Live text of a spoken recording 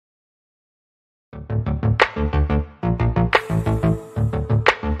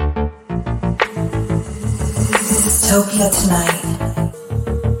Dystopia Tonight.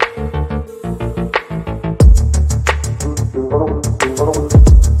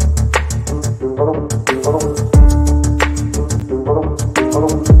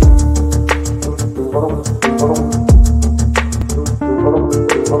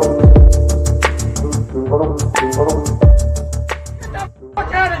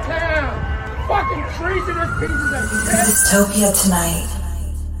 Dystopia Tonight.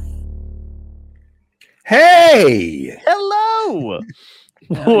 Hey! Hello!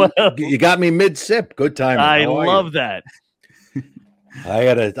 Well, you got me mid-sip. Good time. I love that.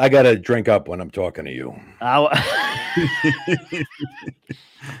 I gotta drink up when I'm talking to you. I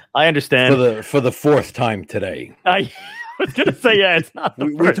understand. For the fourth time today. I was gonna say, yeah, it's not.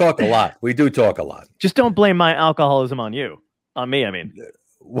 We talk a lot. We do talk a lot. Just don't blame my alcoholism on you. On me, I mean.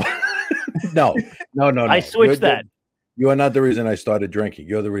 No. I switched that. You are not the reason I started drinking.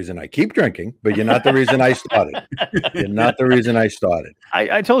 You're the reason I keep drinking, but you're not the reason I started. You're not the reason I started.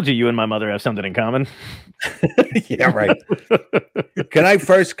 I told you and my mother have something in common. Yeah, right. Can I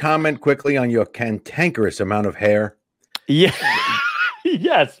first comment quickly on your cantankerous amount of hair? Yeah.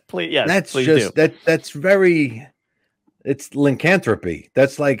 Yes, please. Yes, that's please just do. that's very. It's lycanthropy.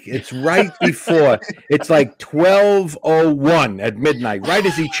 That's like it's right before. It's like 12:01 at midnight, right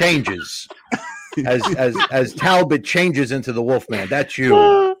as he changes. As Talbot changes into the Wolfman, that's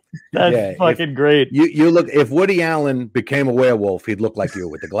you. That's fucking great. You look. If Woody Allen became a werewolf, he'd look like you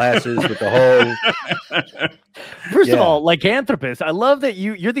with the glasses, with the whole. First of all, lycanthropist. I love that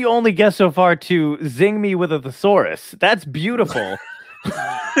you're the only guest so far to zing me with a thesaurus. That's beautiful.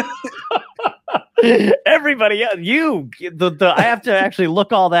 Everybody else, I have to actually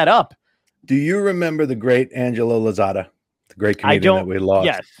look all that up. Do you remember the great Angelo Lozada? The great comedian that we lost.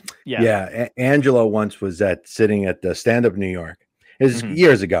 Yes. Yeah. Angelo once was sitting at the Stand Up New York.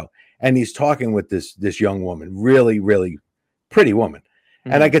 Years ago, and he's talking with this young woman, really, really pretty woman,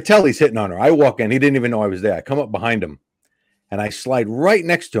 and I could tell he's hitting on her. I walk in, he didn't even know I was there. I come up behind him, and I slide right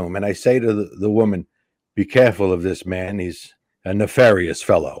next to him, and I say to the woman, "Be careful of this man. He's a nefarious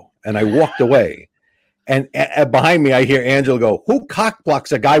fellow." And I walked away, and behind me, I hear Angelo go, "Who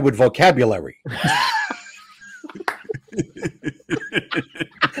cockblocks a guy with vocabulary?"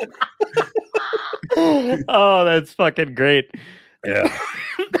 Oh, that's fucking great. Yeah.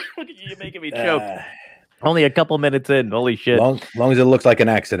 You're making me choke. Only a couple minutes in. Holy shit. Long as it looks like an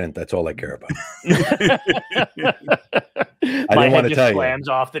accident, that's all I care about. I didn't want to tell you.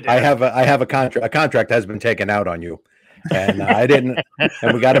 Off the I have a contract. A contract has been taken out on you. And I didn't,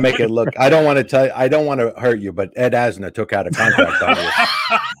 and we got to make it look. I don't want to tell you, I don't want to hurt you, but Ed Asner took out a contract on you.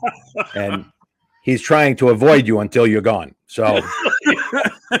 And he's trying to avoid you until you're gone. So,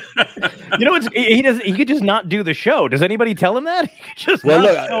 you know, he could just not do the show. Does anybody tell him that? He could just look,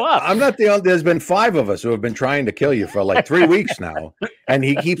 show up. I'm not the only. There's been 5 of us who have been trying to kill you for like 3 weeks now, and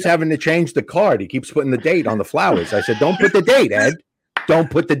he keeps having to change the card. He keeps putting the date on the flowers. I said, "Don't put the date, Ed. Don't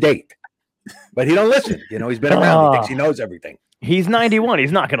put the date." But he don't listen. You know, he's been around. He thinks he knows everything. He's 91.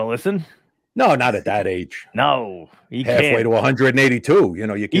 He's not going to listen. No, not at that age. No, he halfway can't. to 182. You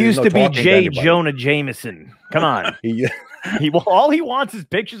know, you he used to be J. Jonah Jameson. Come on. All he wants is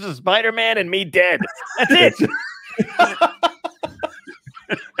pictures of Spider-Man and me dead. That's it.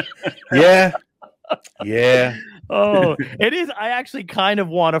 Yeah. Oh, it is. I actually kind of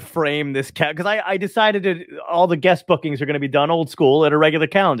want to frame this cat because I decided all the guest bookings are going to be done old school at a regular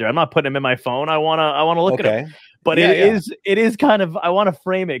calendar. I'm not putting them in my phone. I want to look at them. But it is kind of, I want to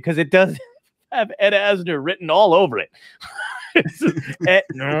frame it because it does have Ed Asner written all over it.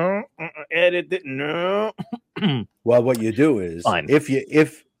 No. Well, what you do is fine. if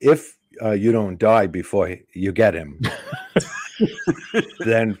you don't die before you get him,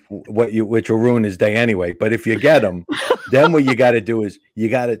 then which will ruin his day anyway. But if you get him, then what you got to do is you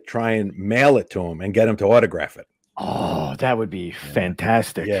got to try and mail it to him and get him to autograph it. Oh, that would be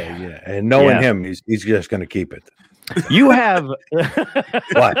fantastic. Yeah. And knowing him, he's just going to keep it. You have what?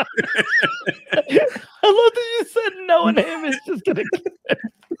 I love that you said knowing him is just going to keep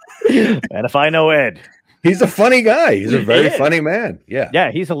it. And if I know Ed, he's a funny guy. He's a very funny man.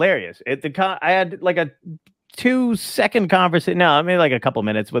 Yeah, he's hilarious. I had like a 2-second conversation. No, maybe like a couple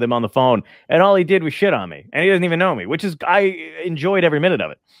minutes with him on the phone, and all he did was shit on me, and he doesn't even know me, which is I enjoyed every minute of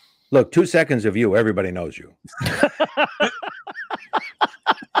it. Look, 2 seconds of you, everybody knows you.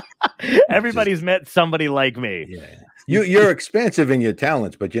 Everybody's met somebody like me. Yeah, you're expansive in your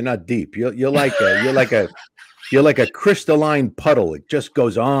talents, but you're not deep. You're like a crystalline puddle. It just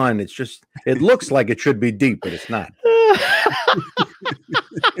goes on. It looks like it should be deep, but it's not.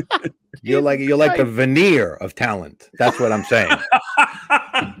 You're like the veneer of talent. That's what I'm saying.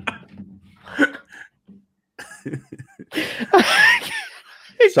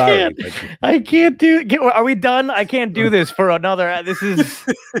 Sorry. I can't do. Are we done? I can't do this for another. This is.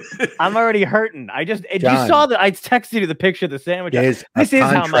 I'm already hurting. John, you saw that. I texted you the picture of the sandwich. This is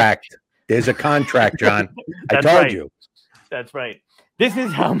how much. There's a contract, John. I told you. That's right. This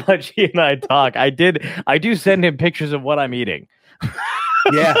is how much he and I talk. I do send him pictures of what I'm eating.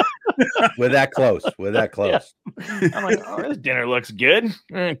 Yeah, we're that close. Yeah. I'm like, oh, this dinner looks good.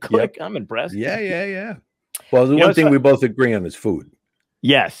 Click. Yep. I'm impressed. Yeah. Well, the one thing we both agree on is food.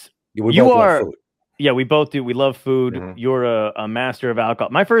 Yes, you are. Food. Yeah, we both do. We love food. Mm-hmm. You're a master of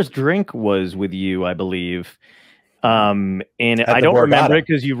alcohol. My first drink was with you, I believe. And I don't remember it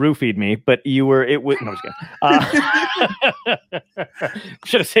because you roofied me, but you were. It was. No, I'm just kidding.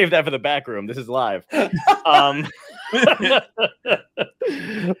 Should have saved that for the back room. This is live.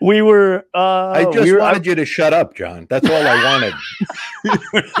 We were. I just wanted you to shut up, John. That's all I wanted.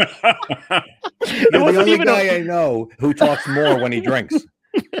 You're the only guy I know who talks more when he drinks.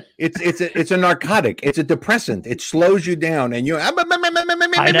 It's a narcotic. It's a depressant. It slows you down, and you. I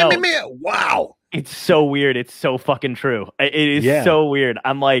know. Wow. It's so weird. It's so fucking true. It is so weird.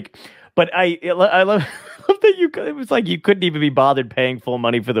 I'm like, but I love that it was like you couldn't even be bothered paying full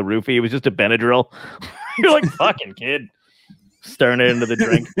money for the roofie. It was just a Benadryl. You're like, fucking kid. Stirring it into the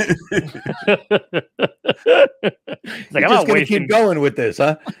drink. It's like, I'm just gonna keep going with this,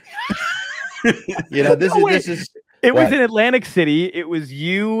 huh? This is. It was in Atlantic City. It was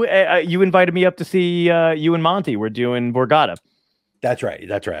you. You invited me up to see you and Monty. We're doing Borgata. That's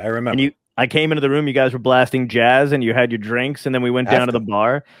right. I remember. And I came into the room. You guys were blasting jazz, and you had your drinks, and then we went down to the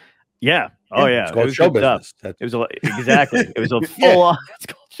bar. Yeah. Oh yeah. It's called show business. It was exactly. It was a full on.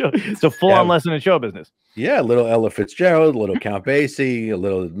 It's a full on lesson in show business. Yeah, a little Ella Fitzgerald, a little Count Basie, a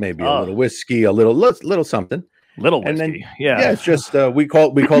little little whiskey, a little something. Little whiskey. And then, yeah, it's just we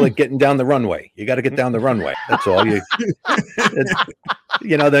call it getting down the runway. You got to get down the runway. That's all. Then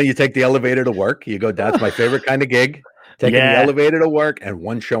you take the elevator to work. You go down. It's my favorite kind of gig. Taking the elevator to work and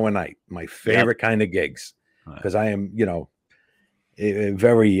one show a night. My favorite kind of gigs because I am,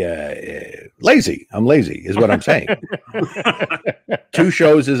 very lazy. I'm lazy, is what I'm saying. 2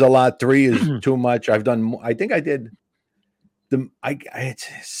 shows is a lot. 3 is too much. I've done. I think I did I had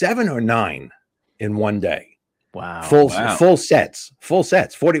 7 or 9 in one day. Wow. Full sets,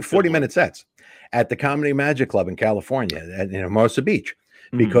 40-minute sets at the Comedy Magic Club in California, in Hermosa Beach,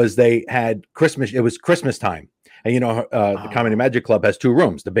 because they had Christmas. It was Christmas time. And the Comedy Magic Club has 2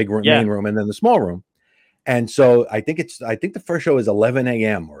 rooms, the big room, main room, and then the small room. And so I think the first show is 11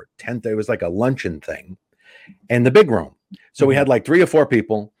 a.m. or 10. It was like a luncheon thing, and the big room. So we had like 3 or 4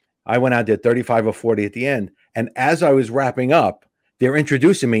 people. I went out there 35 or 40 at the end, and as I was wrapping up, they're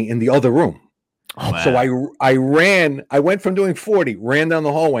introducing me in the other room. Oh, wow. So I ran. I went from doing 40, ran down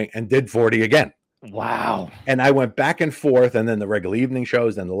the hallway, and did 40 again. Wow. And I went back and forth, and then the regular evening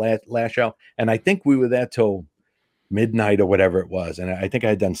shows, and the last show, and I think we were there till midnight or whatever it was, and I think I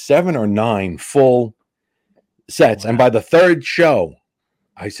had done 7 or 9 full sets. Wow. And by the 3rd show,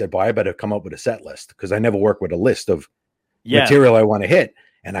 I said, "Boy, I better come up with a set list because I never work with a list of material I want to hit."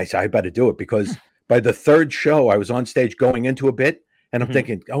 And I said, "I better do it," because by the 3rd show, I was on stage going into a bit, and I'm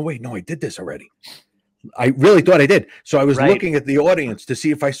thinking, "Oh wait, no, I did this already." I really thought I did, so I was looking at the audience to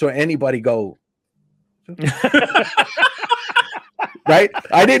see if I saw anybody go. Right?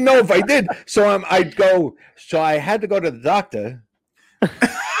 I didn't know if I did. So I'd go. So I had to go to the doctor.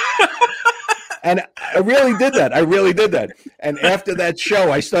 And I really did that. And after that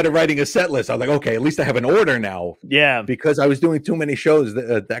show, I started writing a set list. I was like, okay, at least I have an order now. Yeah. Because I was doing too many shows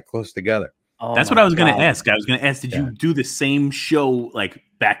that close together. Oh, that's what I was going to ask. I was going to ask, did you do the same show like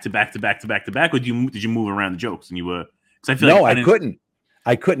back to back, or did you move around the jokes? And you were, because I feel like I couldn't.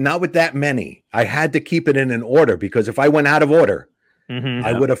 I could not with that many. I had to keep it in an order because if I went out of order,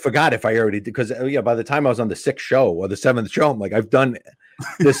 I would have forgot if I already did. Because by the time I was on the 6th show or the 7th show, I'm like, I've done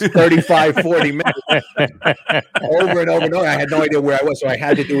this 35, 40 minutes over and over and over. I had no idea where I was, so I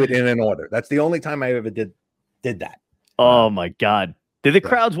had to do it in an order. That's the only time I ever did that. Oh my God. Did the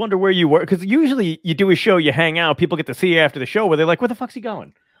crowds wonder where you were? Because usually you do a show, you hang out, people get to see you after the show where they're like, where the fuck's he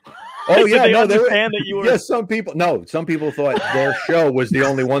going? Oh yeah, they understand that you were. Yes, some people thought their show was the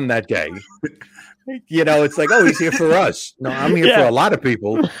only one that day. It's like, oh, he's here for us. No, I'm here for a lot of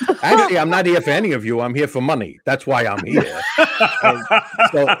people. Actually, I'm not here for any of you. I'm here for money. That's why I'm here.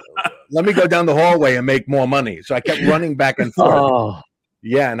 So let me go down the hallway and make more money. So I kept running back and forth. Oh.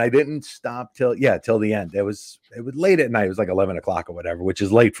 Yeah, and I didn't stop till the end. It was late at night. It was like 11 o'clock or whatever, which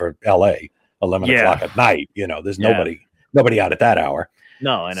is late for LA. 11 o'clock at night. There's nobody out at that hour.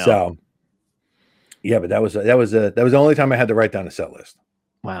 No, I know. So, yeah, but that was the only time I had to write down a set list.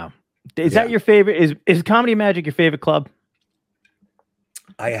 Wow, is that your favorite? Is Comedy Magic your favorite club?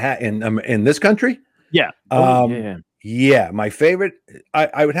 I had in this country. Yeah. Yeah. My favorite.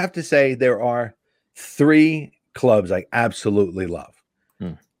 I would have to say there are 3 clubs I absolutely love.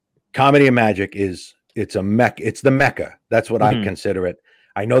 Comedy and Magic it's a mecca. It's the mecca. That's what I consider it.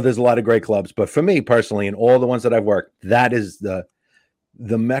 I know there's a lot of great clubs, but for me personally, and all the ones that I've worked, that is the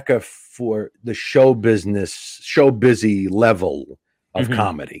mecca for the show busy level of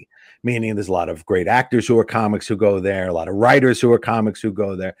comedy. Meaning there's a lot of great actors who are comics who go there, a lot of writers who are comics who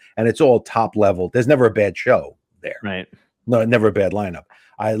go there, and it's all top level. There's never a bad show there. Right. No, never a bad lineup.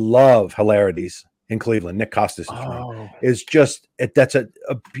 I love Hilarities in Cleveland. Nick Costas is just that's a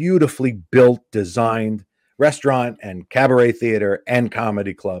beautifully built, designed restaurant and cabaret theater and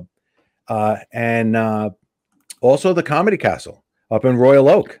comedy club. And also the Comedy Castle up in Royal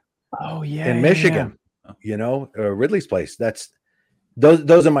Oak. Oh yeah. In Michigan. Yeah. Ridley's place.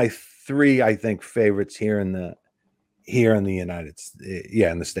 Those are my 3, I think, favorites here in the United States.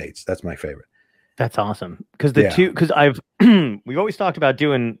 Yeah, in the States. That's my favorite. That's awesome. Because we've always talked about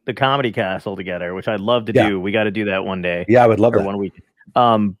doing the Comedy Castle together, which I'd love to do. We got to do that one day. Yeah, I would love that. One week.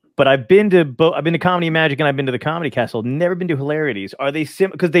 But I've been to Comedy and Magic and I've been to the Comedy Castle. Never been to Hilarities. Are they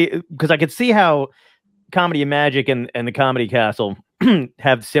because I could see how Comedy and Magic and the Comedy Castle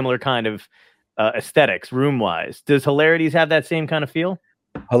have similar kind of aesthetics room wise. Does Hilarities have that same kind of feel?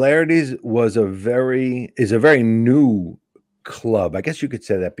 Hilarities is a very new club. I guess you could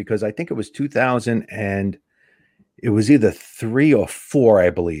say that because I think it was 2000 and it was either 3 or 4, I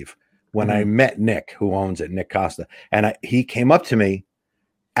believe, when I met Nick, who owns it, Nick Costa, and he came up to me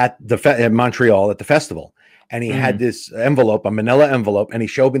at Montreal at the festival, and he had this envelope, a manila envelope, and he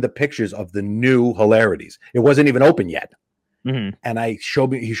showed me the pictures of the new Hilarities. It wasn't even open yet. And he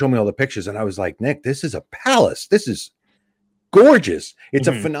showed me all the pictures, and I was like, Nick, this is a palace. This is gorgeous. It's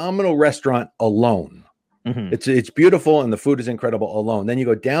a phenomenal restaurant alone. It's beautiful, and the food is incredible alone. Then you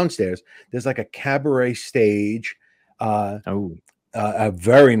go downstairs. There's like a cabaret stage, a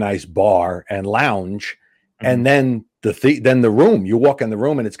very nice bar and lounge, and then the room. You walk in the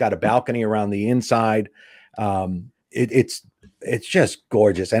room, and it's got a balcony around the inside. It's just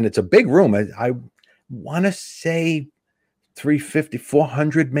gorgeous, and it's a big room. I want to say 350,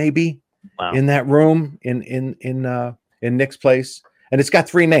 400 maybe in that room in Nick's place. And it's got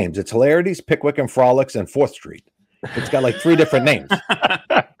 3 names. It's Hilarities, Pickwick and Frolics, and 4th Street. It's got like 3 different names.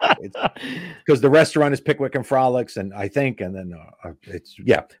 Because the restaurant is Pickwick and Frolics, and I think, and then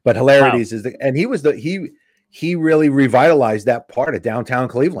but Hilarities is and he really revitalized that part of downtown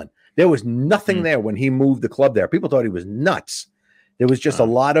Cleveland. There was nothing there when he moved the club there. People thought he was nuts. There was just a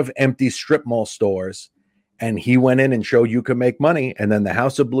lot of empty strip mall stores, and he went in and showed you could make money. And then the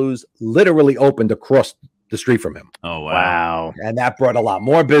House of Blues literally opened across the street from him. Oh, wow. And that brought a lot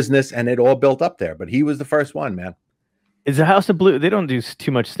more business, and it all built up there. But he was the first one, man. Is the House of Blues? They don't do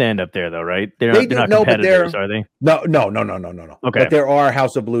too much stand up there, though, right? They're not competitors, are they? No. Okay. But there are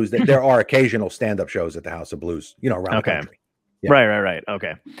House of Blues. There are occasional stand up shows at the House of Blues, around the country. Yeah. Right.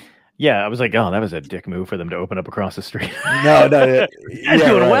 Okay. Yeah, I was like, oh, that was a dick move for them to open up across the street. No,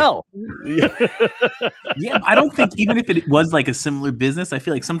 doing well. Yeah, I don't think even if it was like a similar business, I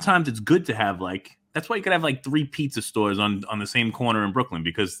feel like sometimes it's good to have that's why you could have like 3 pizza stores on the same corner in Brooklyn,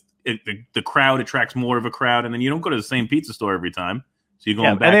 because the crowd attracts more of a crowd, and then you don't go to the same pizza store every time. So you're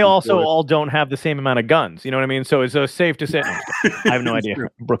going back. And they also all don't have the same amount of guns. You know what I mean? So it's safe to say. I have no idea.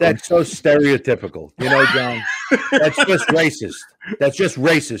 That's so stereotypical. John. That's just racist. That's just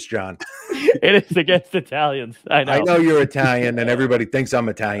racist, John. It is against Italians. I know you're Italian, and everybody thinks I'm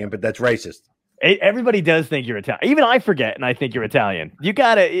Italian, but that's racist. Everybody does think you're Italian. Even I forget, and I think you're Italian. You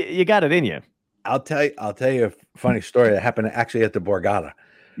got it in you. I'll tell you a funny story that happened actually at the Borgata.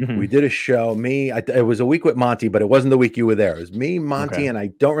 We did a show. It was a week with Monty, but it wasn't the week you were there. It was me, Monty, and I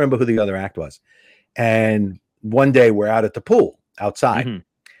don't remember who the other act was. And one day we're out at the pool outside,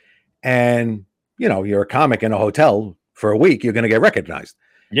 and you're a comic in a hotel for a week, you're going to get recognized.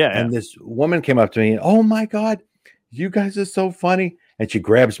 Yeah. And this woman came up to me and, oh my God, you guys are so funny. And she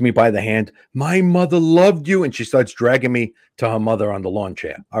grabs me by the hand. My mother loved you. And she starts dragging me to her mother on the lawn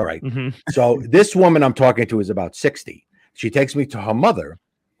chair. All right. So this woman I'm talking to is about 60. She takes me to her mother,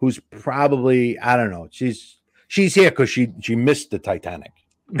 who's probably, I don't know. She's here because she missed the Titanic.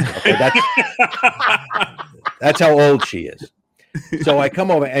 Okay, that's how old she is. So I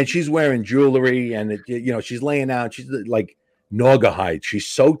come over and she's wearing jewelry, and she's laying out. She's like Naugahyde. She's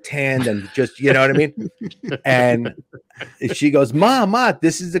so tanned and just, you know what I mean? And she goes, Ma,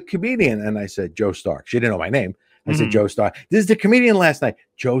 this is the comedian. And I said, Joe Stark. She didn't know my name. I said, Joe Stark. This is the comedian last night,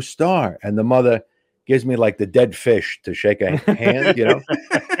 Joe Starr. And the mother gives me like the dead fish to shake a hand, you know.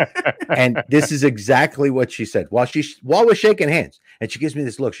 And this is exactly what she said while we're shaking hands, and she gives me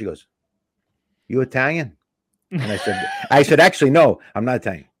this look. She goes, "You Italian?" And I said, actually, no, I'm not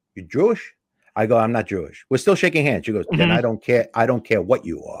Italian. You Jewish? I go, I'm not Jewish. We're still shaking hands. She goes, then I don't care. I don't care what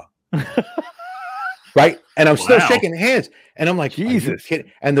you are. Right? And I'm still shaking hands. And I'm like, Jesus.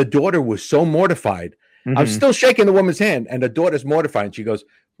 And the daughter was so mortified. I'm still shaking the woman's hand, and the daughter's mortified. And she goes,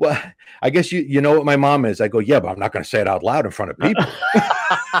 well, I guess you know what my mom is. I go, yeah, but I'm not going to say it out loud in front of people.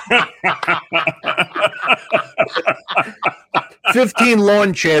 15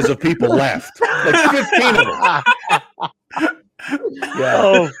 lawn chairs of people left. Like 15 of them. Yeah.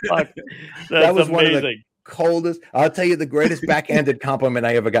 Oh, fuck. That was amazing. One of the coldest. I'll tell you the greatest backhanded compliment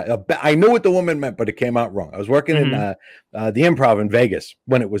I ever got. I knew what the woman meant, but it came out wrong. I was working in the Improv in Vegas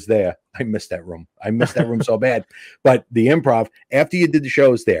when it was there. I missed that room. So bad. But the Improv, after you did the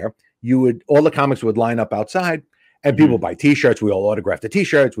shows there, all the comics would line up outside, and people buy T-shirts. We all autograph the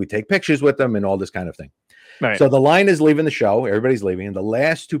T-shirts. We take pictures with them and all this kind of thing. Right. So the line is leaving the show. Everybody's leaving, and the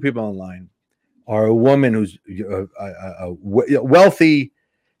last two people in line are a woman who's wealthy.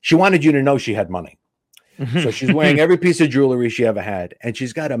 She wanted you to know she had money. So she's wearing every piece of jewelry she ever had, and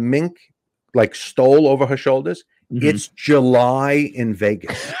she's got a mink like stole over her shoulders. It's July in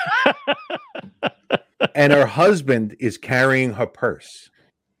Vegas. And her husband is carrying her purse.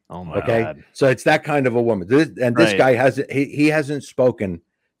 Oh my God. So it's that kind of a woman. This guy hasn't spoken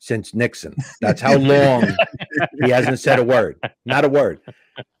since Nixon. That's how long he hasn't said a word. Not a word.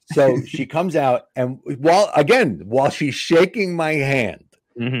 So she comes out, and while she's shaking my hand,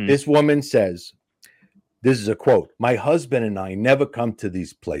 this woman says, this is a quote, "My husband and I never come to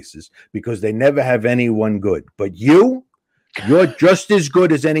these places because they never have anyone good. But you're just as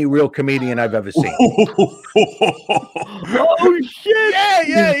good as any real comedian I've ever seen." Oh, shit.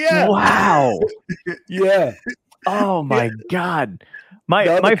 Yeah. Wow. Yeah. Oh, my God. My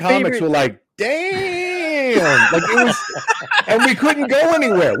comics favorite... were like, damn. Like it was, and we couldn't go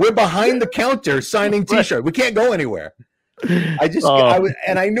anywhere. We're behind the counter signing T-shirts. We can't go anywhere.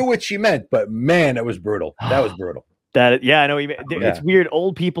 I knew what she meant, but man, it was brutal. That was brutal. I know. It's weird.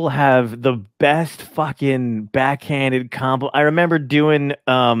 Old people have the best fucking backhanded compliment. I remember doing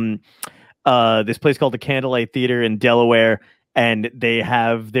this place called the Candlelight Theater in Delaware, and they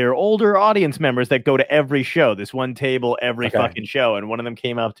have their older audience members that go to every show. This one table every fucking show, and one of them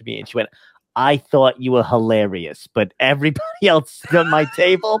came up to me and she went, "I thought you were hilarious, but everybody else at my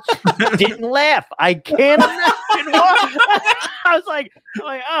table didn't laugh. I can't imagine why." I was like,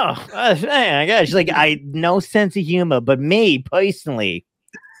 oh, man, I guess. She's like, "I no sense of humor, but me personally."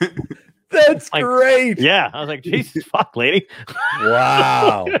 That's great. Yeah. I was like, Jesus fuck, lady.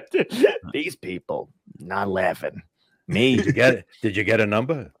 Wow. These people not laughing. Me. Did you get a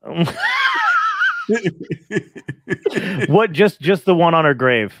number? What? Just the one on her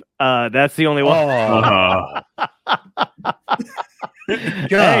grave. That's the only one.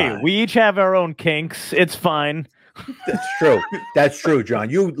 Hey, we each have our own kinks. It's fine. That's true, John.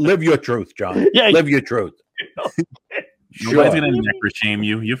 You live your truth, John. Yeah, live your truth. Nobody's gonna necro shame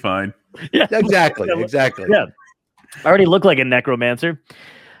you. You're fine. Yeah, exactly. Yeah, I already look like a necromancer.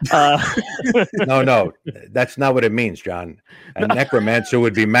 No, that's not what it means, John. A necromancer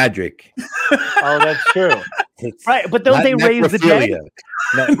would be magic. Oh, that's true. Right, but don't they raise the dead?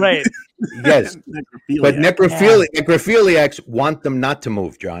 No, right. Yes, but necrophiliacs want them not to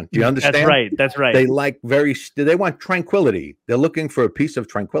move, John. Do you understand? That's right. They want tranquility. They're looking for a piece of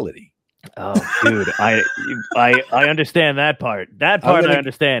tranquility. Oh, dude, I understand that part. I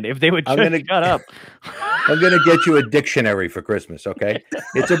understand. If they would just shut up. I'm going to get you a dictionary for Christmas, okay?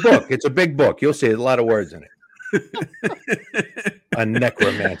 It's a book. It's a big book. You'll see a lot of words in it. A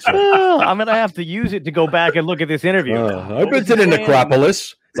necromancer. I'm going to have to use it to go back and look at this interview. I've been to the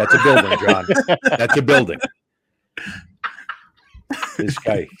necropolis. That's a building, John. That's a building. This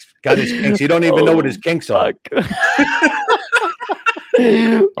guy got his kinks. You don't even know what his kinks are.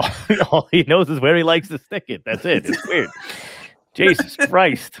 All he knows is where he likes to stick it. That's it. It's weird. Jesus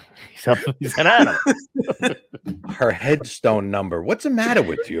Christ. He's an animal. Her headstone number. What's the matter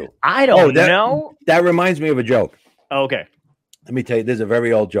with you? I don't know. That reminds me of a joke. Okay. Let me tell you, this is a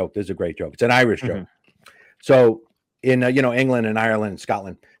very old joke. This is a great joke. It's an Irish joke. So in England and Ireland and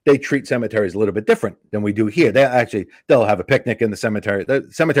Scotland, they treat cemeteries a little bit different than we do here. They'll have a picnic in the cemetery. The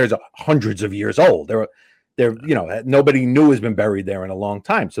cemeteries are hundreds of years old. They're nobody new has been buried there in a long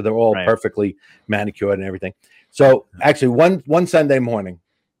time. So they're all perfectly manicured and everything. So actually one Sunday morning,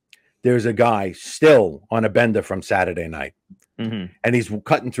 there's a guy still on a bender from Saturday night. And he's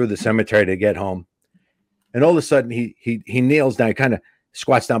cutting through the cemetery to get home. And all of a sudden he kneels down, kind of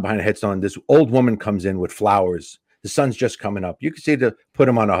squats down behind a headstone. This old woman comes in with flowers. The sun's just coming up. You can see to put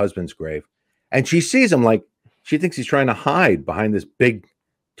him on her husband's grave. And she sees him like she thinks he's trying to hide behind this big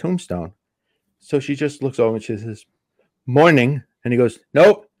tombstone. So she just looks over and she says, "Morning." And he goes,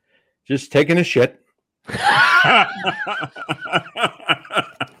 "Nope, just taking a shit."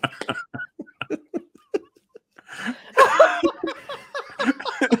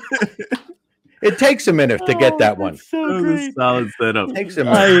 It takes a minute to get that one. So great. Solid setup. It takes a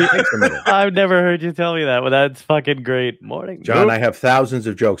minute. I've never heard you tell me that, but that's fucking great. Morning, John. I have thousands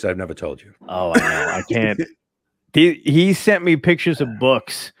of jokes I've never told you. Oh, I know. I can't. He sent me pictures of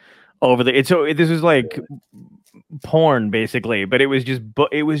books over the. This was like porn, basically, but it was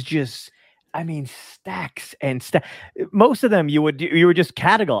just. I mean, stacks and stacks. Most of them you were just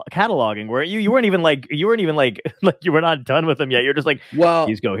cataloging, where you weren't even like you were not done with them yet. You're just like, well,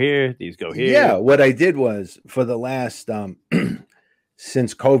 these go here, these go here. Yeah, what I did was for the last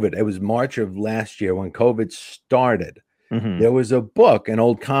since COVID, it was March of last year when COVID started. Mm-hmm. There was a book, an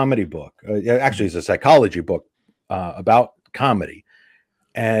old comedy book. Actually, it's a psychology book about comedy,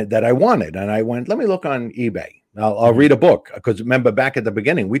 and that I wanted. And I went, let me look on eBay. I'll read a book, because remember back at the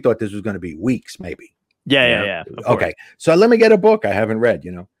beginning, we thought this was going to be weeks, maybe. Yeah. Okay. So let me get a book I haven't read,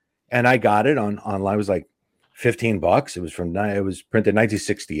 and I got it online. It was like $15. It was printed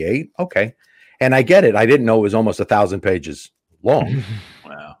 1968. Okay. And I get it. I didn't know it was almost 1,000 pages long.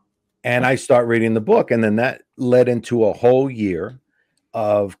 Wow. And I start reading the book. And then that led into a whole year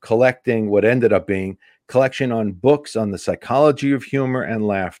of collecting what ended up being collection on books on the psychology of humor and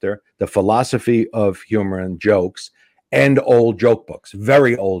laughter, the philosophy of humor and jokes, and old joke books,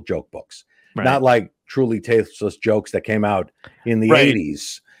 very old joke books, not like truly tasteless jokes that came out in the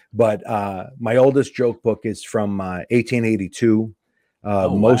 80s. But my oldest joke book is from 1882.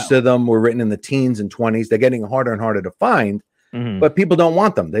 Most of them were written in the teens and 20s. They're getting harder and harder to find, but people don't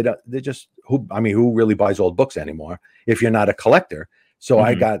want them. They just, who really buys old books anymore if you're not a collector? So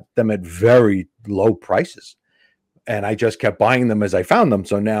I got them at very low prices, and I just kept buying them as I found them.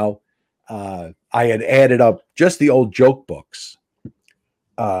 So now I had added up just the old joke books.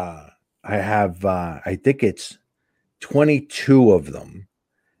 I have, I think it's 22 of them,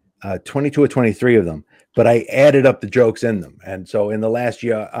 22 or 23 of them, but I added up the jokes in them. And so in the last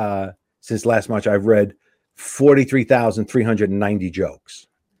year, since last March, I've read 43,390 jokes.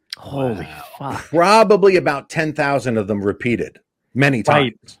 Holy fuck. Probably about 10,000 of them repeated. Many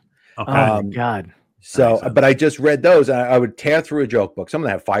times. Okay. Oh my God. So, but I just read those. I would tear through a joke book. Some of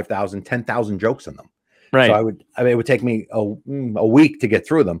them have 5,000, 10,000 jokks in them. Right. So it would take me a week to get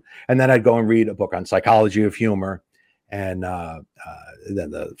through them. And then I'd go and read a book on psychology of humor, and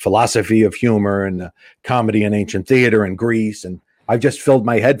then the philosophy of humor, and the comedy in ancient theater in Greece. And I've just filled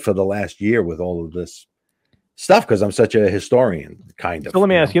my head for the last year with all of this stuff, because I'm such a historian, kind of. So let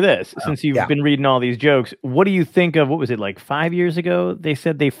me ask you this: since you've been reading all these jokes, what do you think of, what was it, like 5 years ago? They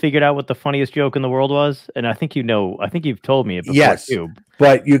said they figured out what the funniest joke in the world was, and I think you've told me it before too.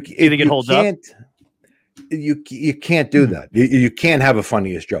 But you think it holds up? You can't do that. You can't have a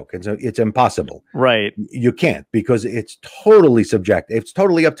funniest joke. It's impossible. Right. You can't, because it's totally subjective. It's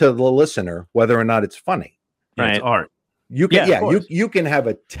totally up to the listener whether or not it's funny. Right. It's art. You can you can have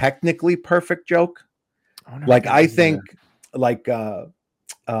a technically perfect joke. Like I think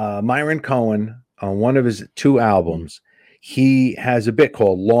Myron Cohen, on one of his 2 albums, he has a bit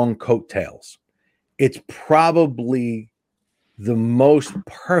called Long Coattails. It's probably the most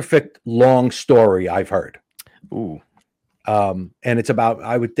perfect long story I've heard. Ooh. And it's about,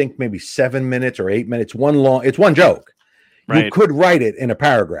 I would think, maybe 7 minutes or 8 minutes. It's one joke. Right. You could write it in a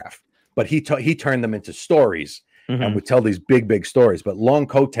paragraph, but he turned them into stories and would tell these big stories. But Long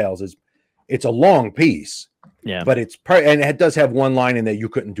Coattails it's a long piece, but and it does have one line in there you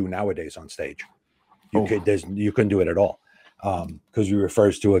couldn't do nowadays on stage. You couldn't do it at all, because he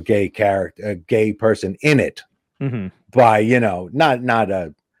refers to a gay character, a gay person in it, by not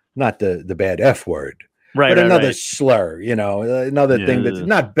the bad F word, but another slur, another thing that's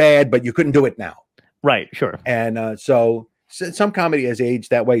not bad, but you couldn't do it now. Right, sure. And so some comedy has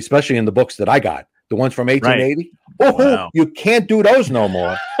aged that way, especially in the books that I got. The ones from 1880. Right. Wow. You can't do those no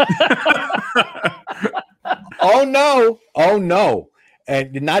more. Oh no.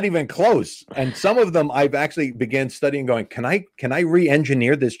 And not even close. And some of them I've actually began studying, going, can I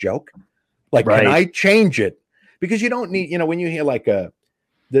re-engineer this joke? Like, can I change it? Because you don't need, when you hear like the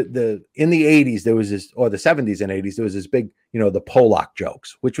in the 80s there was this, or the 70s and 80s, there was this big, the Pollock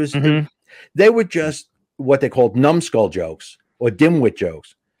jokes, which was they were just what they called numbskull jokes or dimwit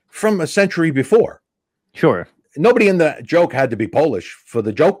jokes from a century before. Sure. Nobody in the joke had to be Polish for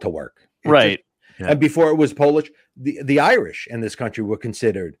the joke to work. Right. And before it was Polish, the Irish in this country were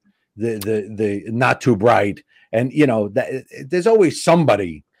considered the not too bright. And there's always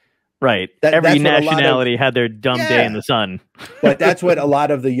somebody. Right. Every nationality had their dumb day in the sun. But that's what a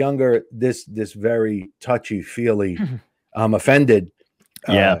lot of the younger, this very touchy-feely, offended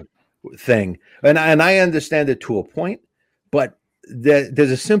thing. And I understand it to a point, but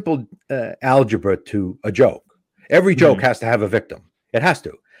there's a simple algebra to a joke. Every joke has to have a victim. It has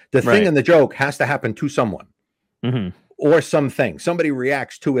to. The thing in the joke has to happen to someone or something. Somebody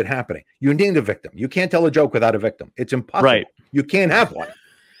reacts to it happening. You need a victim. You can't tell a joke without a victim. It's impossible. Right. You can't have one.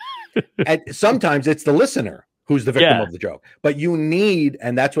 And sometimes it's the listener who's the victim of the joke. But you need,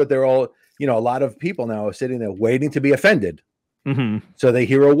 and that's what they're all, a lot of people now are sitting there waiting to be offended. So they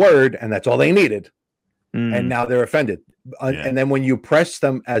hear a word and that's all they needed. And now they're offended. And then when you press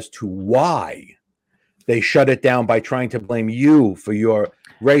them as to why, they shut it down by trying to blame you for your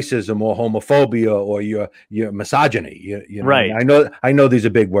racism or homophobia or your misogyny. You know, right. I know these are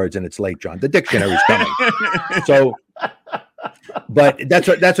big words and it's late, John. The dictionary's coming. So, but that's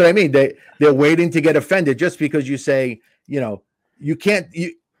what I mean. They're waiting to get offended just because you say, you can't.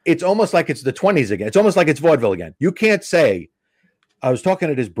 It's almost like it's the 20s again. It's almost like it's vaudeville again. You can't say, I was talking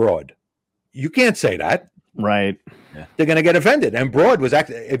to this broad. You can't say that. Right. Yeah. They're going to get offended. And broad was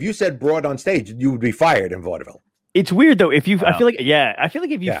actually, if you said broad on stage, you would be fired in vaudeville. It's weird though. I feel like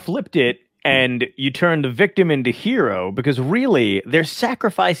if you flipped it and you turn the victim into hero, because really they're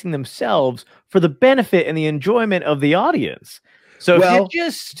sacrificing themselves for the benefit and the enjoyment of the audience. So if you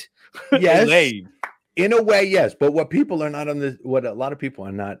just in a way, yes. But what people are not what a lot of people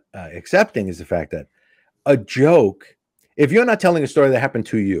are not accepting is the fact that a joke, if you're not telling a story that happened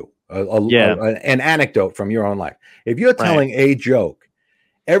to you, an anecdote from your own life, if you're telling a joke,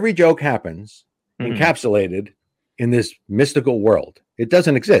 every joke happens encapsulated in this mystical world. It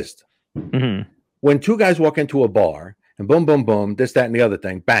doesn't exist. When two guys walk into a bar and boom, boom, boom, this, that, and the other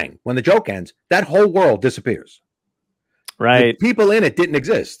thing, bang. When the joke ends, that whole world disappears. Right. The people in it didn't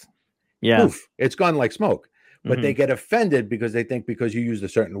exist. Yeah. Poof, it's gone like smoke. But they get offended because they think because you used a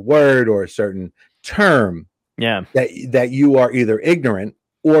certain word or a certain term, that you are either ignorant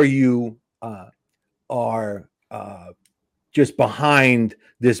or you are just behind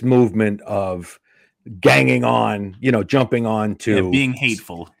this movement of ganging on, jumping on to being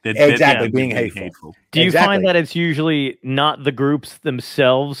hateful. Being hateful. Do you find that it's usually not the groups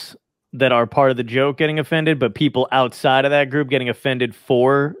themselves that are part of the joke getting offended, but people outside of that group getting offended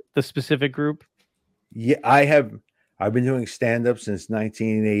for the specific group? Yeah, I've been doing stand-up since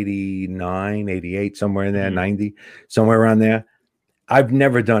 1989, 88, somewhere in there, 90, somewhere around there. I've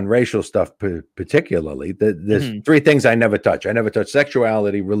never done racial stuff particularly. There's three things I never touch. I never touch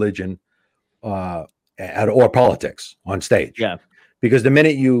sexuality, religion, or politics on stage. Yeah. Because the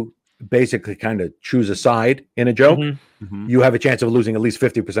minute you basically kind of choose a side in a joke, you have a chance of losing at least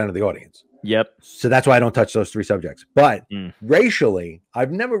 50% of the audience. Yep. So that's why I don't touch those three subjects. But racially,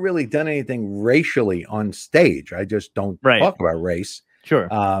 I've never really done anything racially on stage. I just don't talk about race. Sure.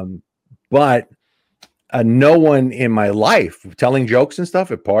 But no one in my life telling jokes and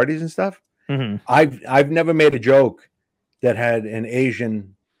stuff at parties and stuff. I've never made a joke that had an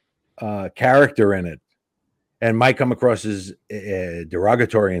Asian character in it and might come across as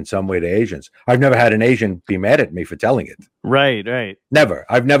derogatory in some way to Asians. I've never had an Asian be mad at me for telling it. Right. Never.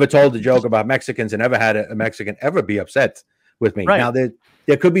 I've never told a joke about Mexicans and never had a Mexican ever be upset with me. Right. Now,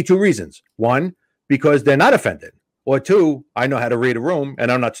 there could be two reasons. One, because they're not offended. Or two, I know how to read a room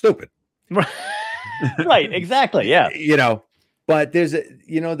and I'm not stupid. Right, exactly, yeah. But there's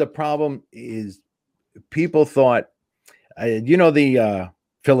the problem is people thought, the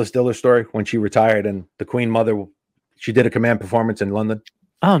Phyllis Diller story when she retired and the Queen Mother, she did a command performance in London.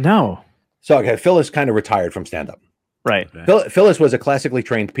 Oh, no. So, Phyllis kind of retired from stand-up. Right. Phyllis was a classically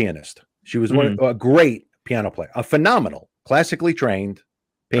trained pianist. She was a great piano player, a phenomenal classically trained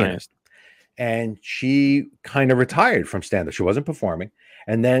pianist. Right. And she kind of retired from stand-up. She wasn't performing.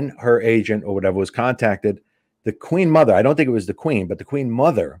 And then her agent or whatever was contacted. The Queen Mother, I don't think it was the Queen, but the Queen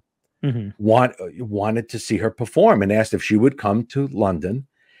Mother wanted to see her perform and asked if she would come to London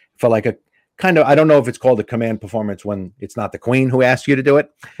for like a kind of, I don't know if it's called a command performance when it's not the Queen who asked you to do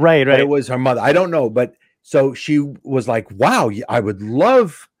it. Right. But it was her mother. I don't know. But so she was like, wow, I would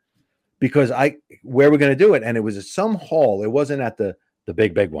love, because where we're going to do it. And it was at some hall. It wasn't at the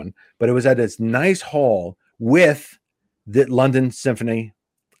big one, but it was at this nice hall with the London Symphony.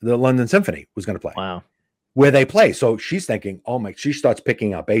 The London Symphony was going to play. Wow. Where they play. So she's thinking, she starts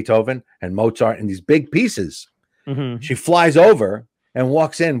picking up Beethoven and Mozart and these big pieces. She flies over and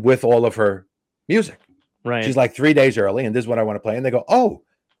walks in with all of her music. Right. She's like 3 days early, and this is what I want to play. And they go, oh,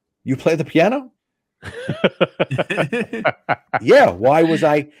 you play the piano? Yeah, why was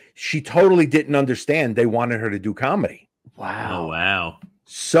I? She totally didn't understand. They wanted her to do comedy. Wow. Oh, wow.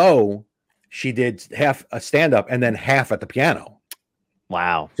 So she did half a stand-up and then half at the piano.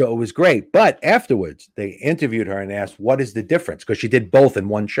 Wow. So it was great. But afterwards, they interviewed her and asked, what is the difference? Because she did both in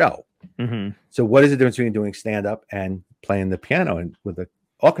one show. Mm-hmm. So what is the difference between doing stand-up and playing the piano and with the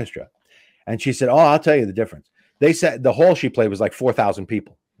orchestra? And she said, oh, I'll tell you the difference. They said the hall she played was like 4,000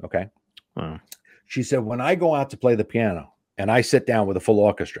 people. Okay. Wow. She said, when I go out to play the piano and I sit down with a full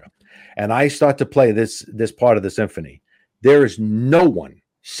orchestra and I start to play this part of the symphony, there is no one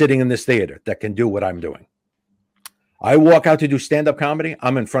sitting in this theater that can do what I'm doing. I walk out to do stand-up comedy,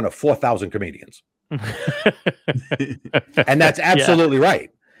 I'm in front of 4,000 comedians. And that's absolutely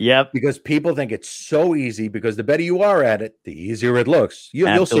right. Yep. Because people think it's so easy, because the better you are at it, the easier it looks.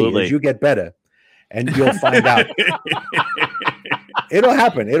 You'll see as you get better, and you'll find out. It'll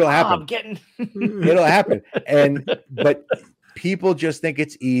happen. It'll happen. It'll happen. But people just think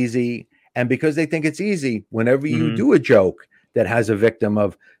it's easy. And because they think it's easy, whenever you do a joke that has a victim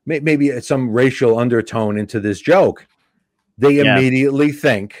of maybe some racial undertone into this joke, they immediately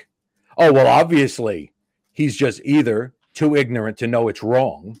think, oh, well, obviously he's just either too ignorant to know it's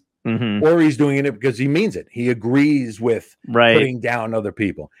wrong, or he's doing it because he means it. He agrees with putting down other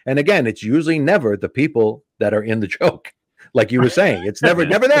people. And again, it's usually never the people that are in the joke. Like you were saying, it's never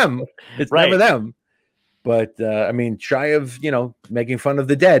them. It's never them. But I mean, shy of, making fun of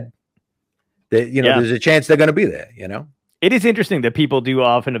the dead, there's a chance they're going to be there, It is interesting that people do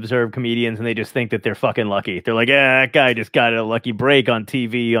often observe comedians and they just think that they're fucking lucky. They're like, that guy just got a lucky break on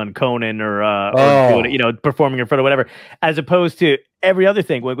TV on Conan or doing, performing in front of whatever, as opposed to every other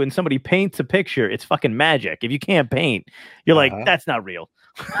thing. When somebody paints a picture, it's fucking magic. If you can't paint, you're like, that's not real.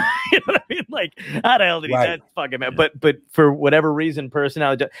 You know what I mean? Like, how the hell did he that fucking man? But for whatever reason,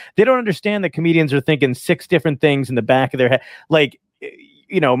 personality, they don't understand that comedians are thinking 6 different things in the back of their head. Like,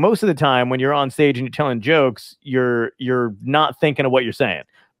 most of the time when you're on stage and you're telling jokes, you're not thinking of what you're saying.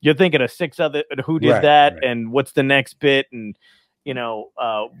 You're thinking of 6 other, who did that, and what's the next bit, and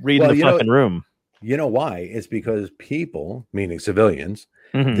reading the fucking room. You know why? It's because people, meaning civilians,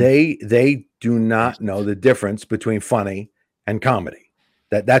 they do not know the difference between funny and comedy.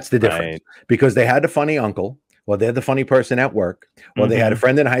 That's the difference. Because they had a funny uncle, or they're the funny person at work, or they had a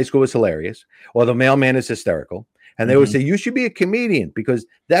friend in high school who was hilarious, or the mailman is hysterical. And they would say, you should be a comedian because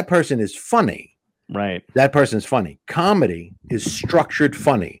that person is funny. Right. That person's funny. Comedy is structured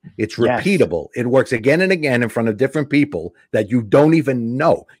funny. It's repeatable. It works again and again in front of different people that you don't even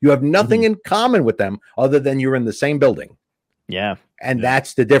know. You have nothing in common with them other than you're in the same building. Yeah. And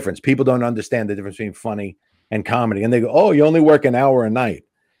that's the difference. People don't understand the difference between funny and comedy. And they go, oh, you only work an hour a night.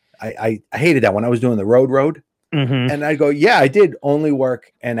 I hated that when I was doing the road. And I go, yeah, I did only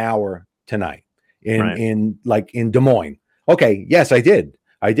work an hour tonight. In Des Moines. Okay. Yes, I did.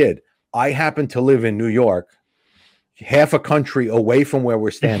 I happen to live in New York, half a country away from where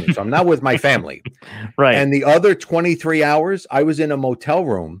we're standing. So I'm not with my family. Right. And the other 23 hours, I was in a motel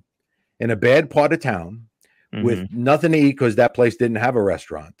room in a bad part of town with nothing to eat because that place didn't have a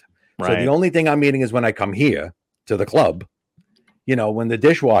restaurant. Right. So the only thing I'm eating is when I come here to the club, when the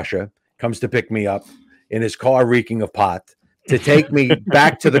dishwasher comes to pick me up in his car reeking of pot, to take me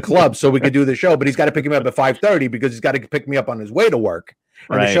back to the club so we could do the show, but he's got to pick me up at 5:30 because he's got to pick me up on his way to work,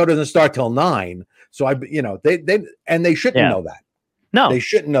 and the show doesn't start till 9. So they shouldn't know that. No, they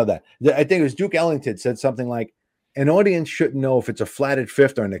shouldn't know that. I think it was Duke Ellington said something like, an audience shouldn't know if it's a flatted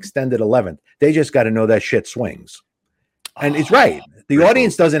 5th or an extended 11th. They just got to know that shit swings. And it's right. The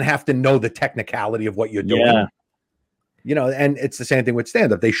audience doesn't have to know the technicality of what you're doing. And it's the same thing with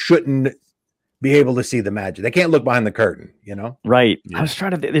stand-up. They shouldn't be able to see the magic. They can't look behind the curtain, Right. Yeah. I was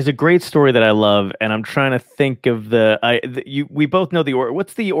trying to. There's a great story that I love, and I'm trying to think of we both know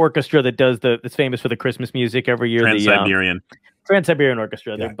what's the orchestra that does that's famous for the Christmas music every year? Trans-Siberian. Trans-Siberian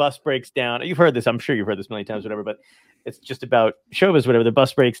Orchestra. Their bus breaks down. You've heard this. I'm sure you've heard this many times, whatever. But it's just about showbiz, whatever. The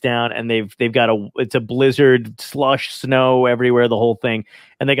bus breaks down, and they've got it's a blizzard, slush, snow everywhere, the whole thing,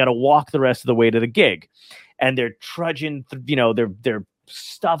 and they got to walk the rest of the way to the gig, and they're trudging. They're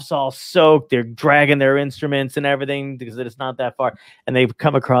stuff's all soaked. They're dragging their instruments and everything because it's not that far. And they've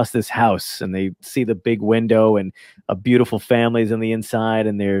come across this house and they see the big window and a beautiful family's on the inside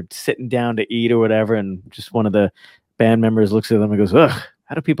and they're sitting down to eat or whatever. And just one of the band members looks at them and goes, ugh,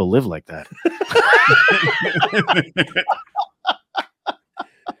 how do people live like that?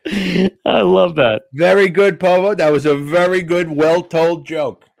 I love that. Very good, Povo. That was a very good, well-told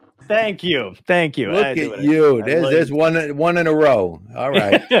joke. Thank you. Look at you. There's one in a row. All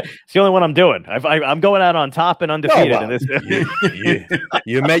right. It's the only one I'm doing. I'm going out on top and undefeated in this.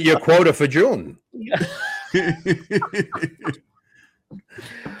 You met your quota for June.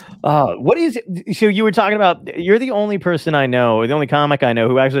 What is it? So you were talking about, you're the only person I know, the only comic I know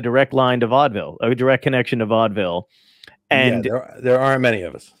who has a direct line to vaudeville, a direct connection to vaudeville. And there aren't many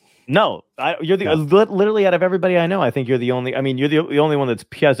of us. No, you're literally out of everybody I know. I think you're the only. I mean, you're the only one that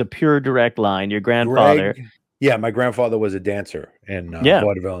has a pure direct line. Your grandfather. My grandfather was a dancer in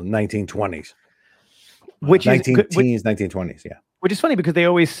vaudeville in 1920s. Which 1920s. Yeah. Which is funny because they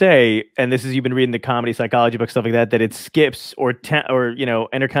always say, and this is, you've been reading the comedy psychology book, stuff like that, that it skips or kind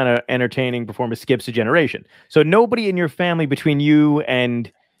of entertaining performance skips a generation. So nobody in your family between you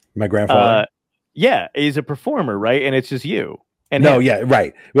and my grandfather, is a performer, right? And it's just you. And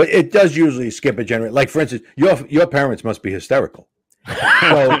right. Well, it does usually skip a generation. Like, for instance, your parents must be hysterical.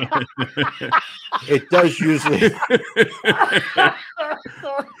 So it does usually.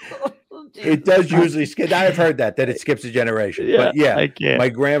 It does usually skip. I've heard that it skips a generation. But my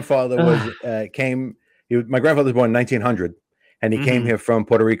grandfather my grandfather was born in 1900, and he came here from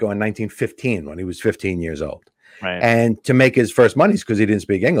Puerto Rico in 1915 when he was 15 years old. Right. And to make his first monies, because he didn't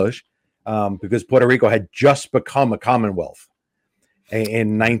speak English, because Puerto Rico had just become a commonwealth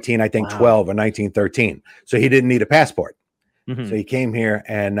in 1912 or 1913. So he didn't need a passport. Mm-hmm. So he came here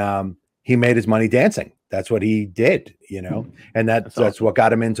and he made his money dancing. That's what he did, and that's what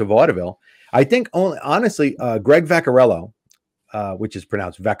got him into vaudeville. I think honestly, Greg Vaccarello, which is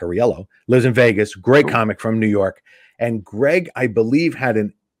pronounced Vacariello, lives in Vegas, great comic from New York. And Greg, I believe,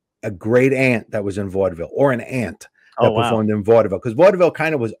 had a great aunt that was in vaudeville, or an aunt that performed in vaudeville, because vaudeville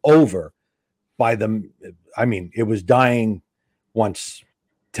kind of was over by it was dying once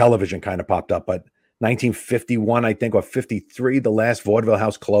television kind of popped up, but 1951, I think, or 53, the last vaudeville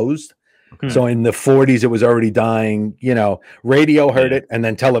house closed. So in the 40s, it was already dying. Radio heard it, and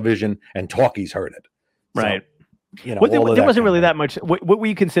then television and talkies heard it. So, right. There wasn't really that much. What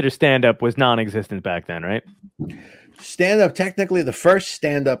we consider stand-up was non-existent back then, right? Stand-up, technically, the first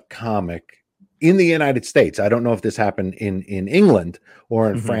stand-up comic in the United States. I don't know if this happened in England or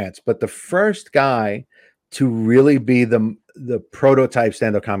in France, but the first guy to really be the prototype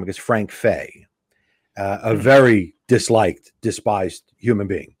stand-up comic is Frank Fay, a very despised human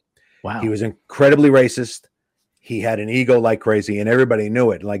being. Wow. He was incredibly racist. He had an ego like crazy, and everybody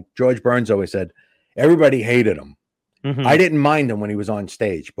knew it. Like George Burns always said, everybody hated him. Mm-hmm. I didn't mind him when he was on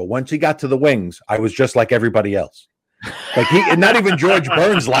stage, but once he got to the wings, I was just like everybody else. Like not even George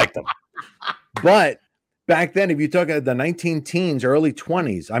Burns liked him. But back then, if you talk about the 19-teens, early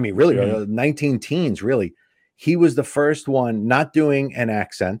 20s, 19-teens, really, he was the first one not doing an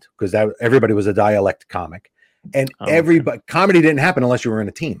accent, because everybody was a dialect comic, and comedy didn't happen unless you were in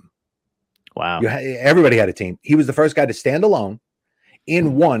a team. Wow. Everybody had a team. He was the first guy to stand alone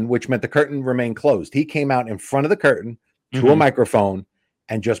in one, which meant the curtain remained closed. He came out in front of the curtain to a microphone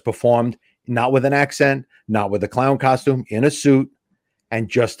and just performed, not with an accent, not with a clown costume, in a suit, and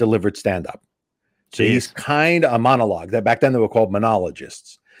just delivered stand-up. So he's kind of a monologue. That back then they were called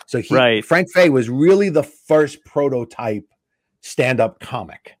monologists. So Frank Fay was really the first prototype stand-up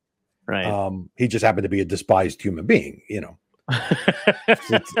comic. Right. He just happened to be a despised human being,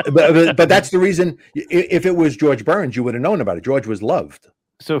 but that's the reason. If it was George Burns, you would have known about it. George was loved.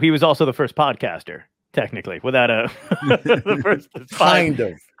 So he was also the first podcaster, technically, without the first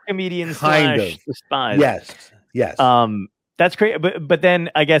comedian despised. Yes. That's great. But then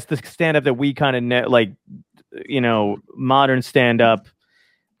I guess the stand-up that we kind of know, modern stand-up.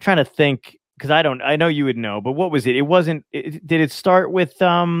 I'm trying to think, because I know you would know, but what was it? It wasn't. Did it start with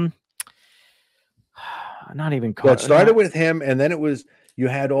not even. Well, it started with him, and then it was. You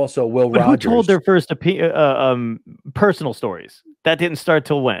had also Will Rogers. Who told their first personal stories? That didn't start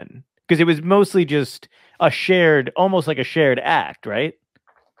till when? Because it was mostly just almost like a shared act, right?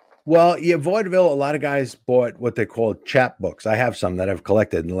 Well, vaudeville. A lot of guys bought what they call chapbooks. I have some that I've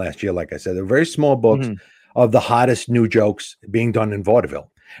collected in the last year. Like I said, they're very small books of the hottest new jokes being done in vaudeville,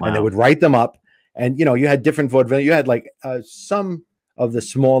 and they would write them up. And you had different vaudeville. You had like some of the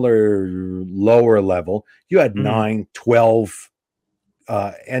smaller, lower level. You had 9, 12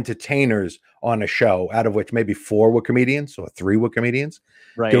 entertainers on a show, out of which maybe 4 were comedians or 3 were comedians,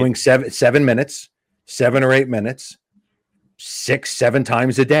 doing 7 minutes, 7 or 8 minutes, 6-7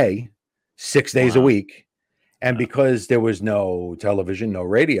 times a day, 6 days a week. And because there was no television, no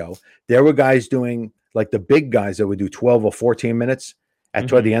radio, there were guys doing, like the big guys that would do 12 or 14 minutes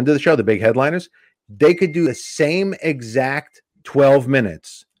toward the end of the show, the big headliners. They could do the same exact 12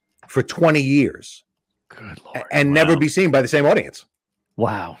 minutes for 20 years. Good Lord. And never be seen by the same audience.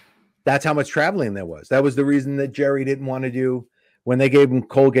 Wow. That's how much traveling there was. That was the reason that Jerry didn't want to do when they gave him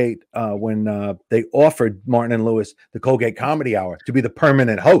Colgate, when they offered Martin and Lewis the Colgate Comedy Hour to be the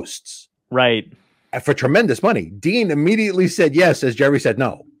permanent hosts. Right. For tremendous money. Dean immediately said yes, as Jerry said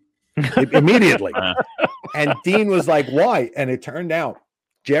no. Immediately. And Dean was like, why? And it turned out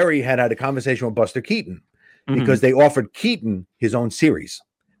Jerry had a conversation with Buster Keaton because they offered Keaton his own series,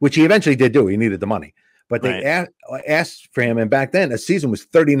 which he eventually did do. He needed the money. But they asked for him. And back then, a season was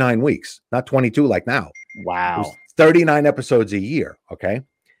 39 weeks, not 22 like now. Wow. It was 39 episodes a year. Okay.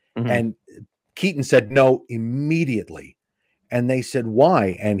 And Keaton said no immediately. And they said,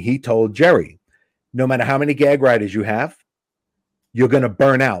 why? And he told Jerry, no matter how many gag writers you have, you're going to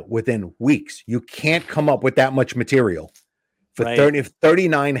burn out within weeks. You can't come up with that much material for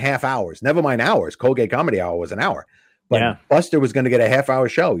 39 half hours. Never mind hours. Colgate Comedy Hour was an hour. But Buster was going to get a half-hour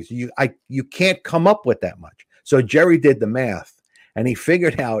show. You can't come up with that much. So Jerry did the math, and he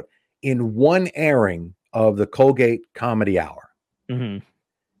figured out in one airing of the Colgate Comedy Hour,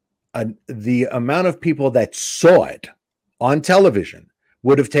 the amount of people that saw it on television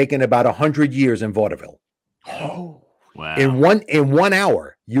would have taken about 100 years in vaudeville. Oh, wow! In one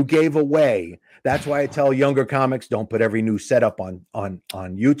hour, you gave away. That's why I tell younger comics, don't put every new setup on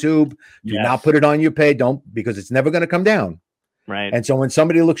YouTube. Do not put it on your pay. Don't, because it's never going to come down. Right. And so when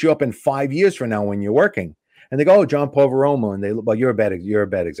somebody looks you up in 5 years from now when you're working, and they go, oh, John Poveromo, and they look, well, you're a bad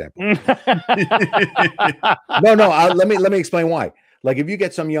example. No. Let me explain why. Like if you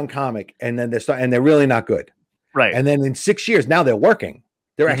get some young comic and then they're really not good. Right. And then in 6 years, now they're working.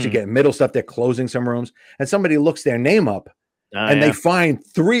 They're actually getting middle stuff. They're closing some rooms, and somebody looks their name up and they find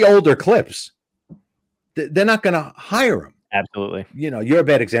 3 older clips. They're not going to hire him. Absolutely. You know, you're a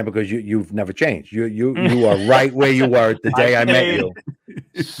bad example because you've never changed. You are right where you were the day I met you.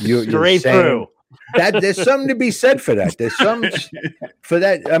 You're through. That there's something to be said for that. There's some for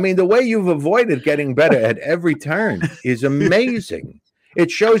that. I mean, the way you've avoided getting better at every turn is amazing. It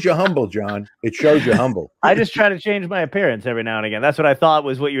shows you're humble, John. It shows you're humble. I just try to change my appearance every now and again. That's what I thought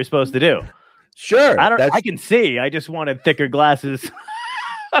was what you were supposed to do. Sure. I can see. I just wanted thicker glasses.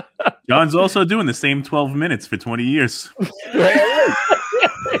 John's also doing the same 12 minutes for 20 years.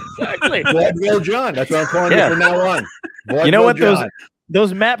 Exactly. Vaudeville John. That's what I'm calling you from now on. Vaudeville you know what? John.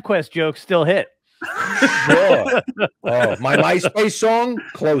 Those MapQuest jokes still hit. Sure. Oh, my MySpace song,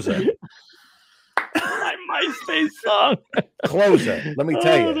 Closer. My MySpace song. Closer. Let me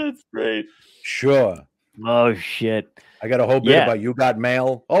tell you. That's great. Sure. Oh, shit. I got a whole bit about You Got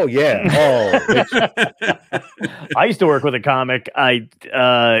Mail. Oh, yeah. Oh. I used to work with a comic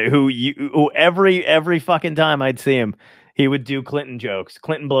who every fucking time I'd see him, he would do Clinton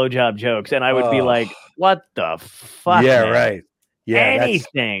blowjob jokes. And I would be like, what the fuck? Yeah, man? right. Yeah.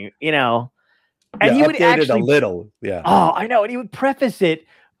 Anything, you know. And he would actually a little. Yeah. Oh, I know. And he would preface it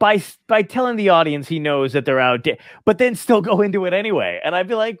by telling the audience he knows that they're out, but then still go into it anyway. And I'd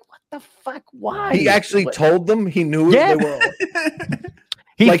be like, what the fuck? Why? He actually told them he knew they were.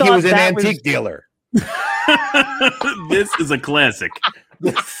 He was an antique dealer. This is a classic.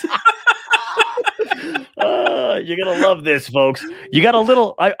 You're gonna love this, folks. You got a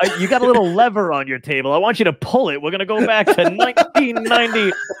little lever on your table. I want you to pull it. We're gonna go back to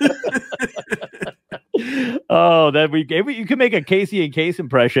 1990. Oh, you can make a Casey and Case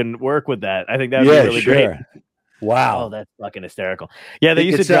impression work with that. I think that'd be really great. Wow. Oh, that's fucking hysterical. Yeah, they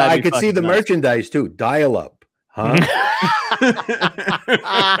used to drive I could see the merchandise too. Dial up. Huh?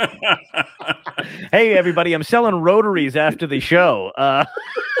 Hey, everybody, I'm selling rotaries after the show.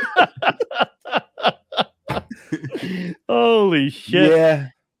 Holy shit. Yeah.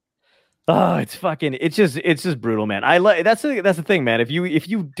 Oh, it's just brutal, man. That's the thing, man. If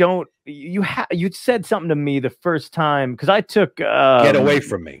you don't, you said something to me the first time, because I took get away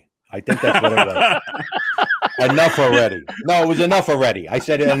from me. I think that's what it was. Enough already. No, it was enough already. I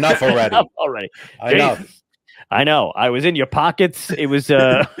said enough already. Enough already. Enough. I know. I was in your pockets. It was.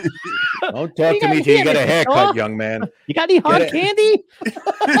 Don't talk to me till you get a haircut, young man. You got any hot candy?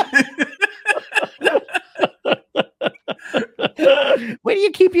 Where do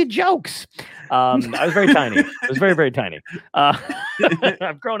you keep your jokes? I was very tiny. I was very, very tiny.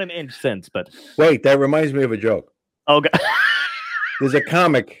 I've grown an inch since, but wait, that reminds me of a joke. Oh, God. There's a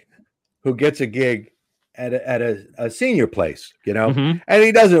comic who gets a gig at a senior place, you know, and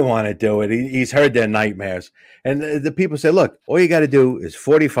he doesn't want to do it. He's heard their nightmares, and the people say, "Look, all you got to do is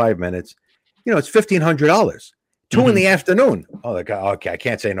 45 minutes. You know, it's $1,500. 2 in the afternoon." Oh, the guy, okay, I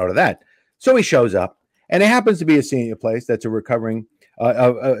can't say no to that. So he shows up. And it happens to be a senior place that's a recovering,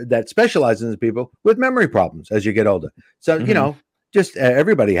 that specializes in people with memory problems as you get older. So, you know, just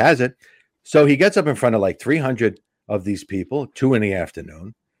everybody has it. So he gets up in front of like 300 of these people, 2 in the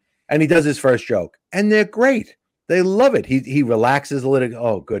afternoon. And he does his first joke, and they're great. They love it. He relaxes a little.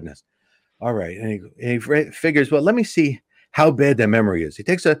 Oh, goodness. All right. And he figures, well, let me see how bad their memory is. He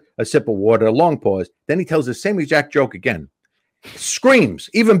takes a sip of water, a long pause. Then he tells the same exact joke again. Screams,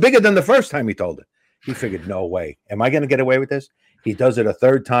 even bigger than the first time he told it. He figured, no way. Am I going to get away with this? He does it a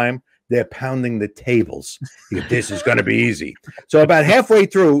third time. They're pounding the tables. This is going to be easy. So about halfway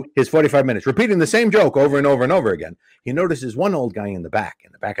through his 45 minutes, repeating the same joke over and over and over again, he notices one old guy in the back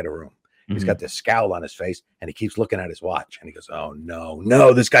of the room. He's got this scowl on his face, and he keeps looking at his watch. And he goes, oh,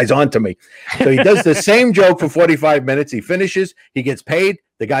 no, this guy's on to me. So he does the same joke for 45 minutes. He finishes. He gets paid.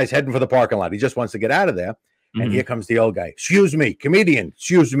 The guy's heading for the parking lot. He just wants to get out of there. And here comes the old guy. Excuse me, comedian.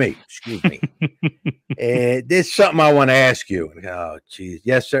 Excuse me. There's something I want to ask you. And I go, oh, geez.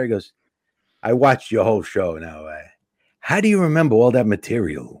 Yes, sir. He goes, I watched your whole show. Now, how do you remember all that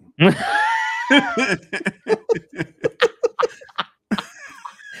material?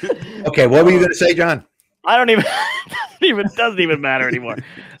 Okay, what were you going to say, John? I don't even. doesn't even matter anymore.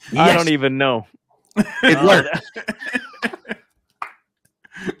 Yes. I don't even know. It worked.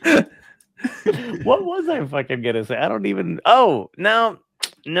 What was I fucking gonna say? I don't even. Oh no.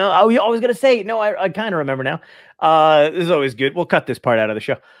 I was gonna say no. I kind of remember now. This is always good. We'll cut this part out of the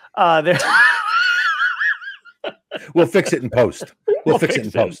show. We'll fix it in post. We'll fix it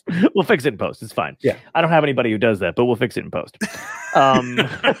in post. We'll fix it in post. It's fine. Yeah. I don't have anybody who does that, but we'll fix it in post.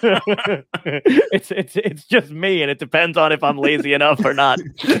 It's just me, and it depends on if I'm lazy enough or not.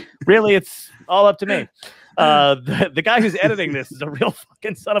 Really, it's all up to me. The guy who's editing this is a real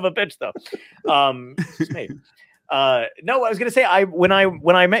fucking son of a bitch, though. It's me. No, I was gonna say when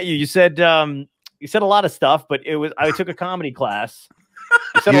I met you, you said a lot of stuff, but I took a comedy class.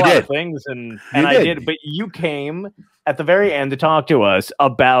 You said a lot of things, and I did, but you came at the very end to talk to us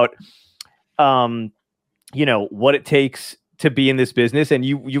about, what it takes to be in this business, and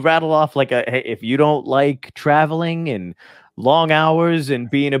you rattle off like hey, if you don't like traveling and long hours and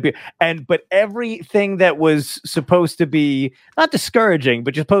being but everything that was supposed to be not discouraging,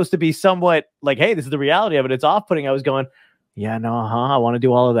 but just supposed to be somewhat like, hey, this is the reality of it. It's off-putting. I was going, yeah, no, I want to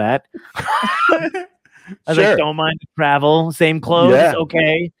do all of that. I was like, don't mind the travel, same clothes. Yeah.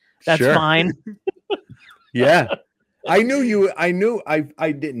 Okay. That's fine. Yeah. I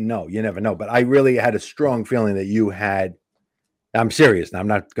didn't know, you never know, but I really had a strong feeling that you had, I'm serious now, I'm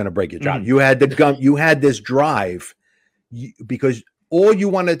not going to break your job. You had you had this drive because all you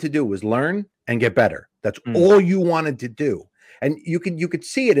wanted to do was learn and get better. That's all you wanted to do. And you could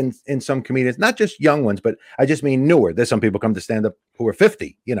see it in some comedians, not just young ones, but I just mean newer. There's some people come to stand up who are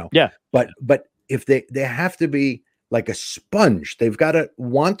 50, Yeah. But if they have to be like a sponge, they've got to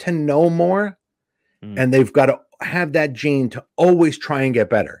want to know more, and they've got to have that gene to always try and get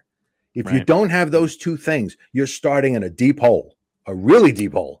better. If you don't have those two things, you're starting in a deep hole, a really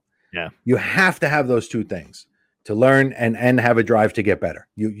deep hole. Yeah. You have to have those two things to learn and have a drive to get better.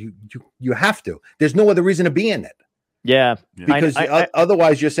 You have to. There's no other reason to be in it. Yeah. Because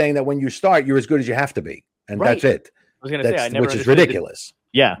otherwise you're saying that when you start, you're as good as you have to be. And that's it. I was going to say, which is ridiculous.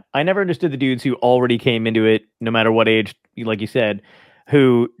 Yeah. I never understood the dudes who already came into it, no matter what age, like you said,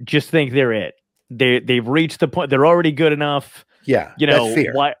 who just think they're it. They've reached the point. They're already good enough. Yeah. That's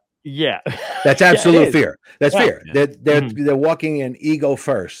fear. Why? Yeah. That's absolute fear. That's fear. Yeah. They're walking in ego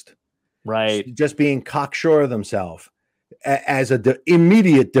first. Right. Just being cocksure of themselves as a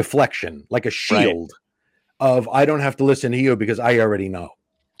immediate deflection, like a shield of, I don't have to listen to you because I already know.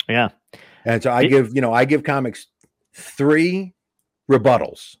 Yeah. And so I give comics 3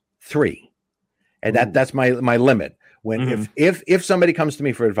 rebuttals, 3. And that's my limit. When if somebody comes to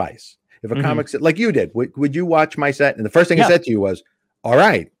me for advice, if a comic said, like you did, would you watch my set? And the first thing I said to you was, all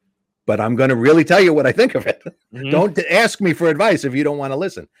right, but I'm going to really tell you what I think of it. Don't ask me for advice if you don't want to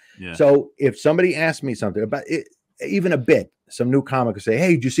listen. Yeah. So if somebody asks me something about it, even a bit, some new comic will say,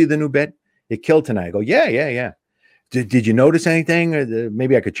 hey, did you see the new bit? It killed tonight. I go, yeah. Did you notice anything? Or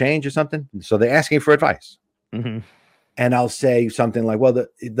maybe I could change or something? So they're asking for advice. And I'll say something like, well,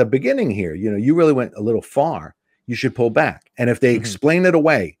 the beginning here, you really went a little far. You should pull back. And if they explain it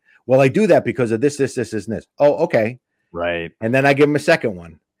away, well, I do that because of this, and this. Oh, okay. Right. And then I give them a second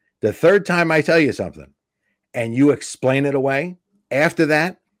one. The third time I tell you something and you explain it away, after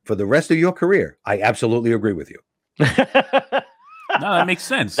that, for the rest of your career, I absolutely agree with you. No, that makes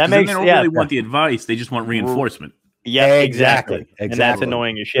sense. They don't really want the advice. They just want reinforcement. Yeah, exactly. And that's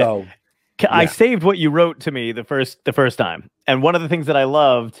annoying as shit. So, I saved what you wrote to me the first time. And one of the things that I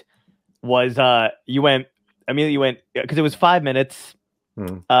loved was you went, because it was 5 minutes.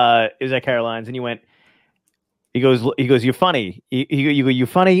 It was at Caroline's, and you went, he goes, you're funny. You're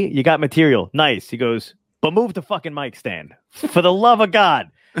funny. You got material. Nice. He goes, but move the fucking mic stand. For the love of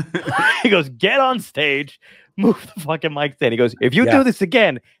God. He goes, get on stage, move the fucking mic stand. He goes, if you do this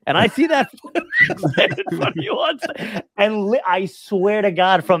again, and I see that in front of you and I swear to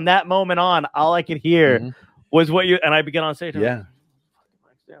God, from that moment on, all I could hear was what you, and I began on stage. Yeah.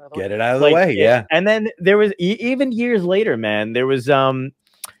 Get it out of the way. Yeah. And then there was, even years later, man, there was, God,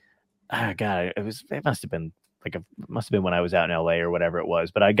 it must have been when I was out in LA or whatever it was,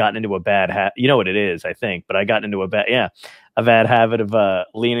 but I got into a bad you know what it is, I think, but I got into a bad habit of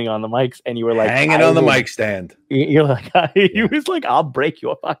leaning on the mics, and you were like hanging on the mic stand. You're like, he was like, I'll break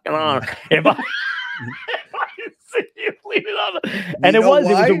your fucking arm if I see you leaning on the, and it was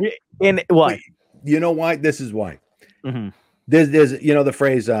why? You know why? This is why. There's the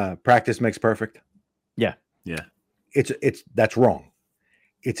phrase practice makes perfect. Yeah. That's wrong.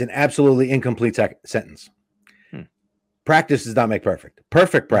 It's an absolutely incomplete sentence. Practice does not make perfect.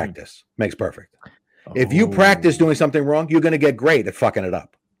 Perfect practice makes perfect. If you practice doing something wrong, you're going to get great at fucking it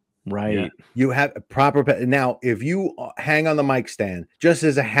up. Right. Yeah. You have a proper. Now, if you hang on the mic stand just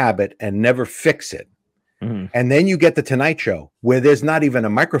as a habit and never fix it, and then you get the Tonight Show where there's not even a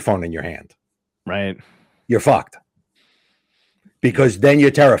microphone in your hand, right? You're fucked. Because then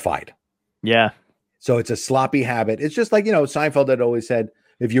you're terrified. Yeah. So it's a sloppy habit. It's just like, Seinfeld had always said,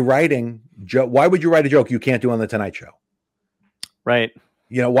 if you're writing, why would you write a joke you can't do on the Tonight Show? Right.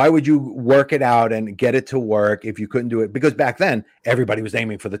 Why would you work it out and get it to work if you couldn't do it? Because back then, everybody was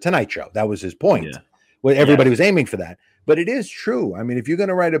aiming for the Tonight Show. That was his point. Yeah. Well, everybody was aiming for that. But it is true. I mean, if you're going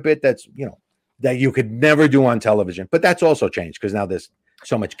to write a bit that's, that you could never do on television, but that's also changed because now there's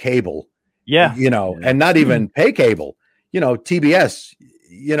so much cable. Yeah. And not even pay cable. TBS,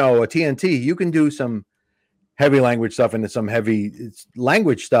 a TNT, you can do some heavy language stuff and some heavy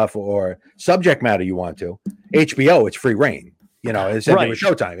language stuff or subject matter you want to. HBO, it's free reign. It's with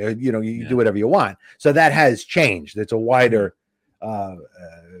Showtime. You do whatever you want. So that has changed. It's a wider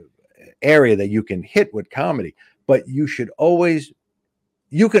area that you can hit with comedy. But you can always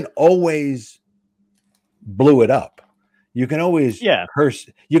blew it up. You can always curse.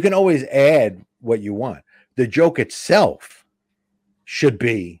 You can always add what you want. The joke itself should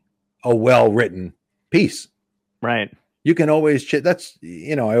be a well-written piece. Right. You can always, that's,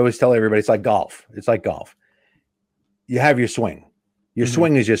 I always tell everybody, it's like golf. It's like golf. You have your swing. Your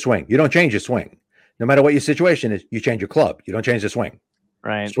swing is your swing. You don't change your swing. No matter what your situation is, you change your club. You don't change the swing.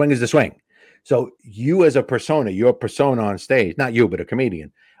 Right. Swing is the swing. So you as a persona, your persona on stage, not you, but a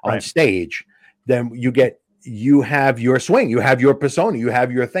comedian on stage, then you have your swing. You have your persona. You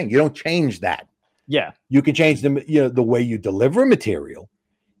have your thing. You don't change that. Yeah. You can change the way you deliver material.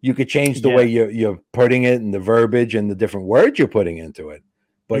 You could change the way you're putting it and the verbiage and the different words you're putting into it.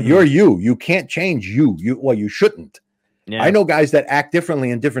 But you're you. You can't change you. You shouldn't. Yeah. I know guys that act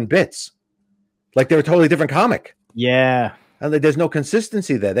differently in different bits. Like they're a totally different comic. Yeah. And there's no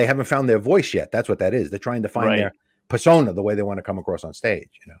consistency there. They haven't found their voice yet. That's what that is. They're trying to find their persona, the way they want to come across on stage,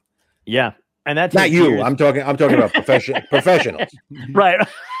 Yeah. And that's not you. Years. I'm talking about professionals. Right.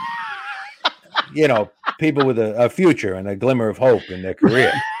 People with a future and a glimmer of hope in their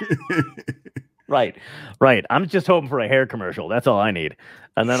career. Right. I'm just hoping for a hair commercial. That's all I need.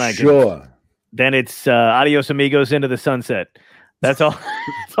 And then then it's adios amigos into the sunset. That's all.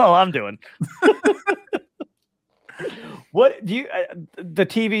 That's all I'm doing. What do you, the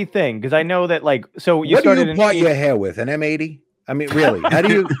TV thing? Because I know that so you started. What do you part your hair with? An M80? I mean, really? How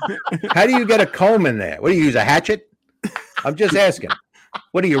do you get a comb in there? What do you use? A hatchet? I'm just asking.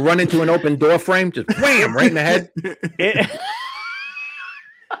 What do you run into an open door frame? Just wham right in the head.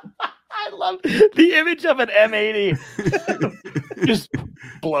 I love the image of an M80. Just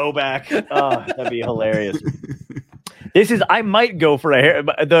blow back. Oh, that'd be hilarious. I might go for a hair.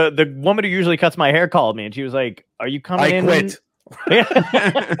 The woman who usually cuts my hair called me and she was like, "Are you coming in?"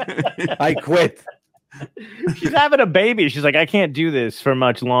 I quit. She's having a baby. She's like, "I can't do this for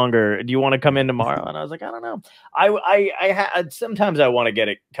much longer. Do you want to come in tomorrow?" And I was like, "I don't know. I sometimes I want to get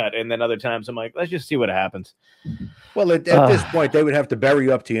it cut, and then other times I'm like, let's just see what happens." Well, at this point, they would have to bury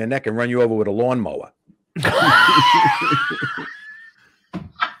you up to your neck and run you over with a lawnmower.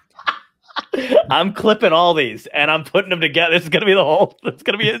 I'm clipping all these and I'm putting them together. It's gonna be it's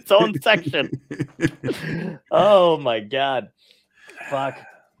gonna be its own section. Oh my God. Fuck.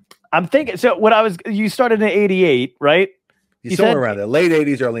 I'm thinking, so you started in 88, right? Somewhere around there, late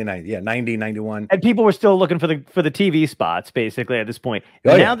 80s, early 90s. Yeah, 90, 91. And people were still looking for the TV spots, basically, at this point.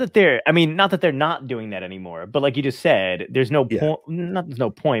 Now that not that they're not doing that anymore, but like you just said, there's no point, there's no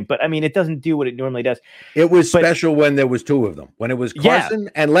point, but I mean, it doesn't do what it normally does. It was special when there was two of them, when it was Carson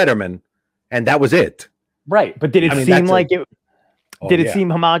and Letterman, and that was it. Right. But did it seem like it? Did it seem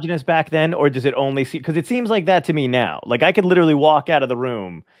homogenous back then, or does it only see? Because it seems like that to me now. Like I could literally walk out of the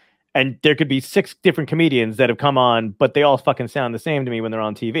room, and there could be 6 different comedians that have come on, but they all fucking sound the same to me when they're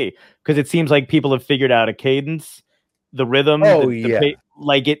on TV. Because it seems like people have figured out a cadence, the rhythm.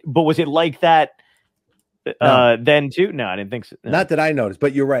 Like it. But was it like that then too? No, I didn't think so. No. Not that I noticed,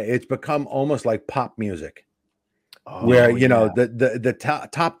 but you're right. It's become almost like pop music, where you know the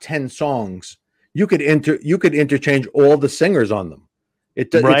top 10 songs you could interchange all the singers on them. It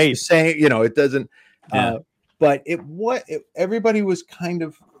does right. It's the same, you know, it doesn't. But everybody was kind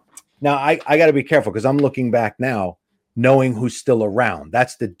of. Now I got to be careful because I'm looking back now, knowing who's still around.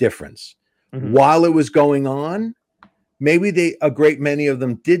 That's the difference. Mm-hmm. While it was going on, maybe a great many of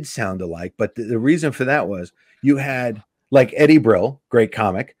them did sound alike. But the reason for that was you had like Eddie Brill, great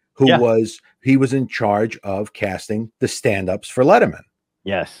comic, who was in charge of casting the stand-ups for Letterman.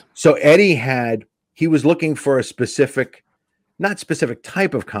 Yes. So Eddie he was looking for a specific, not specific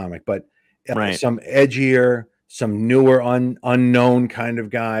type of comic, but some edgier, some newer, unknown kind of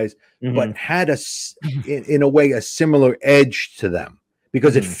guys, but had in a way a similar edge to them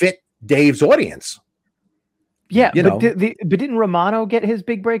because it fit Dave's audience. Yeah, but didn't Romano get his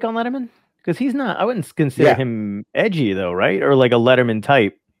big break on Letterman? Because he's not. I wouldn't consider him edgy though, right? Or like a Letterman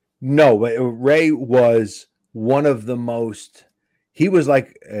type. No, but Ray was one of the most. He was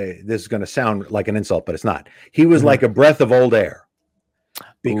like this is going to sound like an insult, but it's not. He was like a breath of old air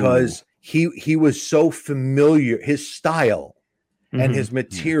because he was so familiar. His style and his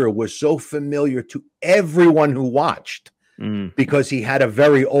material was so familiar to everyone who watched because he had a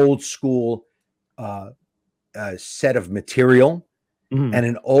very old school set of material and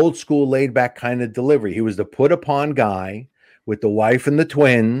an old school laid back kind of delivery. He was the put upon guy with the wife and the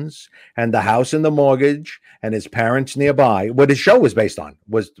twins and the house and the mortgage and his parents nearby. What his show was based on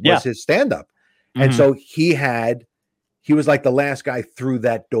was his stand-up. And so he was like the last guy through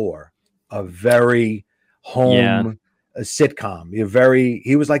that door, a very home sitcom.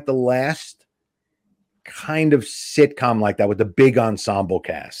 He was like the last kind of sitcom like that with the big ensemble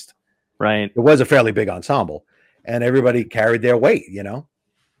cast. Right. It was a fairly big ensemble and everybody carried their weight, you know?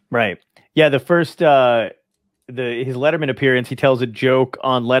 Right. Yeah. The first, his Letterman appearance, he tells a joke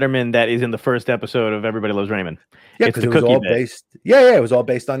on Letterman that is in the first episode of Everybody Loves Raymond. Yeah, because it was all based. Yeah, it was all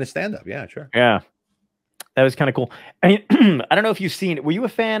based on his stand-up. Yeah, sure. Yeah, that was kind of cool. I mean, I don't know if you've seen. Were you a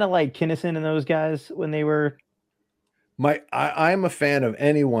fan of like Kinison and those guys when they were? I'm a fan of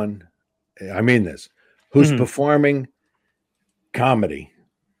anyone. I mean this, who's performing comedy,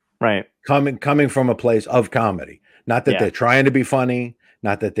 right? Coming from a place of comedy. Not that they're trying to be funny.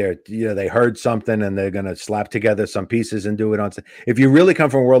 Not that they heard something and they're going to slap together some pieces and do it on. If you really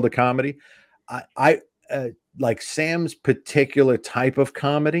come from a world of comedy, I like Sam's particular type of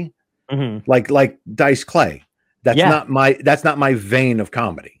comedy, like Dice Clay. That's not my vein of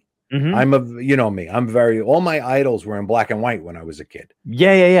comedy. I'm all my idols were in black and white when I was a kid.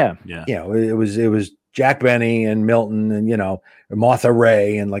 Yeah. You know, it was Jack Benny and Milton and, you know, Martha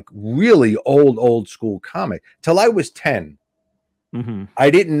Ray and like really old school comic till I was 10. I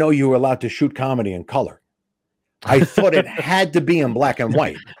didn't know you were allowed to shoot comedy in color. I thought it had to be in black and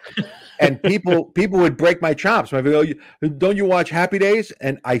white. And people would break my chops. I'd go, don't you watch Happy Days?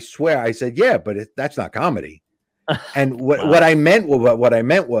 And I swear I said, yeah, but that's not comedy. And what I meant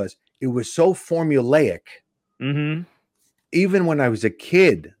was it was so formulaic. Even when I was a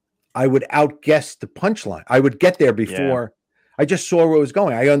kid, I would outguess the punchline. I would get there before I just saw where it was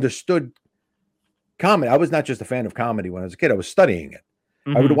going. I understood comedy. I was not just a fan of comedy when I was a kid. I was studying it.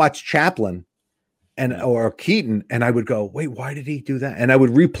 I would watch Chaplin or Keaton, and I would go, wait, why did he do that? And I would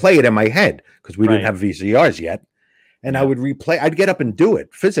replay it in my head because we didn't have VCRs yet. And I would replay. I'd get up and do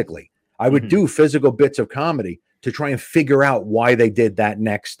it physically. I would do physical bits of comedy to try and figure out why they did that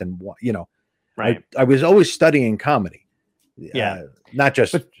next. And what, you know, I was always studying comedy. Not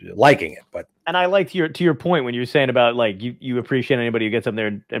just liking it, but. And I liked to your point when you were saying about like you appreciate anybody who gets up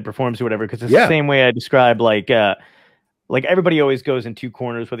there and performs or whatever, because it's the same way I describe like everybody always goes in two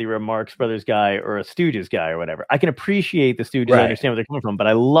corners, whether you're a Marx Brothers guy or a Stooges guy or whatever. I can appreciate the Stooges, I understand where they're coming from, but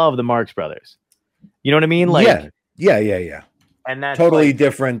I love the Marx Brothers. You know what I mean? Like yeah. And that's totally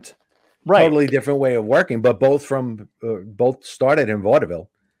different, totally different way of working, but both started in vaudeville.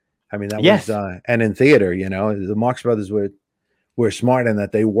 I mean that was and in theater. You know, the Marx Brothers were smart in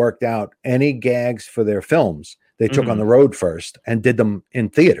that they worked out any gags for their films they took on the road first and did them in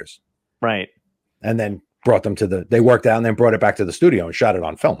theaters. Right. And then brought them they worked out and then brought it back to the studio and shot it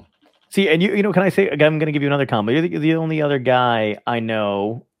on film. See, and you know, can I say, again, I'm going to give you another compliment. You're the only other guy I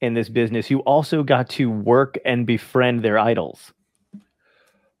know in this business who also got to work and befriend their idols.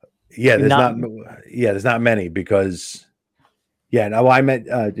 Yeah, there's not many because Yeah, no, I meant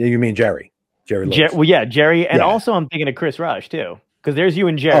you mean Jerry. Lewis. Well, yeah, Jerry, and also I'm thinking of Chris Rush too, because there's you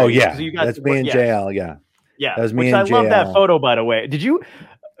and Jerry. Oh yeah, so you got, that's me and JL. Yeah, yeah, that was me which and I love JL. that photo, by the way. Did you?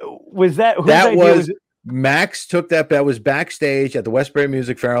 Was that whose that idea was Max took that? That was backstage at the Westbury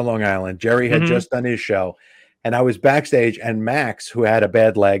Music Fair on Long Island. Jerry had just done his show, and I was backstage. And Max, who had a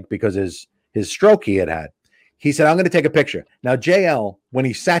bad leg because his stroke he had, he said, "I'm going to take a picture." Now JL, when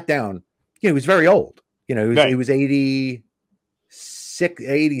he sat down, he was very old. He was 86,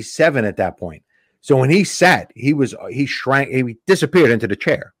 87 at that point. So when he sat, he shrank, he disappeared into the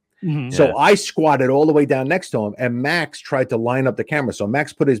chair. So I squatted all the way down next to him, and Max tried to line up the camera. So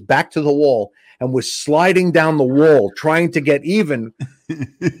Max put his back to the wall and was sliding down the wall, trying to get even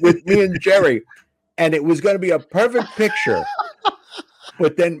with me and Jerry. And it was going to be a perfect picture.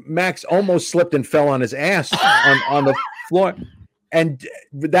 But then Max almost slipped and fell on his ass on the floor. And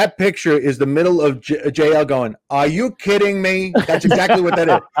that picture is the middle of JL going, "Are you kidding me?" That's exactly what that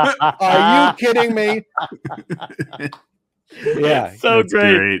is. Are you kidding me? Yeah, so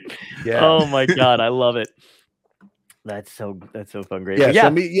great. Yeah. Oh my God, I love it. That's so fun. Great.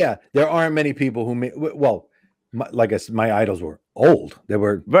 Yeah. There aren't many people who like I said, my idols were old. They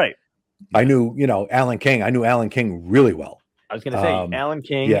were right. I knew, Alan King. I knew Alan King really well. I was going to say Alan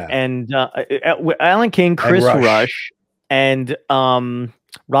King and Alan King, Chris Rush, and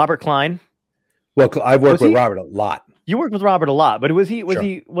Robert Klein. Well, I've worked with Robert a lot. You worked with Robert a lot, but was he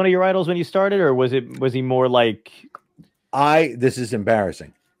one of your idols when you started, or was he more like? This is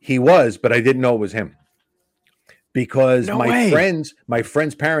embarrassing. He was, but I didn't know it was him because my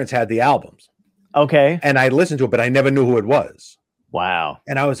friends' parents had the albums. Okay. And I listened to it, but I never knew who it was. Wow.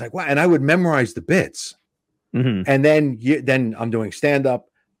 And I was like, wow. And I would memorize the bits. And then I'm doing stand up,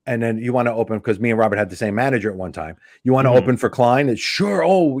 and then you want to open, because me and Robert had the same manager at one time. You want to open for Klein? It's sure.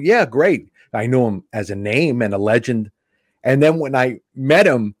 Oh yeah, great. I knew him as a name and a legend. And then when I met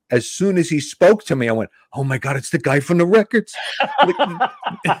him, as soon as he spoke to me, I went, "Oh my God, it's the guy from the records."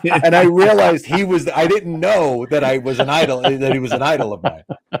 And I realized I didn't know that I was an idol, that he was an idol of mine.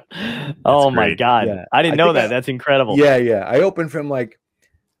 Oh my God. Yeah. I didn't know that. That's incredible. Yeah. I opened for him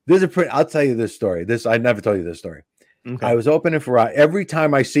I'll tell you this story. I never told you this story. Okay. I was opening for every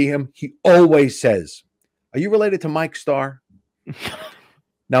time I see him, he always says, "Are you related to Mike Starr?"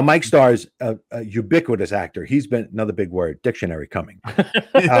 Now, Mike Starr is a ubiquitous actor. He's been, another big word, dictionary coming.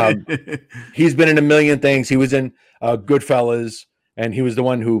 He's been in a million things. He was in Goodfellas, and he was the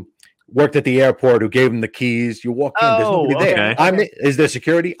one who worked at the airport, who gave him the keys. You walk in, there's nobody there. Is there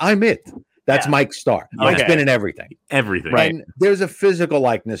security? I'm it. That's Mike Starr. Mike's been in everything. Everything. Right. And there's a physical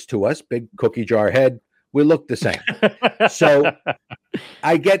likeness to us, big cookie jar head. We look the same. So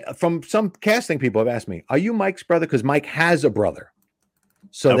I get, from some casting people have asked me, "Are you Mike's brother?" Because Mike has a brother.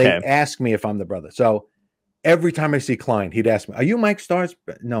 So they ask me if I'm the brother. So every time I see Klein, he'd ask me, "Are you Mike Starr's?"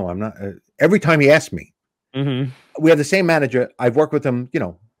 No, I'm not. Every time he asked me, we have the same manager. I've worked with him,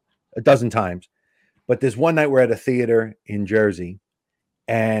 a dozen times. But there's one night we're at a theater in Jersey,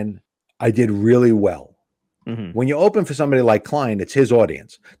 and I did really well. When you open for somebody like Klein, it's his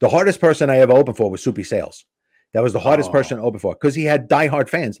audience. The hardest person I ever opened for was Soupy Sales. That was the hardest person to open for, because he had diehard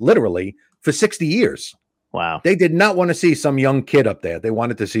fans, literally, for 60 years. Wow. They did not want to see some young kid up there. They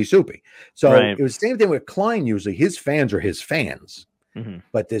wanted to see Soupy. So it was the same thing with Klein. Usually his fans are his fans.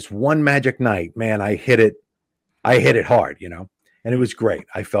 But this one magic night, man, I hit it hard, and it was great.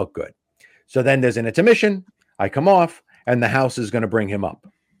 I felt good. So then there's an intermission. I come off, and the house is going to bring him up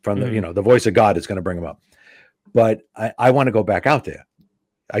from the, the voice of God is going to bring him up. But I want to go back out there.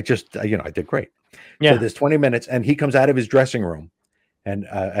 I just, I did great. Yeah. So there's 20 minutes, and he comes out of his dressing room, and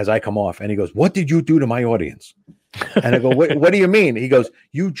as I come off, and he goes, "What did you do to my audience?" And I go, what do you mean? He goes,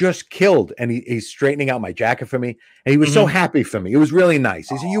 "You just killed." And he's straightening out my jacket for me, and he was so happy for me. It was really nice.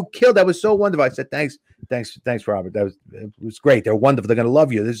 He said, "You killed. That was so wonderful." I said, "Thanks, Robert. It was great. They're wonderful. They're going to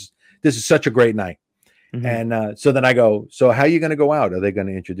love you. This is such a great night." And so then I go, "So how are you going to go out? Are they going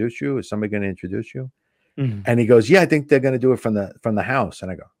to introduce you? Is somebody going to introduce you?" And he goes, "Yeah, I think they're going to do it from the house."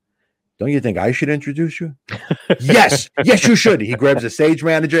 And I go, "Don't you think I should introduce you?" Yes, you should. He grabs a stage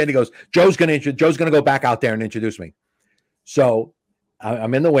manager and he goes, Joe's going to go back out there and introduce me. So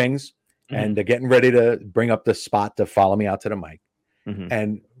I'm in the wings, and they're getting ready to bring up the spot to follow me out to the mic.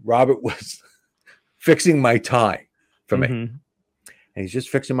 And Robert was fixing my tie for me. And he's just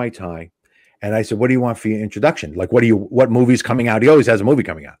fixing my tie. And I said, "What do you want for your introduction? Like, what movie's coming out?" He always has a movie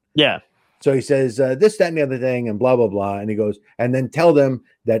coming out. Yeah. So he says, this, that, and the other thing, and blah, blah, blah. And he goes, "And then tell them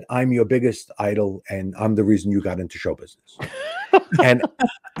that I'm your biggest idol, and I'm the reason you got into show business."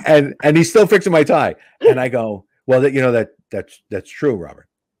 and he's still fixing my tie. And I go, "Well, that's true, Robert."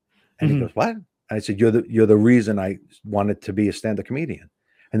 And he goes, "What?" I said, you're the reason I wanted to be a stand-up comedian.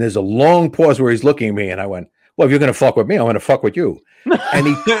 And there's a long pause where he's looking at me, and I went, well, if you're going to fuck with me, I'm going to fuck with you.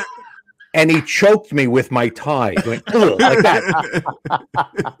 And he choked me with my tie, going, like that.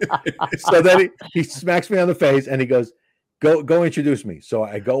 So then he smacks me on the face, and he goes, go introduce me. So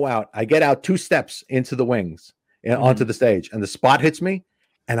I go out. I get out 2 steps into the wings and onto the stage, and the spot hits me,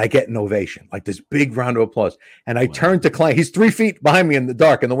 and I get an ovation, like this big round of applause. And I turn to Klein. He's 3 feet behind me in the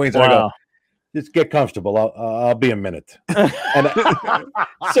dark in the wings. And I go, just get comfortable. I'll be a minute. And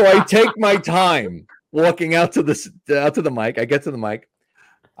so I take my time walking out to the mic. I get to the mic.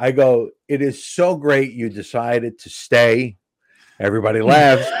 I go, it is so great you decided to stay. Everybody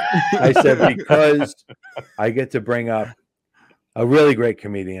laughs. I said, because I get to bring up a really great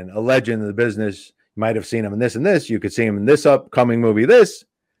comedian, a legend in the business. You might have seen him in this and this. You could see him in this upcoming movie, this.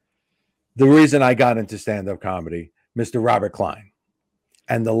 The reason I got into stand-up comedy, Mr. Robert Klein.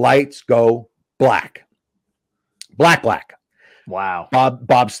 And the lights go black. Black. Wow.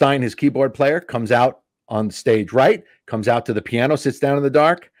 Bob Stein, his keyboard player, comes out on the stage right, comes out to the piano, sits down in the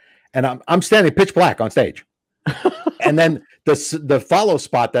dark, and I'm standing pitch black on stage. And then the follow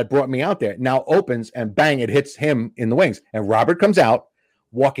spot that brought me out there now opens, and bang, it hits him in the wings. And Robert comes out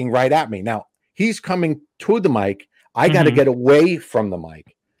walking right at me. Now he's coming to the mic. I got to get away from the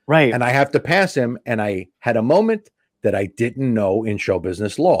mic. Right. And I have to pass him. And I had a moment that I didn't know in show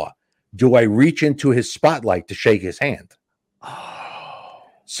business law. Do I reach into his spotlight to shake his hand?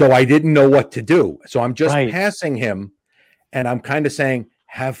 So I didn't know what to do. So I'm just passing him, and I'm kind of saying,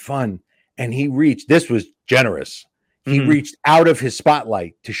 have fun. And he reached, this was generous. He reached out of his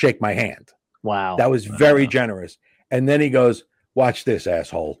spotlight to shake my hand. Wow. That was very generous. And then he goes, watch this,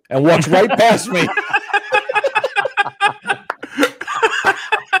 asshole. And walks right past me.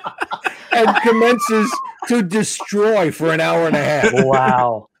 And commences to destroy for an hour and a half.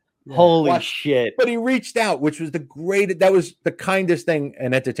 Wow. Holy shit. But he reached out, which was that was the kindest thing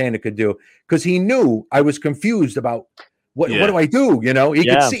an entertainer could do, because he knew I was confused about what do I do? You know, he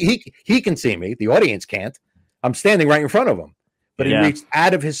could see, he can see me. The audience can't. I'm standing right in front of him. But he reached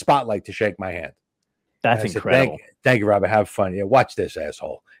out of his spotlight to shake my hand. That's incredible. Thank you, Robert. Have fun. Yeah, watch this,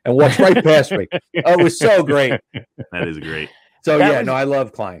 asshole. And walks right past me. Oh, it was so great. That is great. So I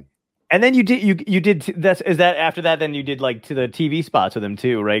love Klein. And then you did is that after that? Then you did like to the TV spots with him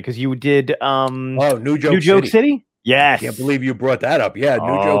too, right? Because you did New Joke City. Yes, I can't believe you brought that up. Yeah,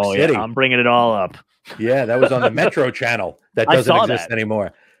 New Joke City. Yeah, I'm bringing it all up. Yeah, that was on the Metro channel. That doesn't exist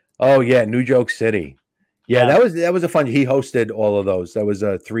anymore. Oh yeah, New Joke City. Yeah, that was a fun. He hosted all of those. That was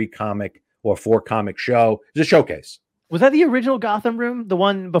a 3-comic or 4-comic show. It was a showcase. Was that the original Gotham room? The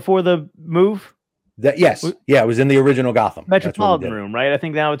one before the move? Yes. Yeah, it was in the original Gotham. Metropolitan room, right? I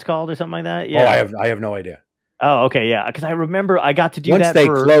think now it's called or something like that. Yeah. Oh, I have no idea. Oh, okay, yeah. Because I remember I got to do that. Once they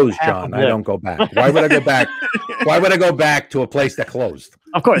closed, John, I don't go back. Why would I go back? Why would I go back to a place that closed?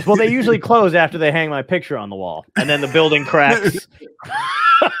 Of course. Well, they usually close after they hang my picture on the wall, and then the building cracks.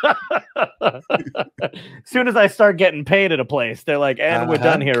 As soon as I start getting paid at a place, they're like, and we're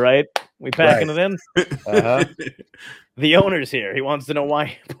done here, right? We packing it in? The owner's here. He wants to know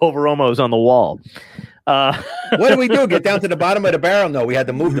why Poveromo's on the wall. What do we do? Get down to the bottom of the barrel? No, we had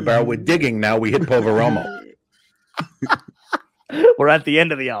to move the barrel. We're digging now. We hit Poveromo. We're at the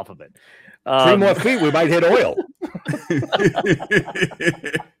end of the alphabet. 3 more feet, we might hit oil.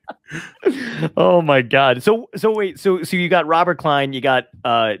 Oh my God! So wait, so you got Robert Klein, you got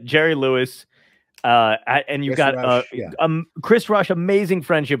Jerry Lewis, and you got Chris Rush. Amazing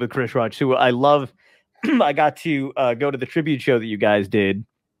friendship with Chris Rush, who I love. I got to go to the tribute show that you guys did.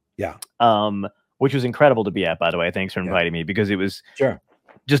 Yeah. Which was incredible to be at, by the way. Thanks for inviting me, because it was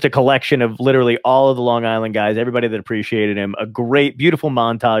just a collection of literally all of the Long Island guys, everybody that appreciated him. A great, beautiful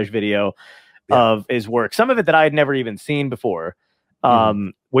montage video of his work. Some of it that I had never even seen before,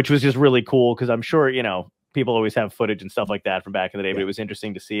 which was just really cool, because I'm sure, people always have footage and stuff like that from back in the day, but it was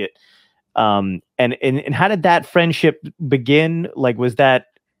interesting to see it. And how did that friendship begin? Like, was that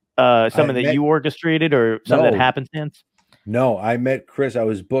something that you orchestrated or something that happenstance? No, I met Chris. I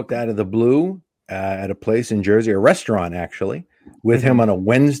was booked out of the blue at a place in Jersey, a restaurant actually, with him on a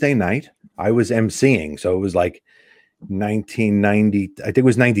Wednesday night. I was emceeing, so it was like 1990. I think it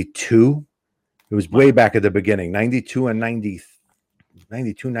was 92. It was way back at the beginning, 92 and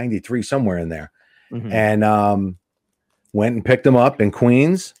 92, 93, somewhere in there. And went and picked him up in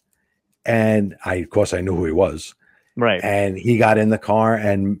Queens. And of course, I knew who he was. Right. And he got in the car,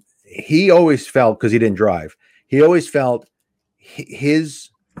 and he always felt, because he didn't drive, he always felt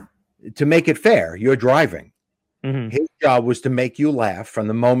to make it fair, you're driving. His job was to make you laugh from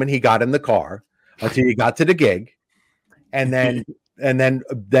the moment he got in the car until you got to the gig, and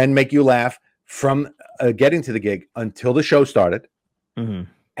then make you laugh from getting to the gig until the show started. Mm-hmm.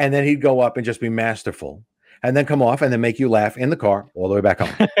 And then he'd go up and just be masterful and then come off and then make you laugh in the car all the way back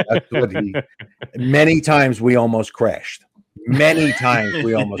home. Many times we almost crashed. Many times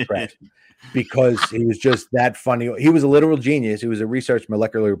we almost crashed because he was just that funny. He was a literal genius. He was a research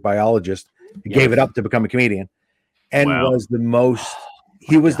molecular biologist. He gave it up to become a comedian and was the most,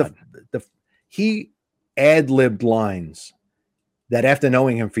 he was he ad-libbed lines that after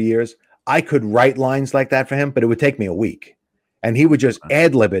knowing him for years, I could write lines like that for him, but it would take me a week. And he would just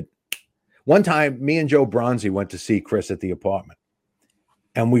ad-lib it. One time, me and Joe Bronzy went to see Chris at the apartment.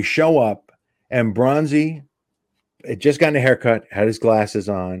 And we show up, and Bronzy had just gotten a haircut, had his glasses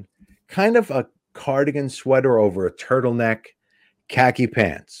on, kind of a cardigan sweater over a turtleneck, khaki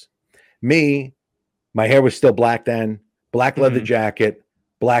pants. Me, my hair was still black then, black leather jacket,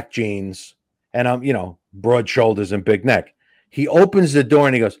 black jeans, and I'm, broad shoulders and big neck. He opens the door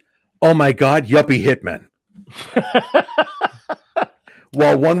and he goes, "Oh my God, yuppie hitman."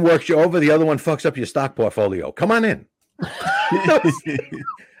 Well, one works you over, the other one fucks up your stock portfolio. Come on in.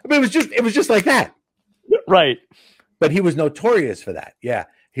 It was just like that. Right. But he was notorious for that. Yeah.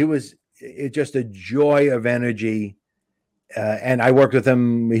 He was just a joy of energy. And I worked with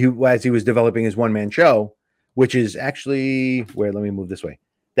him as he was developing his one-man show, which is actually let me move this way.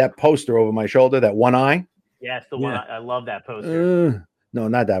 That poster over my shoulder, that one eye. Yeah, it's the one. I love that poster. No,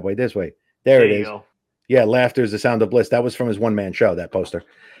 not that way. This way. There it is. Go. Yeah, Laughter is the Sound of Bliss. That was from his one-man show, that poster.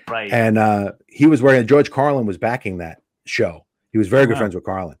 Right. And he was wearing, George Carlin was backing that show. He was very good friends with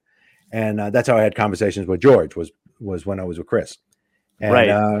Carlin. And that's how I had conversations with George, was when I was with Chris.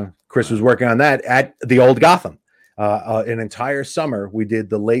 And Chris was working on that at the old Gotham. An entire summer, we did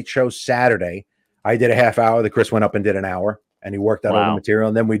the late show Saturday. I did a half hour. The Chris went up and did an hour. And he worked out all the material.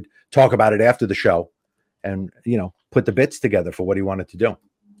 And then we'd talk about it after the show and, put the bits together for what he wanted to do.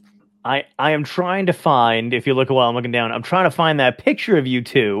 I am trying to find, if you look while I'm looking down, I'm trying to find that picture of you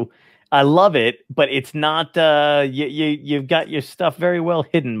two. I love it, but it's not, you've got your stuff very well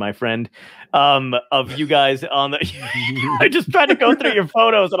hidden, my friend, of you guys on the, I just tried to go through your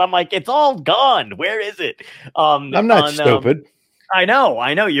photos and I'm like, it's all gone. Where is it? I'm not stupid. I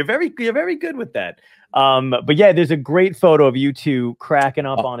know. You're very good with that. But yeah, there's a great photo of you two cracking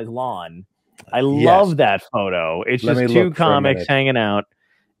up on his lawn. I love that photo. It's just two comics hanging out,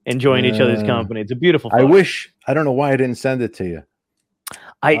 enjoying each other's company. It's a beautiful photo. I don't know why I didn't send it to you.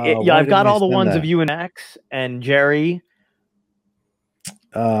 I've got all the ones of you and X and Jerry.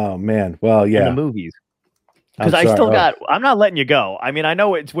 Oh man. Well, yeah. In the movies. Because I still got, I'm not letting you go. I mean, I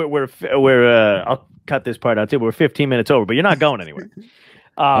know we're I'll cut this part out too. We're 15 minutes over, but you're not going anywhere.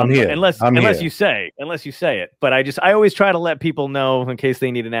 I'm here. Unless you say it. But I always try to let people know in case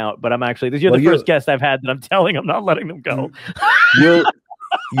they need an out. But you're the first guest I've had that I'm telling I'm not letting them go.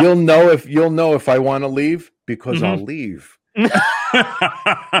 You'll know if I want to leave because I'll leave.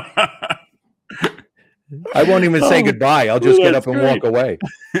 I won't even say goodbye. I'll just get up and walk away.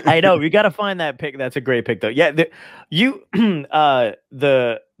 I know you got to find that pic. That's a great pic, though. Yeah,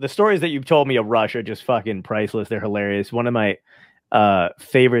 the stories that you've told me of Rush are just fucking priceless. They're hilarious. One of my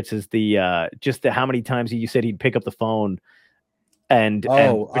favorites is just how many times you said he'd pick up the phone and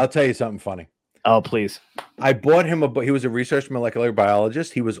I'll tell you something funny. Oh, please. I bought him he was a research molecular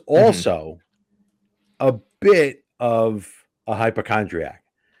biologist. He was also a bit of a hypochondriac.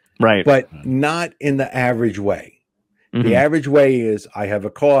 Right. But not in the average way. The average way is I have a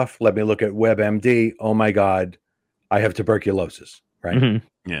cough. Let me look at WebMD. Oh my God, I have tuberculosis. Right.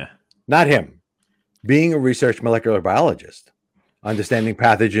 Yeah. Not him. Being a research molecular biologist, understanding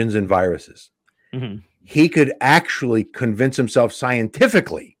pathogens and viruses, he could actually convince himself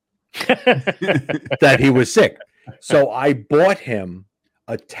scientifically that he was sick. So I bought him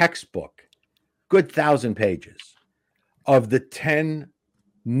a textbook, good 1,000 pages, of the 10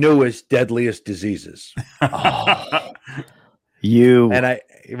 newest, deadliest diseases. And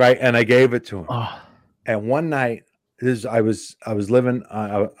I gave it to him. And one night, I was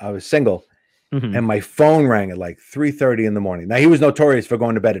single, and my phone rang at like 3:30 in the morning. Now he was notorious for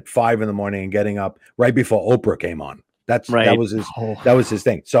going to bed at 5 in the morning and getting up right before Oprah came on. That was his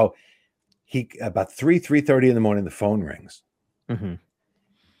thing. So he about 3:30 in the morning, the phone rings, and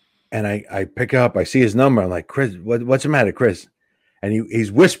I pick up. I see his number. I'm like, Chris, what's the matter, Chris? And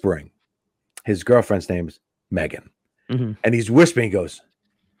he's whispering. His girlfriend's name is Megan, and he's whispering. He goes,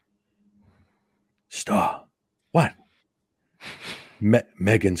 "Star, what?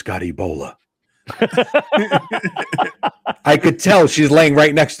 Megan's got Ebola." I could tell she's laying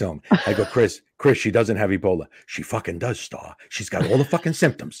right next to him. I go, Chris, she doesn't have Ebola. She fucking does, Star. She's got all the fucking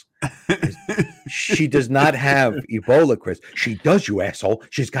symptoms. She does not have Ebola, Chris. She does, you asshole.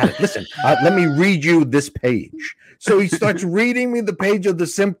 She's got it. Listen, let me read you this page. So he starts reading me the page of the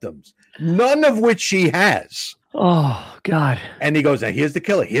symptoms, none of which she has. Oh, God. And he goes, now, here's the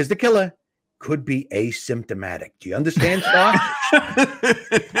killer. Here's the killer. Could be asymptomatic. Do you understand, Star?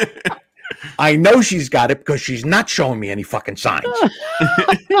 I know she's got it because she's not showing me any fucking signs.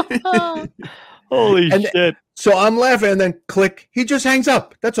 Holy shit. So I'm laughing, and then click, he just hangs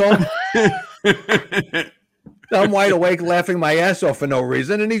up. That's all. I'm wide awake laughing my ass off for no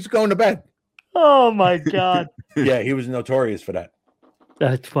reason, and he's going to bed. Oh, my God. Yeah, he was notorious for that.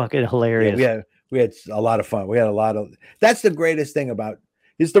 That's fucking hilarious. Yeah, we had a lot of fun. We had a lot of, that's the greatest thing about,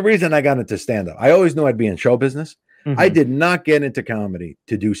 it's the reason I got into stand-up. I always knew I'd be in show business. Mm-hmm. I did not get into comedy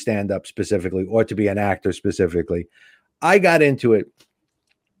to do stand-up specifically or to be an actor specifically. I got into it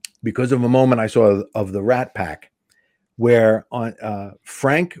because of a moment I saw of the Rat Pack, where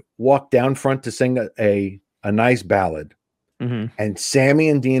Frank walked down front to sing a nice ballad, and Sammy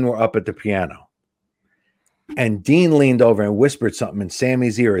and Dean were up at the piano. And Dean leaned over and whispered something in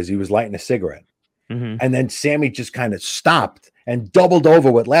Sammy's ear as he was lighting a cigarette. And then Sammy just kind of stopped and doubled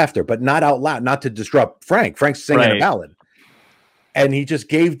over with laughter, but not out loud, not to disrupt Frank. Frank's singing a ballad. And he just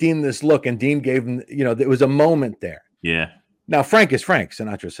gave Dean this look, and Dean gave him, there was a moment there. Yeah. Now, Frank is Frank,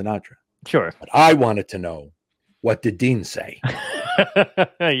 Sinatra. Sure. But I wanted to know, what did Dean say?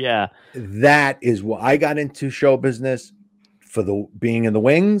 Yeah. That is what I got into show business for, the being in the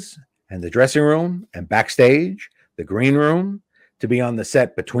wings and the dressing room and backstage, the green room, to be on the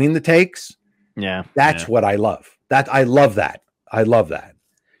set between the takes. Yeah. That's what I love. I love that. I love that.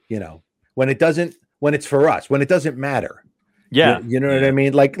 When it's for us, when it doesn't matter. Yeah. You know what I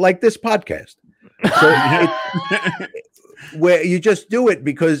mean? Like this podcast. So where you just do it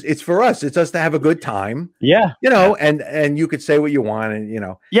because it's for us. It's us to have a good time. Yeah. And you could say what you want,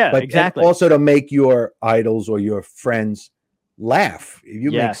 and Yeah, but exactly. Also to make your idols or your friends laugh. If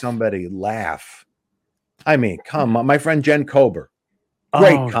you make somebody laugh, I mean, come on. My friend Jen Kober,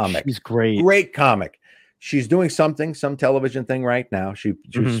 great comic. She's great. Great comic. She's doing some television thing right now.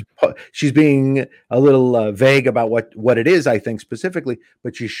 She's being a little vague about what it is, I think, specifically,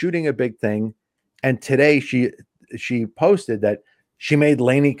 but she's shooting a big thing. And today she posted that she made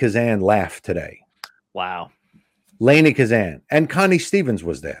Lainey Kazan laugh today. Wow. Lainey Kazan. And Connie Stevens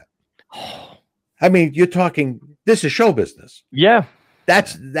was there. I mean, you're talking, this is show business. Yeah.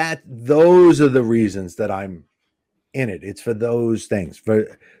 Those are the reasons that I'm in it. It's for those things.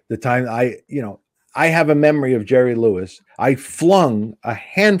 For the time I have a memory of Jerry Lewis. I flung a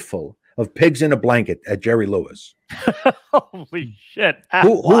handful of pigs in a blanket at Jerry Lewis. Holy shit.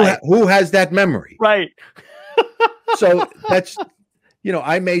 Who has that memory? Right. So that's,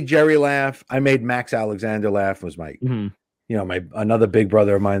 I made Jerry laugh. I made Max Alexander laugh. Was my, my another big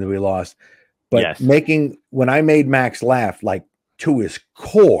brother of mine that we lost. But when I made Max laugh, like to his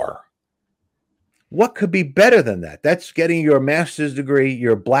core, what could be better than that? That's getting your master's degree,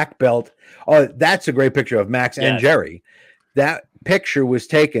 your black belt. Oh, that's a great picture of Max and Jerry. That picture was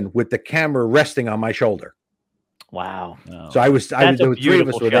taken with the camera resting on my shoulder. Wow. So there were three of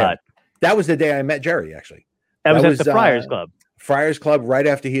us were there. That was the day I met Jerry, actually. That was at the Friars Club. Friars Club, right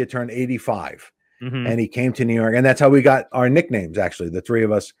after he had turned 85. And he came to New York. And that's how we got our nicknames, actually, the three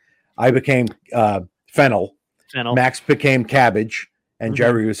of us. I became Fennel. Max became Cabbage. And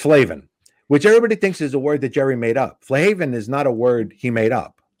Jerry was Flavin, which everybody thinks is a word that Jerry made up. Flavin is not a word he made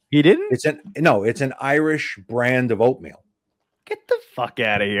up. He didn't? It's an Irish brand of oatmeal. Get the fuck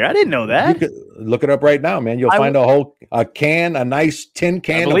out of here. I didn't know that. You could look it up right now, man. You'll find a nice tin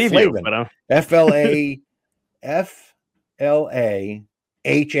can of Flavin. Flahava.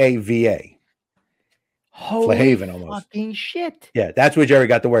 Holy Flavin almost. Fucking shit. Yeah, that's where Jerry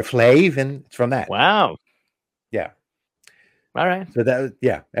got the word Flavin. It's from that. Wow. Yeah. All right. So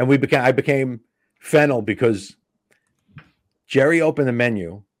and I became Fennel because Jerry opened the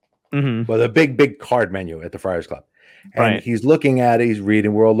menu, well, the big card menu at the Friars Club. And he's looking at it, he's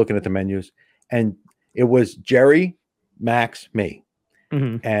reading, we're all looking at the menus. And it was Jerry, Max, me.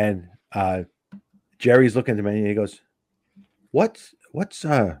 And Jerry's looking at the menu and he goes, What's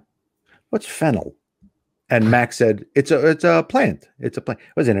fennel? And Max said, it's a plant. It's a plant.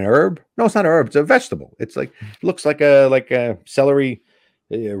 Was it an herb? No, it's not an herb. It's a vegetable. It's looks like a celery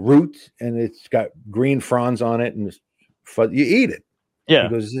root, and it's got green fronds on it, and you eat it. Yeah. He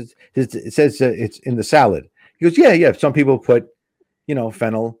goes, it says it's in the salad. He goes, yeah. Some people put,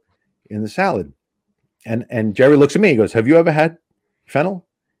 fennel in the salad. And Jerry looks at me. He goes, have you ever had fennel?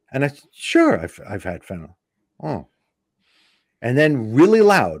 And I said, sure, I've had fennel. Oh. And then really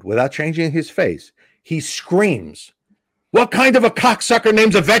loud, without changing his face, he screams, What kind of a cocksucker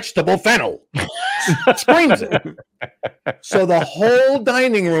names a vegetable fennel? Screams it. So the whole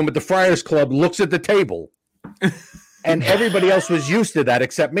dining room at the Friars Club looks at the table, and everybody else was used to that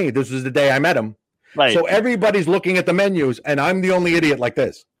except me. This was the day I met him. Right. So everybody's looking at the menus, and I'm the only idiot like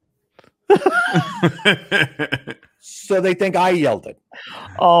this. So they think I yelled it.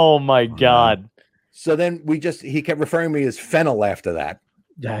 Oh my God. So then he kept referring me as Fennel after that.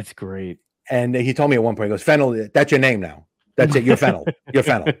 That's great. And he told me at one point, he goes, Fennel, that's your name now. That's it. You're Fennel. You're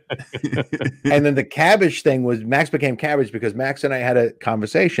Fennel. And then the cabbage thing was Max became Cabbage because Max and I had a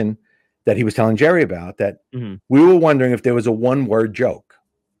conversation that he was telling Jerry about that we were wondering if there was a one-word joke.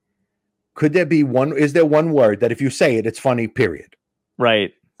 Could there be one? Is there one word that if you say it, it's funny, period?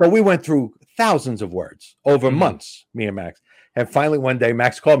 Right. So we went through thousands of words over months, me and Max. And finally one day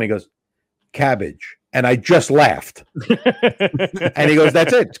Max called me, he goes, cabbage. And I just laughed. And he goes,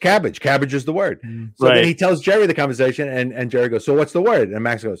 that's it. It's cabbage. Cabbage is the word. So then he tells Jerry the conversation, and Jerry goes, so what's the word? And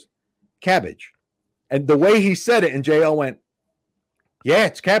Max goes, cabbage. And the way he said it, and JL went, yeah,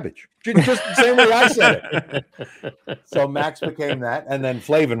 it's cabbage. Just the same way I said it. So Max became that. And then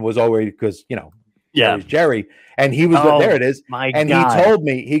Flavin was always, because, Jerry's Jerry. And he was, there it is. And God. He told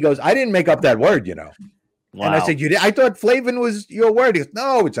me, he goes, I didn't make up that word, Wow. And I said, you did? I thought Flavin was your word. He goes,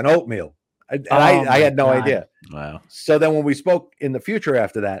 no, it's an oatmeal. I had no idea. Wow. So then when we spoke in the future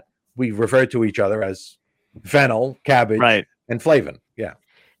after that, we referred to each other as Fennel, Cabbage, and Flavin. Yeah.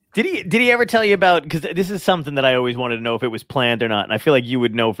 Did he ever tell you about, because this is something that I always wanted to know if it was planned or not, and I feel like you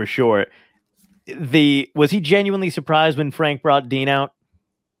would know for sure. Was he genuinely surprised when Frank brought Dean out?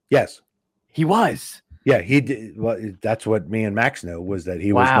 Yes. He was. Yeah, he did. Well, that's what me and Max knew, was that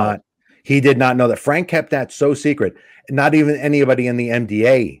he was not, he did not know that. Frank kept that so secret. Not even anybody in the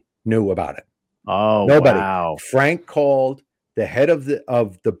MDA knew about it. Oh, nobody. Wow. Frank called the head of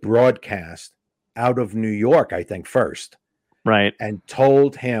the broadcast out of New York, I think, first, right, and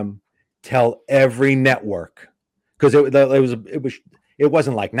told him, tell every network, because it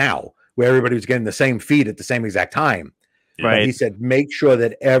wasn't like now where everybody was getting the same feed at the same exact time. Right. But he said, make sure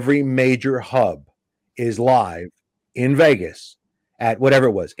that every major hub is live in Vegas at whatever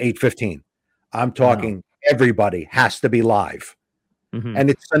it was, 8:15. I'm talking everybody has to be live. And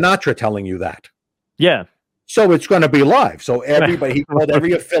it's Sinatra telling you that. Yeah. So it's going to be live. So everybody, he called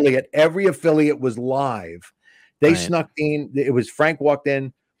every affiliate was live. They snuck Dean. It was Frank walked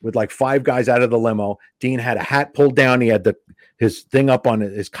in with like 5 guys out of the limo. Dean had a hat pulled down. He had his thing up on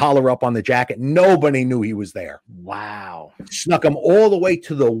his collar up on the jacket. Nobody knew he was there. Wow. Snuck him all the way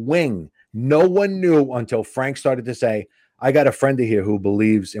to the wing. No one knew until Frank started to say, I got a friend here who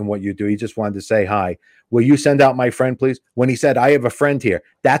believes in what you do. He just wanted to say hi. Will you send out my friend, please? When he said, I have a friend here,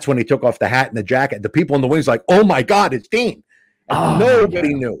 that's when he took off the hat and the jacket. The people in the wings like, oh my God, it's Dean. And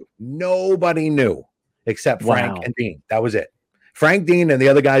nobody knew. Nobody knew except Frank and Dean. That was it. Frank, Dean, and the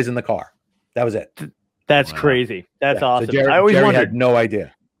other guys in the car. That was it. That's crazy. That's awesome. So Jerry, I always wondered. Had no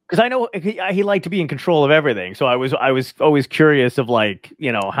idea. Because I know he liked to be in control of everything. So I was always curious of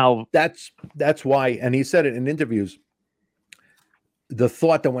how. That's why, and he said it in interviews, the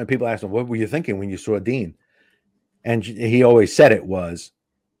thought that when people asked him, what were you thinking when you saw Dean? And he always said it was,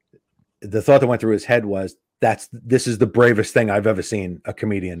 the thought that went through his head was, this is the bravest thing I've ever seen a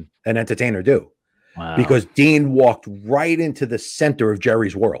comedian, an entertainer do. Wow. Because Dean walked right into the center of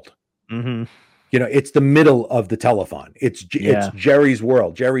Jerry's world. Mm-hmm. It's the middle of the telethon. It's Jerry's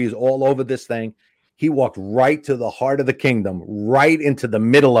world. Jerry is all over this thing. He walked right to the heart of the kingdom, right into the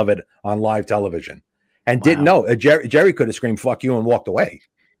middle of it on live television. And didn't know. Jerry could have screamed "fuck you" and walked away.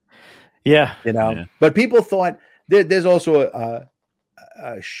 Yeah, But people thought there's also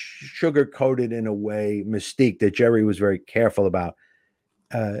a sugar-coated in a way mystique that Jerry was very careful about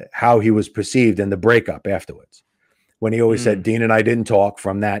how he was perceived in the breakup afterwards. When he always said Dean and I didn't talk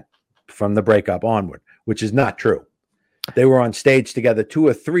from the breakup onward, which is not true. They were on stage together 2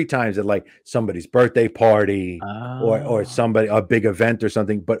 or 3 times at like somebody's birthday party or somebody a big event or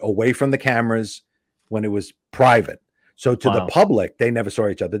something, but away from the cameras. When it was private. So to the public, they never saw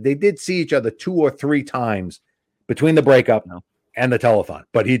each other. They did see each other 2 or 3 times between the breakup and the telethon,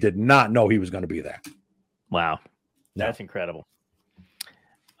 but he did not know he was going to be there. Wow. That's incredible.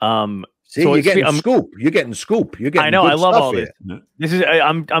 See, you're getting scoop. You're getting scoop. You're getting I know. I love all here. This is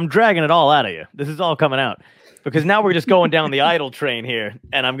I'm dragging it all out of you. This is all coming out because now we're just going down the Idol train here,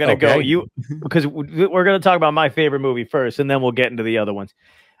 and I'm going to because we're going to talk about my favorite movie first, and then we'll get into the other ones.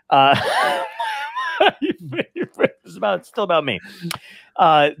 It's still about me.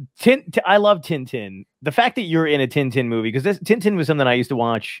 I love Tintin. The fact that you're in a Tintin movie, because Tintin was something I used to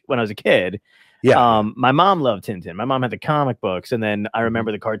watch when I was a kid. Yeah. My mom loved Tintin. My mom had the comic books, and then I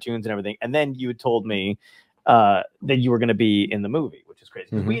remember the cartoons and everything. And then you had told me that you were going to be in the movie, which is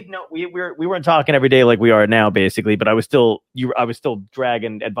crazy. We weren't talking every day like we are now, basically. But I was still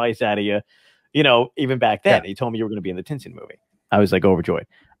dragging advice out of you, even back then. You told me you were going to be in the Tintin movie. I was like overjoyed.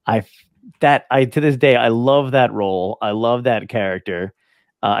 To this day, I love that role. I love that character.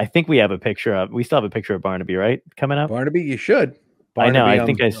 I think we still have a picture of Barnaby, right? Coming up. Barnaby, you should. Barnaby, I know. I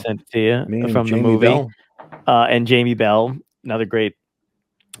think I sent it to you from the movie. And Jamie Bell, another great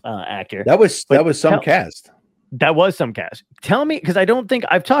actor. That was some cast. That was some cast. Tell me, because I don't think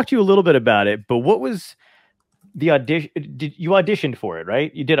I've talked to you a little bit about it, but what was the audition? Did you auditioned for it,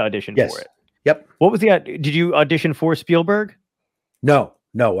 right? You did audition for it. Yep. What was did you audition for Spielberg? No.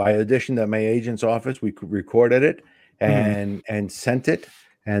 I auditioned at my agent's office. We recorded it and sent it.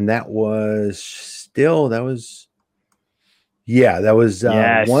 And that was one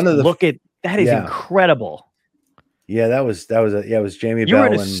of the. That is incredible. Yeah, it was Jamie Bell. You were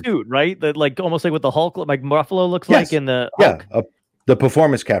in a suit, right? Almost like what the Hulk, like Ruffalo looks like in the Hulk. The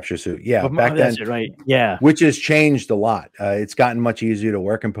performance capture suit. Yeah, back then, right? Yeah, which has changed a lot. It's gotten much easier to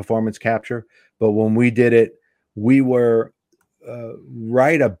work in performance capture. But when we did it, we were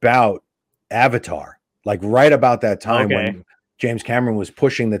right about Avatar, like right about that time when James Cameron was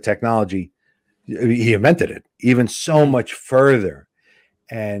pushing the technology. He invented it even so much further,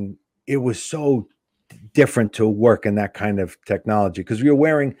 and it was so different to work in that kind of technology because you're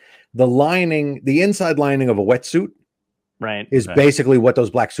wearing the inside lining of a wetsuit, right? Is basically what those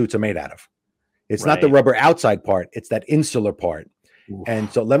black suits are made out of. It's not the rubber outside part; it's that insular part. Oof.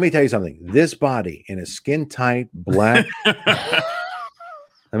 And so, let me tell you something. This body in a skin tight black. Let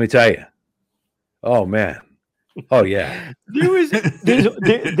me tell you. Oh man. Oh yeah.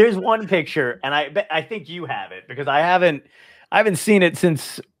 There's one picture, and I think you have it because I haven't seen it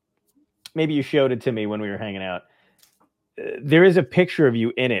since. Maybe you showed it to me when we were hanging out. There is a picture of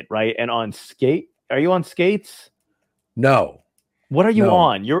you in it, right? And on skate. Are you on skates? No. What are you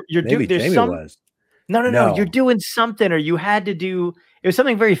on? You're doing. There's Jamie some. Was. No. You're doing something, or you had to do. It was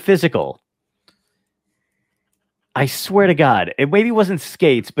something very physical. I swear to God, it maybe wasn't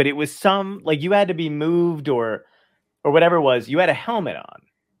skates, but it was some like you had to be moved or whatever it was. You had a helmet on.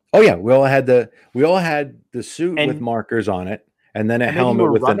 Oh yeah, we all had the suit with markers on it, and then a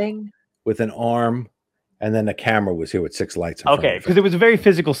helmet with an arm, and then the camera was here with 6 lights. Okay, because it was a very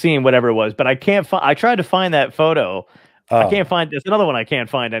physical scene, whatever it was. But I can't find. I tried to find that photo. I can't find. There's another one I can't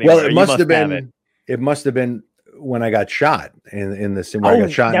find anywhere. Well, it must have been. It must have been when I got shot in the scene where I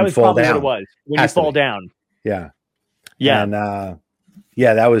got shot and fall down. What it was when you fall down. Yeah. And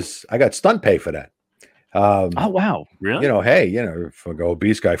that was. I got stunt pay for that. Oh wow! Really? Hey, if I go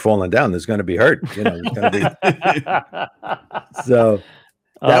obese guy falling down, there's going to be hurt. There's going to be. So.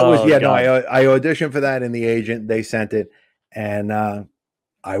 That was I auditioned for that in the agent. They sent it, and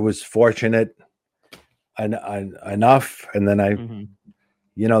I was fortunate enough. And then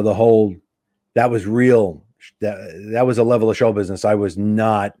the whole that was real. That was a level of show business I was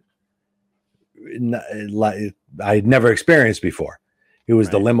not I'd never experienced before. It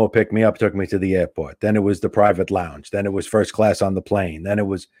was the limo picked me up, took me to the airport. Then it was the private lounge. Then it was first class on the plane. Then it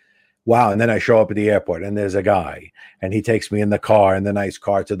was. Wow. And then I show up at the airport and there's a guy and he takes me in the car, in the nice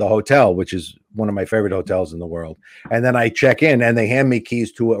car, to the hotel, which is one of my favorite hotels in the world. And then I check in and they hand me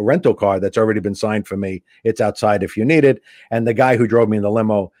keys to a rental car that's already been signed for me. It's outside if you need it. And the guy who drove me in the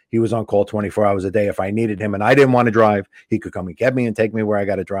limo, he was on call 24 hours a day. If I needed him and I didn't want to drive, he could come and get me and take me where I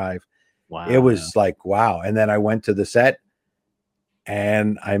got to drive. Wow. It was like, wow. And then I went to the set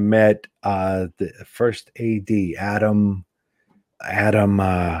and I met the first AD, Adam, I'm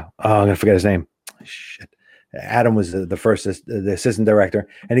gonna forget his name. Shit. Adam was the assistant director,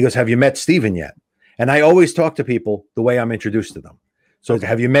 and he goes, "Have you met Steven yet?" And I always talk to people the way I'm introduced to them. So,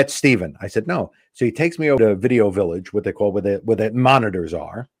 have you met Steven? I said no. So he takes me over to Video Village, what they call where the monitors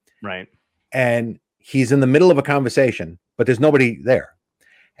are. Right. And he's in the middle of a conversation, but there's nobody there.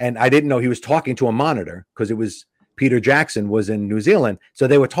 And I didn't know he was talking to a monitor because it was Peter Jackson was in New Zealand, so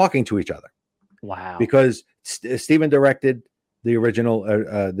they were talking to each other. Wow. Because Steven directed the original,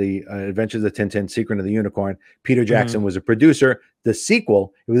 the Adventures of Tintin, Secret of the Unicorn. Peter Jackson was a producer. The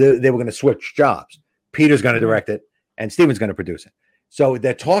sequel, they were going to switch jobs. Peter's going to direct it, and Steven's going to produce it. So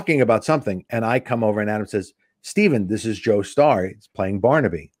they're talking about something, and I come over, and Adam says, "Steven, this is Joe Starr. He's playing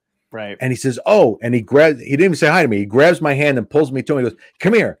Barnaby." Right. And he says, "Oh," and he didn't even say hi to me. He grabs my hand and pulls me to him. He goes,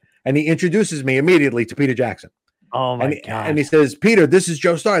 "Come here," and he introduces me immediately to Peter Jackson. Oh my God! And he says, "Peter, this is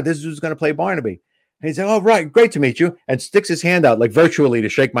Joe Starr. This is who's going to play Barnaby." And he said, "Oh, right. Great to meet you." And sticks his hand out like virtually to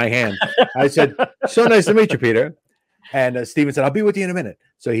shake my hand. I said, "So nice to meet you, Peter." And Steven said, "I'll be with you in a minute."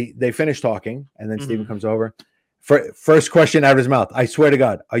 So they finished talking. And then Steven comes over First question out of his mouth. I swear to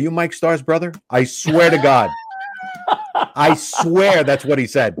God, are you Mike Starr's brother? I swear to God. I swear that's what he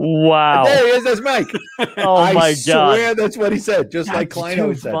said. Wow. And there he is. That's Mike. Oh my God. I swear that's what he said. Just like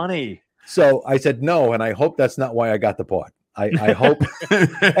Kleino said. Funny. So I said no, and I hope that's not why I got the part. I hope.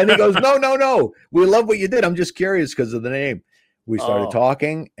 And he goes, no. We love what you did. I'm just curious because of the name. We started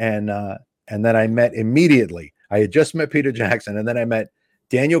talking, and then I met immediately. I had just met Peter Jackson, and then I met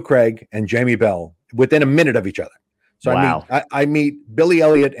Daniel Craig and Jamie Bell within a minute of each other. So wow. I meet Billy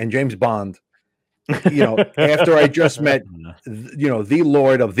Elliot and James Bond. After I just met, the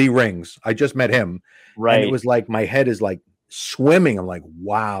Lord of the Rings. I just met him. Right. And it was like my head is like swimming. I'm like,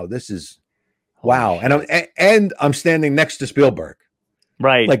 wow, this is wow. And I'm standing next to Spielberg.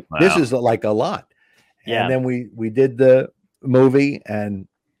 Right. Like this is like a lot. Yeah. And then we did the movie and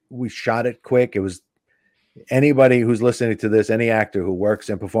we shot it quick. It was anybody who's listening to this, any actor who works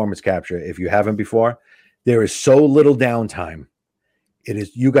in performance capture, if you haven't before, there is so little downtime.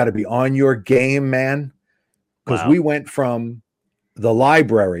 You got to be on your game, man. Because we went from the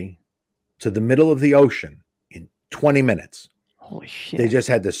library to the middle of the ocean in 20 minutes. Holy shit. They just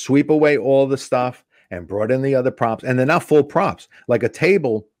had to sweep away all the stuff and brought in the other props. And they're not full props. Like a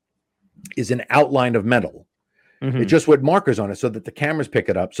table is an outline of metal. Mm-hmm. It's just with markers on it so that the cameras pick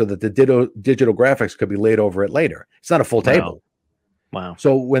it up so that the digital graphics could be laid over it later. It's not a full table. Wow.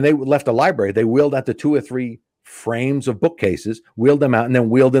 So when they left the library, they wheeled out the 2 or 3 frames of bookcases, wheeled them out, and then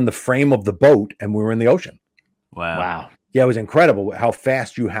wheeled in the frame of the boat, and we were in the ocean. Wow. Yeah, it was incredible how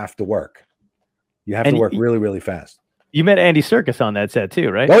fast you have to work. You have to work really, really fast. You met Andy Serkis on that set too,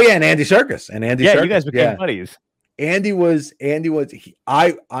 right? Oh yeah, and Andy Serkis. You guys became buddies.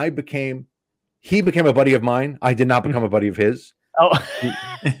 He became a buddy of mine. I did not become a buddy of his. Oh,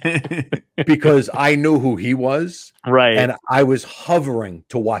 because I knew who he was. Right. And I was hovering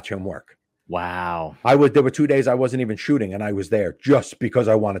to watch him work. Wow. There were 2 days I wasn't even shooting and I was there just because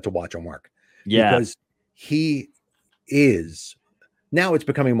I wanted to watch him work. Yeah. Because he is, now it's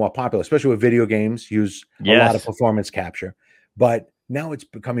becoming more popular, especially with video games, use a lot of performance capture, but now it's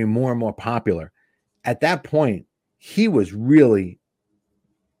becoming more and more popular. At that point, he was really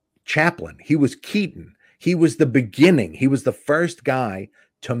Chaplin. He was Keaton. He was the beginning. He was the first guy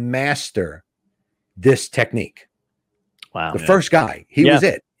to master this technique. Wow. The first guy. He was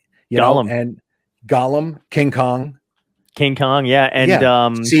it. Gollum. And Gollum, King Kong, yeah,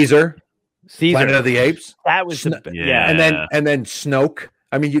 and Caesar, Planet of the Apes. That was and then Snoke.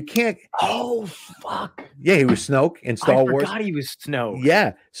 I mean, you can't. Oh fuck! Yeah, he was Snoke in Star Wars. I forgot he was Snoke.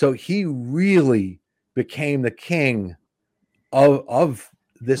 Yeah, so he really became the king of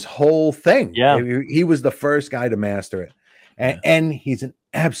this whole thing. Yeah, he was the first guy to master it, and he's an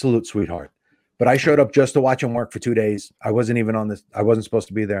absolute sweetheart. But I showed up just to watch him work for 2 days. I wasn't even on this. I wasn't supposed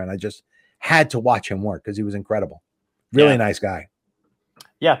to be there, and I just had to watch him work because he was incredible. Really nice guy.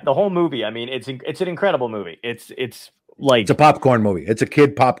 Yeah, the whole movie. I mean, it's an incredible movie. It's a popcorn movie. It's a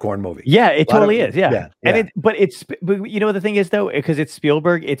kid popcorn movie. Yeah, it totally is. Yeah. And but you know what the thing is though, because it's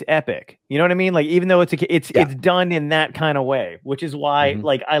Spielberg, it's epic. You know what I mean? Like even though it's done in that kind of way, which is why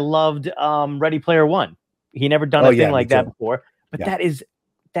like I loved Ready Player One. He never done a thing like that before, but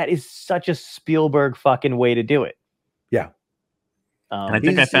that is such a Spielberg fucking way to do it. Yeah. And I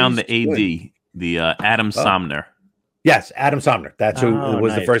think I found the AD, the Adam Somner. Yes, Adam Somner. That's who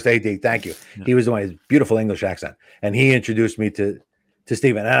was the first AD. Thank you. Yeah. He was the one, his beautiful English accent. And he introduced me to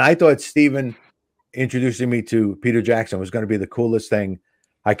Steven. And I thought Steven introducing me to Peter Jackson was going to be the coolest thing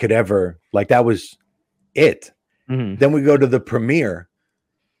I could ever, like that was it. Mm-hmm. Then we go to the premiere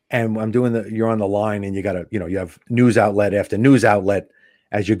and I'm doing you're on the line and you got to, you have news outlet after news outlet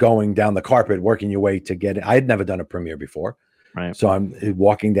as you're going down the carpet, working your way to get it. I had never done a premiere before. Right. So I'm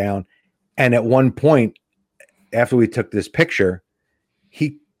walking down. And at one point, after we took this picture,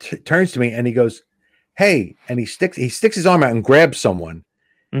 he turns to me and he goes, "Hey," and he sticks his arm out and grabs someone.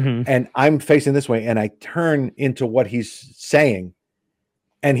 Mm-hmm. And I'm facing this way and I turn into what he's saying.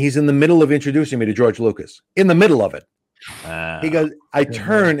 And he's in the middle of introducing me to George Lucas. In the middle of it. He goes, I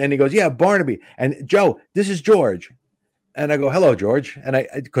turn and he goes, "Yeah, Barnaby. And Joe, this is George." And I go, "Hello, George." And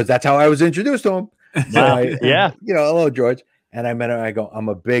because that's how I was introduced to him. So hello, George. And I met him. I go, "I'm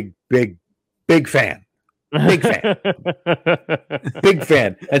a big fan. Big fan. Big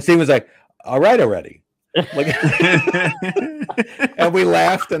fan." And Steve was like, "All right already." Like, and we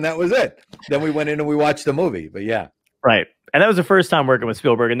laughed and that was it. Then we went in and we watched the movie. But yeah. Right. And that was the first time working with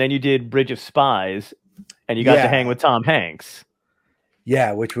Spielberg. And then you did Bridge of Spies and you got to hang with Tom Hanks.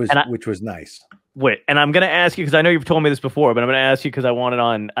 Yeah, which was nice. Wait, and I'm going to ask you, because I know you've told me this before, but I'm going to ask you because I want it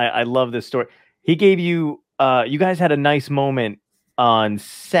on. I love this story. He gave you, you guys had a nice moment on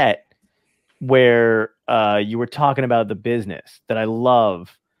set where you were talking about the business that I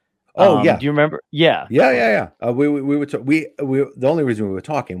love. Oh yeah. Do you remember? Yeah. Yeah. We were the only reason we were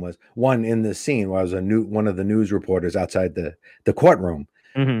talking was one in the scene where I was one of the news reporters outside the courtroom,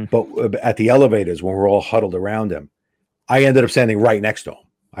 but at the elevators when we're all huddled around him, I ended up standing right next to him.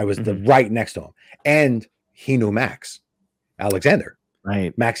 I was right next to him, and he knew Max Alexander.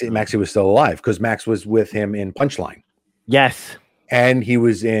 Right. Maxie was still alive because Max was with him in Punchline. Yes. And he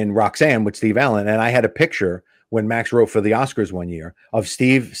was in Roxanne with Steve Allen. And I had a picture when Max wrote for the Oscars one year of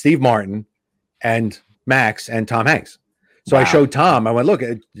Steve Martin and Max and Tom Hanks. So I showed Tom, I went, look,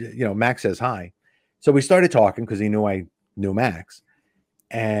 Max says hi. So we started talking because he knew I knew Max.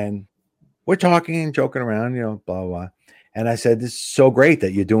 And we're talking and joking around, blah, blah, blah. And I said, this is so great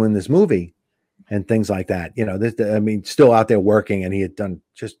that you're doing this movie and things like that. Still out there working. And he had done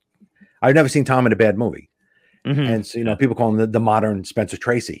I've never seen Tom in a bad movie. And so, people call him the modern Spencer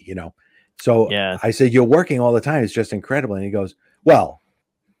Tracy, So I said, you're working all the time. It's just incredible. And he goes, well,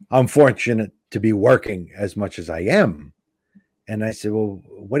 I'm fortunate to be working as much as I am. And I said, well,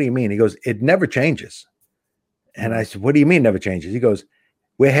 what do you mean? He goes, it never changes. And I said, what do you mean never changes? He goes,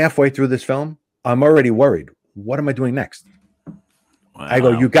 we're halfway through this film. I'm already worried. What am I doing next? Wow. I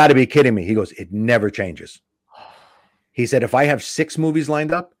go, you got to be kidding me. He goes, it never changes. He said, if I have 6 movies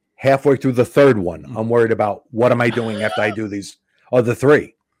lined up, halfway through the 3rd one, I'm worried about what am I doing after I do these other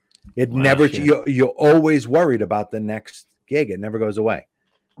 3. It never, you're always worried about the next gig. It never goes away.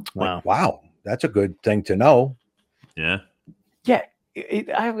 Wow. That's a good thing to know. Yeah. Yeah.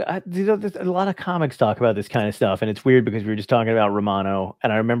 There's a lot of comics talk about this kind of stuff. And it's weird because we were just talking about Romano.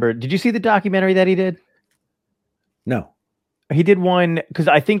 And I remember, did you see the documentary that he did? No. He did one because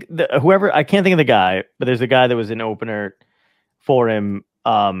I think I can't think of the guy, but there's a guy that was an opener for him.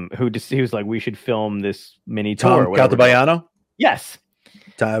 He was like, we should film this mini tour. Tom Caltabiano? Yes.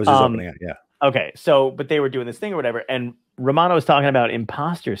 That was his opening act, yeah. Okay, so but they were doing this thing or whatever, and Romano was talking about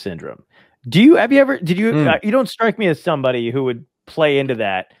imposter syndrome. You don't strike me as somebody who would play into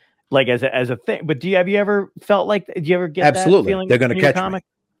that like as a thing, but have you ever felt like, do you ever get that feeling? They're going to catch me.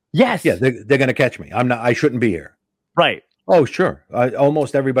 Yes. Yeah, they're going to catch me. I shouldn't be here. Right. Oh, sure.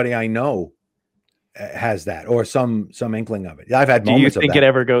 Almost everybody I know has that or some inkling of it. I've had moments of that. Do you think it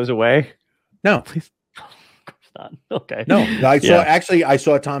ever goes away? No. Please. Not. Okay. No, I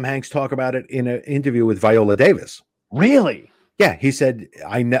saw Tom Hanks talk about it in an interview with Viola Davis. Really? Yeah, he said,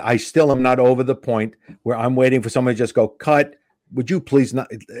 I still am not over the point where I'm waiting for somebody to just go, cut. Would you please not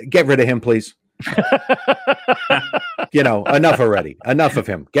get rid of him, please? Enough already. Enough of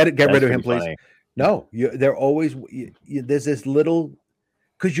him. Get rid of him, please. Funny. No, they're always there's this little,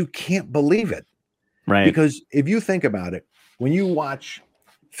 because you can't believe it. Right. Because if you think about it, when you watch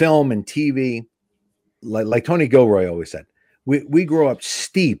film and TV, like Tony Gilroy always said, we grew up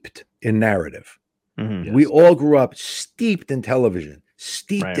steeped in narrative. Yes. We all grew up steeped in television,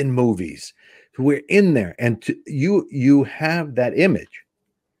 steeped in movies. We're in there, and you have that image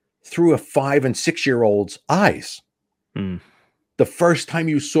through a 5 and 6 year old's eyes. The first time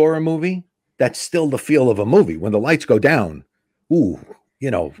you saw a movie, that's still the feel of a movie. When the lights go down, oh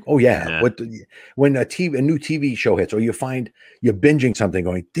yeah. When a new TV show hits, or you're binging something,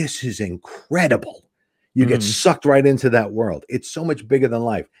 going, this is incredible. You get sucked right into that world. It's so much bigger than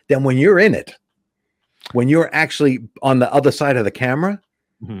life. Then when you're in it, when you're actually on the other side of the camera,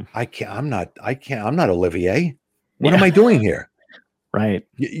 I'm not Olivier. What am I doing here? Right.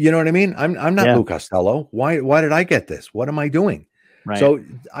 You know what I mean? I'm not Lou Costello. Why did I get this? What am I doing? Right. So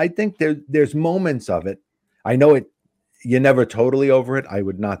I think there's moments of it. I know you're never totally over it. I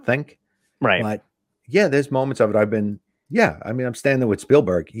would not think. Right. But yeah, there's moments of it. I'm standing with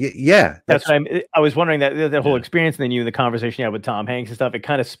Spielberg. Yeah. That's what I was wondering, that the whole experience, and then the conversation you had with Tom Hanks and stuff, it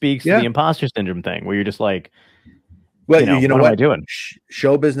kind of speaks to the imposter syndrome thing where you're just like, well, what am I doing?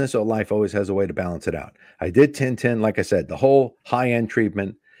 Show business or life always has a way to balance it out. I did Tintin, like I said, the whole high-end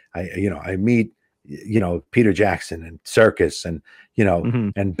treatment. I meet, Peter Jackson and Serkis and,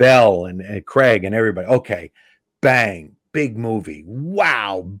 and Bell and Craig and everybody. Okay, bang, big movie.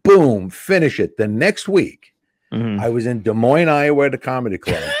 Wow, boom, finish it. The next week, I was in Des Moines, Iowa at a comedy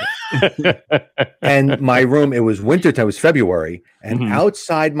club. And my room, it was wintertime, it was February, and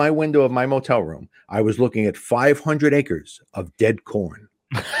outside my window of my motel room, I was looking at 500 acres of dead corn.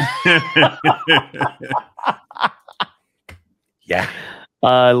 Yeah.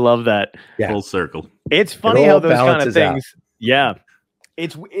 I love that. Yeah. Full circle. It's funny how those kind of things. Out. Yeah.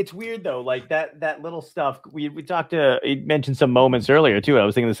 It's weird though. Like that little stuff. We talked you mentioned some moments earlier too. I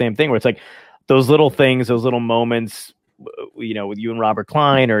was thinking the same thing where it's like those little things, those little moments, with you and Robert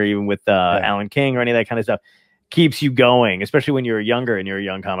Klein, or even with Alan King, or any of that kind of stuff, keeps you going, especially when you're younger and you're a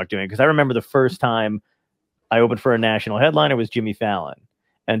young comic doing it. Because I remember the first time I opened for a national headliner, was Jimmy Fallon,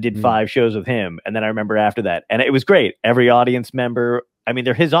 and did 5 shows with him. And then I remember after that, and it was great. Every audience member, I mean,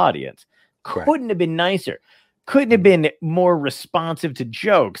 they're his audience. Couldn't have been nicer. Couldn't have been more responsive to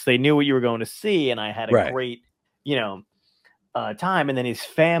jokes. They knew what you were going to see, and I had a great, time. And then his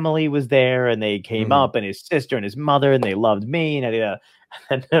family was there, and they came up, and his sister and his mother, and they loved me. And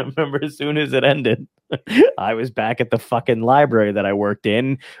I remember as soon as it ended, I was back at the fucking library that I worked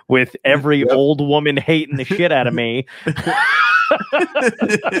in with every old woman hating the shit out of me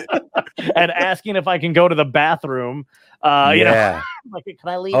and asking if I can go to the bathroom. You know, like, can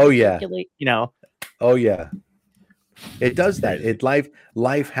I leave? Oh yeah. You know. Oh yeah. It does that.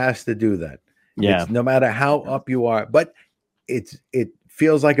 Life has to do that. Yeah. No matter how up you are, but it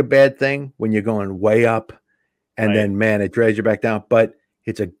feels like a bad thing when you're going way up, and then man, it drags you back down. But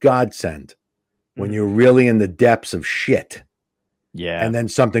it's a godsend when you're really in the depths of shit. Yeah. And then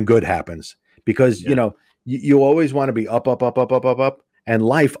something good happens because you know you always want to be up, and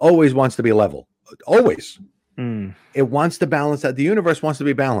life always wants to be level. Always. It wants to balance out. The universe wants to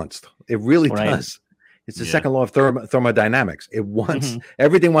be balanced. It really does. It's the second law of thermodynamics. It wants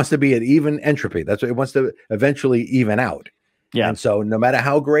everything wants to be at even entropy. That's what it wants to eventually even out. Yeah. And so no matter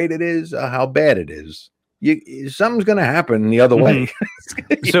how great it is, how bad it is, something's going to happen the other way.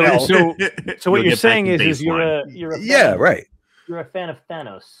 So what you're saying is you're a fan right. You're a fan of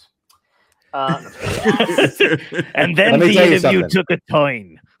Thanos. And then the interview took a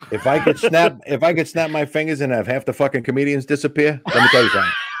turn. If I could snap my fingers and have half the fucking comedians disappear, let me tell you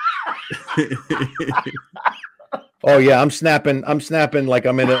something. Oh yeah, I'm snapping like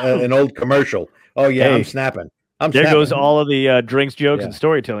I'm in an old commercial. Oh yeah, I'm snapping. There goes all of the drinks, jokes, and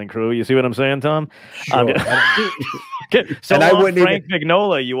storytelling crew. You see what I'm saying, Tom? Sure. So and I wouldn't Frank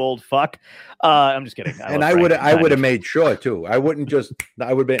Mignola, you old fuck. I'm just kidding. I would have made sure too. I wouldn't just.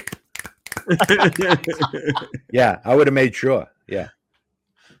 I would be. Yeah, I would have made sure. Yeah.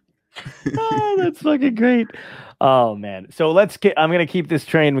 Oh, that's fucking great. Oh man. So I'm gonna keep this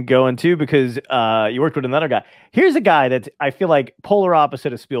train going too, because you worked with another guy. Here's a guy that I feel like polar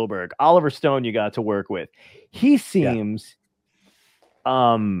opposite of Spielberg. Oliver Stone you got to work with. He seems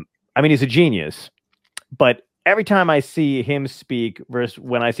I mean, he's a genius, but every time I see him speak versus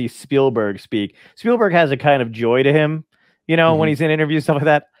when I see Spielberg speak, Spielberg has a kind of joy to him, you know, when he's in interviews, stuff like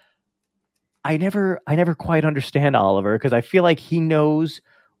that. I never quite understand Oliver, because I feel like he knows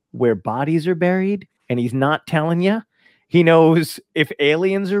where bodies are buried and he's not telling you. He knows if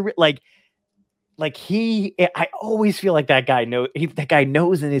aliens are I always feel like that guy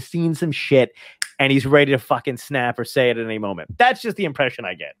knows and has seen some shit and he's ready to fucking snap or say it at any moment. That's just the impression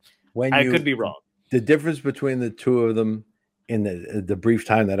I get. I could be wrong. The difference between the two of them in the brief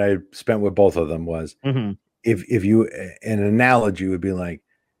time that I spent with both of them was if you an analogy would be like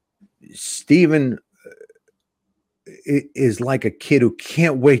Steven is like a kid who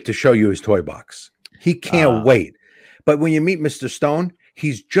can't wait to show you his toy box. He can't wait. But when you meet Mr. Stone,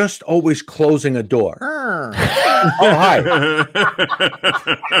 he's just always closing a door. Oh, hi.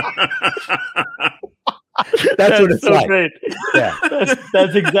 That's what it's so like. Great. Yeah.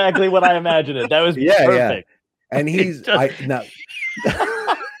 That's exactly what I imagined it. That was perfect. Yeah. And he's but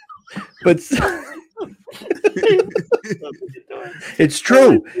it's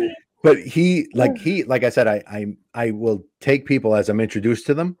true. But like I said, I will take people as I'm introduced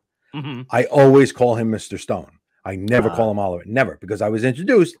to them. I always call him Mr. Stone. I never call him Oliver. Never, because I was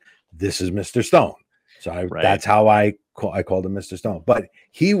introduced. This is Mr. Stone. So that's how I called him Mr. Stone. But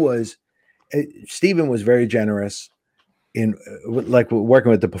Steven was very generous in like working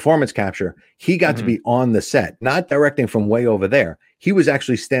with the performance capture. He got to be on the set, not directing from way over there. He was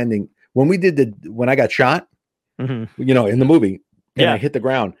actually standing when I got shot, you know, in the movie, and I hit the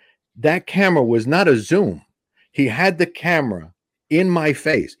ground. That camera was not a zoom. He had the camera in my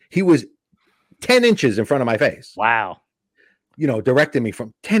face. He was 10 inches in front of my face. Wow. You know, directing me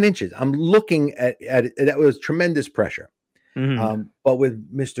from 10 inches. I'm looking at it. That was tremendous pressure. But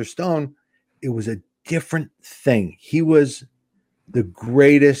with Mr. Stone, it was a different thing. He was the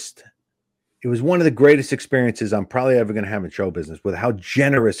greatest. It was one of the greatest experiences I'm probably ever going to have in show business, with how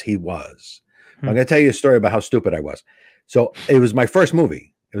generous he was. I'm going to tell you a story about how stupid I was. So it was my first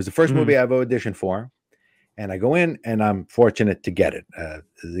movie. It was the first movie I ever auditioned for. And I go in and I'm fortunate to get it.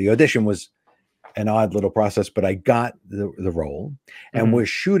 The audition was an odd little process, but I got the role. And we're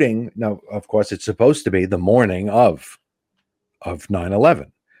shooting. Now, of course, it's supposed to be the morning of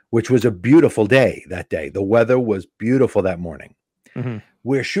 9/11, which was a beautiful day that day. The weather was beautiful that morning.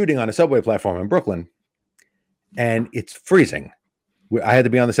 We're shooting on a subway platform in Brooklyn, and it's freezing. I had to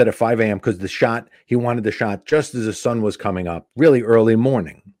be on the set at 5 a.m. because he wanted the shot just as the sun was coming up, really early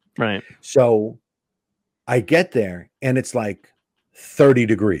morning. Right. So I get there and it's like 30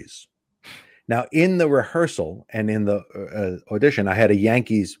 degrees. Now, in the rehearsal and in the audition, I had a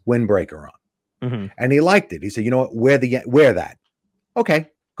Yankees windbreaker on, and he liked it. He said, "You know what? Wear that." Okay,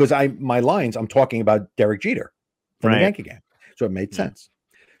 because my lines, I'm talking about Derek Jeter from the Yankee game, so it made sense.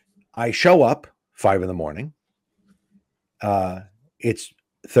 I show up 5 a.m. It's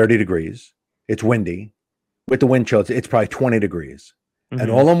 30 degrees. It's windy. With the wind chill, it's probably 20 degrees,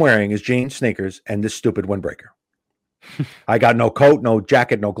 and all I'm wearing is jeans, sneakers, and this stupid windbreaker. I got no coat, no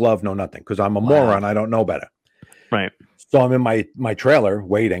jacket, no glove, no nothing, because I'm a moron. I don't know better. Right. So I'm in my trailer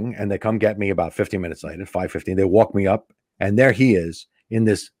waiting, and they come get me about 15 minutes later, 5:15. They walk me up, and there he is in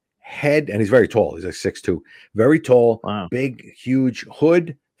this head, and he's very tall. He's like 6'2", very tall, big, huge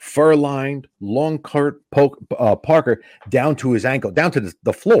hood, fur-lined, long coat Parker down to his ankle, down to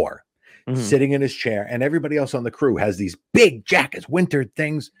the floor, sitting in his chair, and everybody else on the crew has these big jackets, winter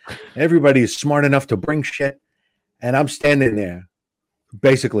things. Everybody is smart enough to bring shit. And I'm standing there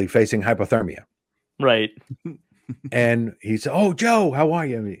basically facing hypothermia. Right. And he said, "Oh, Joe, how are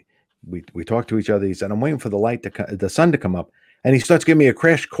you?" We talked to each other. He said, "I'm waiting for the sun to come up." And he starts giving me a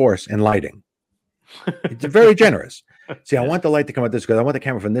crash course in lighting. It's very generous. See, I want the light to come at this because I want the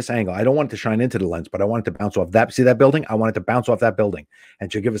camera from this angle. I don't want it to shine into the lens, but I want it to bounce off that. See that building? I want it to bounce off that building.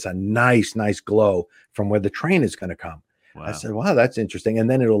 And she'll give us a nice glow from where the train is going to come. Wow. I said, "Wow, that's interesting." And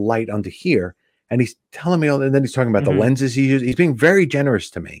then it'll light under here. And he's telling me all, and then he's talking about the lenses he uses. He's being very generous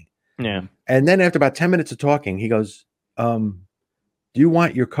to me. Yeah. And then after about 10 minutes of talking, he goes, "Do you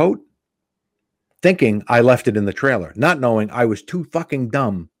want your coat?" Thinking I left it in the trailer, not knowing I was too fucking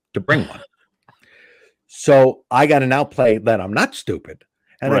dumb to bring one. So I got an outplay that I'm not stupid.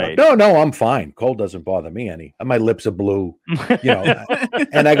 And I go, no, I'm fine. Cold doesn't bother me any. My lips are blue,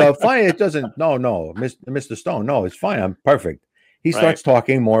 and I go, "Fine, it doesn't. No, Mr. Stone, no, it's fine. I'm perfect." He starts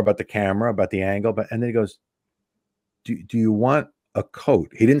talking more about the camera, about the angle, and then he goes, do you want a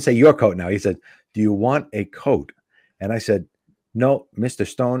coat? He didn't say your coat now. He said, "Do you want a coat?" And I said, "No, Mr.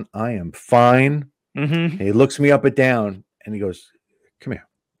 Stone, I am fine." And he looks me up and down, and he goes, "Come here."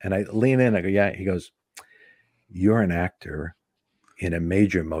 And I lean in. I go, "Yeah." He goes, "You're an actor in a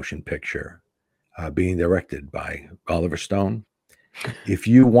major motion picture being directed by Oliver Stone. If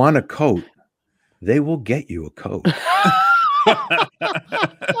you want a coat, they will get you a coat."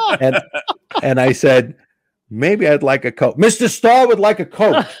 and I said, "Maybe I'd like a coat." "Mr. Starr would like a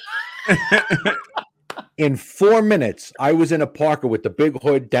coat." In 4 minutes, I was in a Parker with the big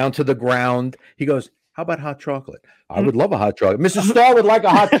hood down to the ground. He goes, "How about hot chocolate?" "I would love a hot chocolate." "Mr. Starr would like a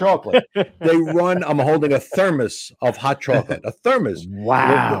hot chocolate." They run. I'm holding a thermos of hot chocolate. A thermos.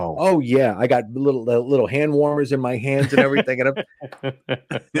 Wow. Oh yeah, I got little hand warmers in my hands and everything. And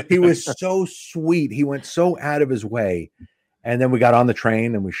he was so sweet. He went so out of his way. And then we got on the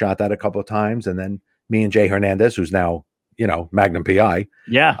train and we shot that a couple of times. And then me and Jay Hernandez, who's now, Magnum PI.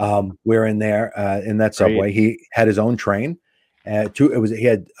 Yeah. We're in there in that subway. He had his own train. He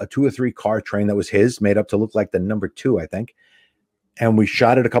had a 2 or 3 car train that was his, made up to look like the number 2, I think. And we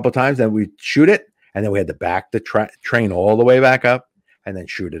shot it a couple of times. Then we shoot it. And then we had to back the train all the way back up and then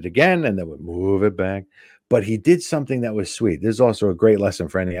shoot it again. And then we move it back. But he did something that was sweet. This is also a great lesson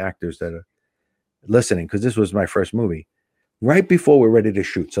for any actors that are listening, because this was my first movie. Right before we're ready to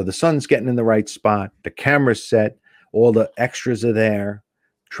shoot. So the sun's getting in the right spot. The camera's set. All the extras are there.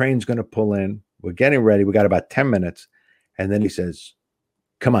 Train's going to pull in. We're getting ready. We got about 10 minutes. And then he says,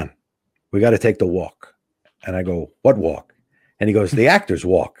 "Come on, we got to take the walk." And I go, "What walk?" And he goes, "The actor's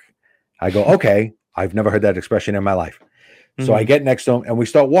walk." I go, "Okay." I've never heard that expression in my life. So I get next to him and we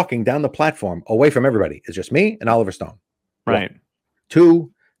start walking down the platform away from everybody. It's just me and Oliver Stone. Right.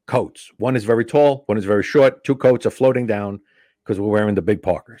 2 coats. One is very tall. One is very short. 2 coats are floating down because we're wearing the big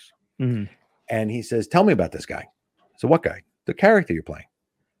Parkers. And he says, "Tell me about this guy." So what guy? "The character you're playing."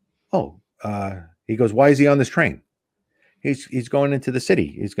 "Oh, he goes, "Why is he on this train?" He's going into the city.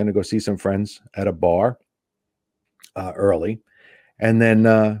 He's going to go see some friends at a bar early, and then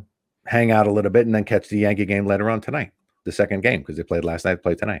hang out a little bit, and then catch the Yankee game later on tonight, the second game, because they played last night,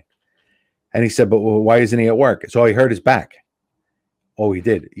 played tonight. And he said, "But why isn't he at work?" So he hurt his back. "Oh, he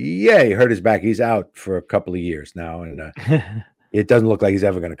did." "Yeah, he hurt his back. He's out for a couple of years now, and it doesn't look like he's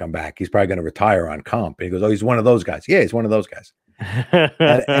ever going to come back. He's probably going to retire on comp." And he goes, "Oh, he's one of those guys." "Yeah, he's one of those guys."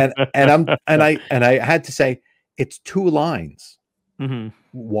 and I had to say, it's 2 lines.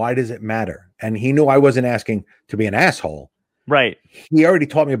 Why does it matter? And he knew I wasn't asking to be an asshole. Right. He already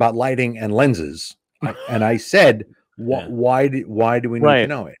taught me about lighting and lenses. And I said, why do we need to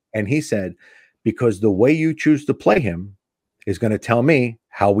know it? And he said, "Because the way you choose to play him is going to tell me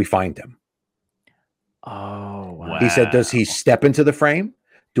how we find him." Oh, wow. He said, "Does he step into the frame?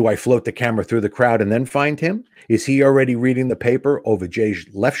 Do I float the camera through the crowd and then find him? Is he already reading the paper over Jay's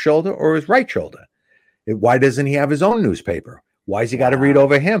left shoulder or his right shoulder? Why doesn't he have his own newspaper? Why has he got to read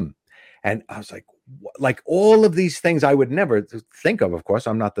over him? And I was like all of these things I would never think of course.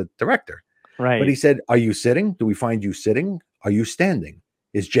 I'm not the director. Right. But he said, are you sitting? Do we find you sitting? Are you standing?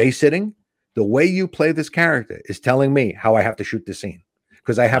 Is Jay sitting? The way you play this character is telling me how I have to shoot the scene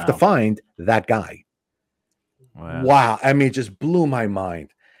because I have to find that guy. Wow. I mean, it just blew my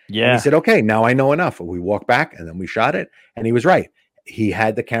mind. Yeah. And he said, okay, now I know enough. We walked back and then we shot it. And he was right. He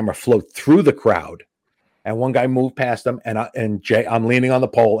had the camera float through the crowd. And one guy moved past him, and Jay, I'm leaning on the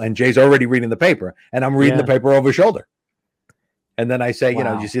pole, and Jay's already reading the paper, and I'm reading the paper over his shoulder. And then I say, you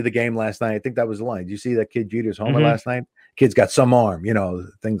know, did you see the game last night? I think that was the line. Did you see that kid Jeter's homer last night? Kid's got some arm, you know,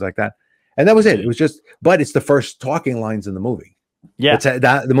 things like that. And that was it. It was just, but it's the first talking lines in the movie. Yeah.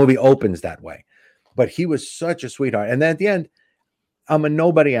 The movie opens that way. But he was such a sweetheart. And then at the end, I'm a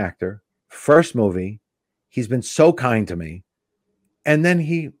nobody actor. First movie. He's been so kind to me. And then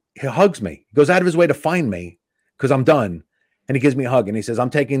he hugs me. He goes out of his way to find me because I'm done. And he gives me a hug. And he says, I'm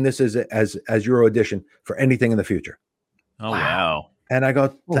taking this as your audition for anything in the future. Oh, wow. And I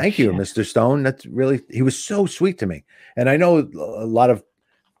go, thank you, Mr. Stone. That's really, he was so sweet to me. And I know a lot of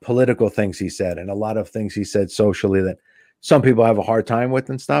political things he said and a lot of things he said socially that some people have a hard time with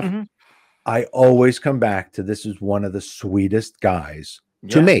and stuff. I always come back to this is one of the sweetest guys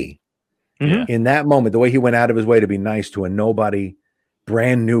to me in that moment. The way he went out of his way to be nice to a nobody,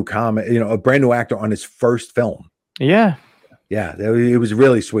 brand new a brand new actor on his first film. Yeah, it was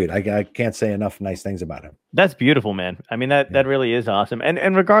really sweet. I can't say enough nice things about him. That's beautiful, man. I mean, that really is awesome.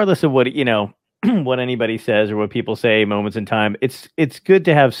 And regardless of what, you know, what anybody says or what people say moments in time, it's good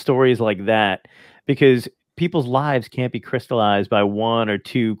to have stories like that because people's lives can't be crystallized by one or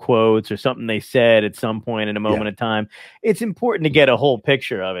two quotes or something they said at some point in a moment of time. It's important to get a whole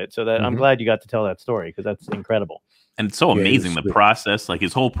picture of it. So that I'm glad you got to tell that story because that's incredible. And it's so amazing, the process, like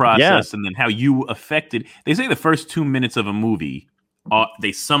his whole process, and then how you affected. They say the first 2 minutes of a movie,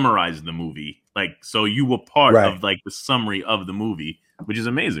 they summarize the movie. Like, so you were part of like the summary of the movie, which is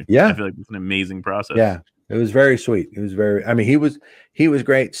amazing. Yeah. I feel like it's an amazing process. Yeah. It was very sweet. It was very, I mean, he was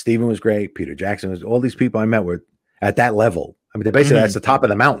great. Steven was great. Peter Jackson was, all these people I met were at that level. I mean, basically that's the top of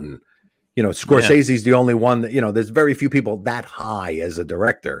the mountain. You know, Scorsese's the only one that, you know, there's very few people that high as a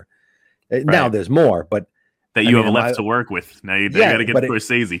director. Now there's more, but that you have left to work with. Now you got to get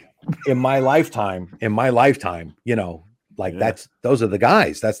Scorsese. In my lifetime, you know, like those are the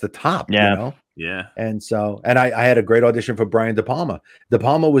guys. That's the top, you know? Yeah. And so, and I had a great audition for Brian De Palma. De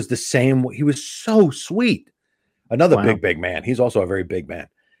Palma was the same. He was so sweet. Another big man. He's also a very big man,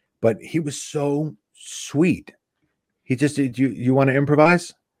 but he was so sweet. He just, you want to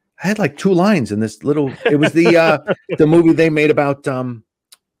improvise? I had like 2 lines in this little, it was the movie they made about, De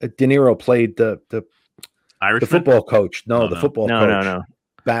Niro played the football coach. The football coach.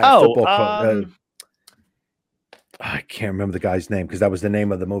 Football coach. I can't remember the guy's name because that was the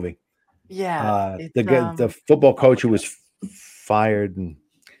name of the movie. Yeah. The football coach who was fired. And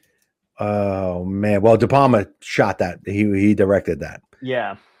oh man. Well, De Palma shot that. He directed that.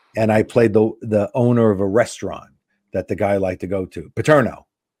 Yeah. And I played the owner of a restaurant that the guy liked to go to. Paterno.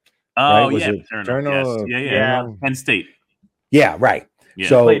 Oh, right? yeah. Paterno? Yes. Yeah. Penn State. Yeah, right. Yeah.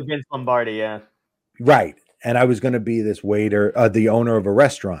 So played Vince Lombardi, Right. And I was going to be this waiter, the owner of a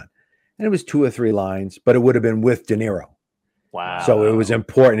restaurant. And it was 2 or 3 lines, but it would have been with De Niro. Wow. So it was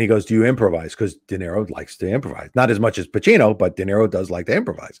important. He goes, do you improvise? Because De Niro likes to improvise. Not as much as Pacino, but De Niro does like to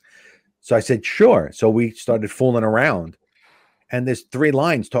improvise. So I said, sure. So we started fooling around. And this 3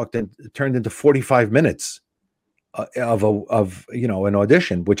 lines turned into 45 minutes of you know, an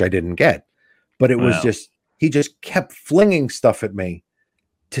audition, which I didn't get. But it was just, he just kept flinging stuff at me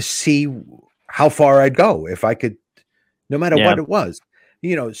to see how far I'd go if I could, no matter what it was.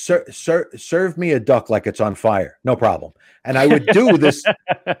 You know, serve me a duck like it's on fire. No problem. And I would do this.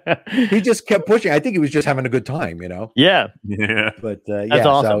 He just kept pushing. I think he was just having a good time, you know? Yeah. But that's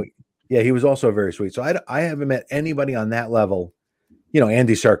awesome. So, he was also very sweet. So I haven't met anybody on that level. You know,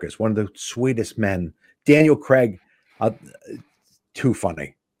 Andy Serkis, one of the sweetest men. Daniel Craig, too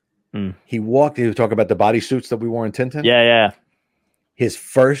funny. He was talking about the bodysuits that we wore in Tintin. Yeah. His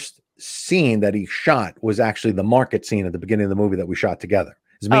first scene that he shot was actually the market scene at the beginning of the movie that we shot together.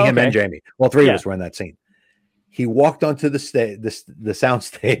 It's me, him, and Jamie. All 3 of us were in that scene. He walked onto the stage, the sound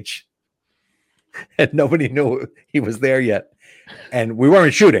stage, and nobody knew he was there yet. And we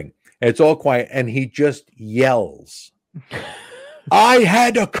weren't shooting. It's all quiet, and he just yells, "I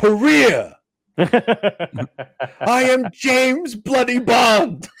had a career I am James Bloody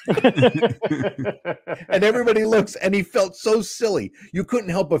Bond. And everybody looks, and he felt so silly. You couldn't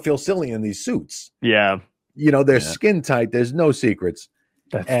help but feel silly in these suits. Yeah. You know, they're skin tight. There's no secrets.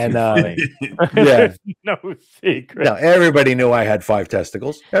 That's and yeah, no secret. No, everybody knew I had 5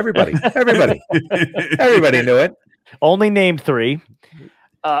 testicles. Everybody knew it. Only named 3.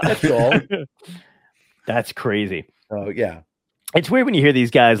 That's all. That's crazy. Oh yeah. It's weird when you hear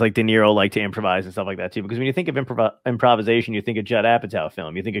these guys like De Niro like to improvise and stuff like that too, because when you think of improvisation, you think of Judd Apatow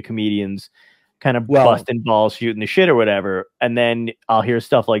film. You think of comedians kind of busting balls, shooting the shit or whatever. And then I'll hear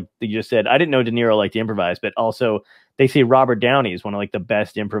stuff like you just said. I didn't know De Niro liked to improvise, but also they say Robert Downey is one of like the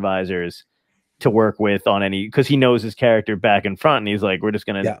best improvisers to work with on any, because he knows his character back and front, and he's like,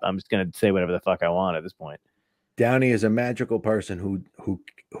 I'm just gonna say whatever the fuck I want at this point. Downey is a magical person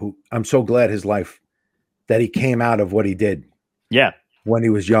who I'm so glad his life that he came out of what he did. Yeah. When he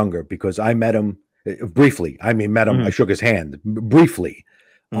was younger, because I met him briefly. I mean, met him. I shook his hand briefly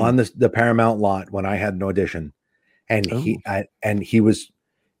on the Paramount lot when I had an audition, and he was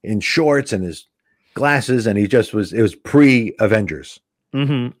in shorts and his glasses, and it was pre-Avengers.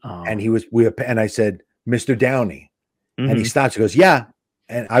 And and I said, Mr. Downey, and he stops and goes, yeah.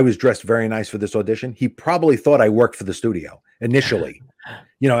 And I was dressed very nice for this audition. He probably thought I worked for the studio initially.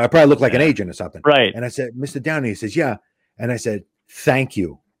 You know, I probably looked like an agent or something. Right. And I said, Mr. Downey, he says, yeah. And I said, thank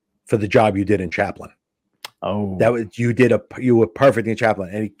you for the job you did in Chaplin. Oh, you were perfect in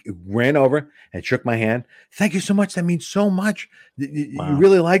Chaplin. And he ran over and shook my hand. Thank you so much. That means so much. You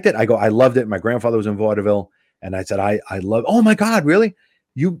really liked it? I go, I loved it. My grandfather was in vaudeville. And I said, I love, oh my God, really?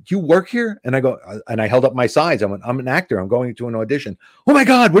 You work here? And I go, and I held up my sides. I'm an actor. I'm going to an audition. Oh my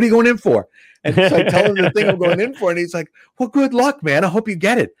God, what are you going in for? And so I tell him the thing I'm going in for. And he's like, well, good luck, man. I hope you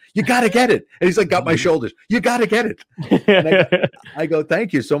get it. You got to get it. And he's like, got my shoulders. You got to get it. And I go,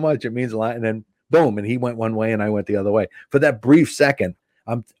 thank you so much. It means a lot. And then boom. And he went one way and I went the other way. For that brief second,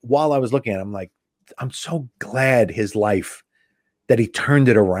 while I was looking at him, I'm like, I'm so glad his life that he turned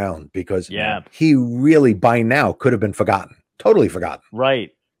it around, because he really by now could have been forgotten. Totally forgotten. Right.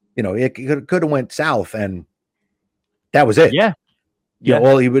 You know, it could have went south and that was it. Yeah. Yeah.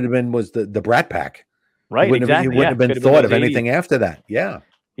 All he would have been was the Brat Pack. Right. He wouldn't have been thought of anything after that. Yeah.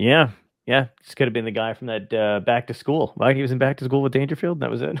 Yeah. Yeah. This could have been the guy from that Back to School. Right. He was in Back to School with Dangerfield. That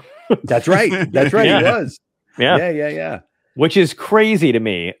was it. That's right. That's right. He was. Yeah. Yeah. Which is crazy to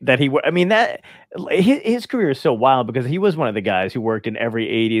me that that his career is so wild, because he was one of the guys who worked in every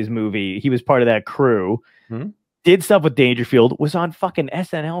 80s movie. He was part of that crew. Did stuff with Dangerfield, was on fucking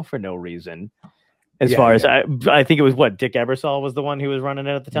SNL for no reason. As far as I think it was Dick Ebersol was the one who was running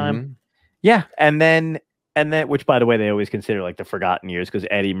it at the time. Yeah. And then, which by the way, they always consider like the forgotten years, because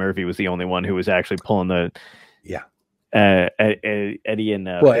Eddie Murphy was the only one who was actually pulling the, Eddie and,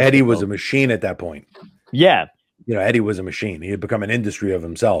 Eddie was a machine at that point. Yeah. You know, Eddie was a machine. He had become an industry of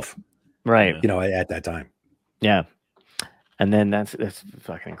himself. Right. You know, at that time. Yeah. And then that's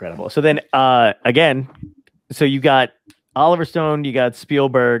fucking incredible. So then, again, so you got Oliver Stone, you got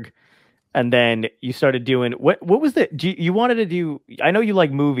Spielberg, and then you started doing what was you wanted to do? I know you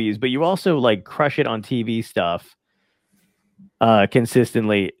like movies, but you also like crush it on TV stuff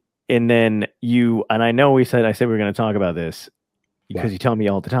consistently. And then and I know I said we were going to talk about this because you tell me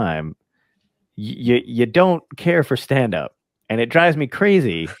all the time, you don't care for stand up, and it drives me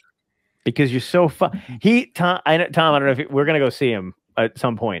crazy because you're so fun. Tom, I don't know if we're going to go see him at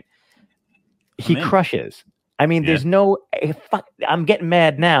some point. He crushes. I mean, there's no. I'm getting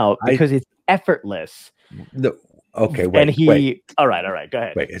mad now because it's effortless. Okay, wait. And wait. All right. Go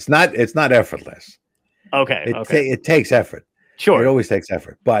ahead. Wait, it's not effortless. Okay. It takes effort. Sure, it always takes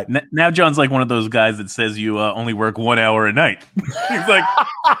effort. But now John's like one of those guys that says you only work 1 hour a night. He's like,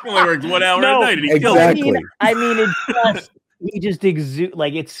 he only works 1 hour a night. And he exactly. I mean, he just exudes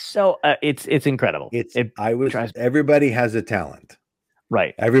like it's so. It's incredible. Everybody has a talent,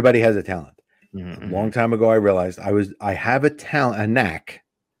 right? Everybody has a talent. A long time ago, I realized I have a knack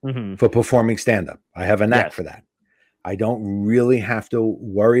for performing stand-up. I have a knack for that. I don't really have to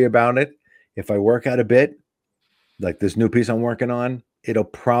worry about it. If I work out a bit, like this new piece I'm working on, it'll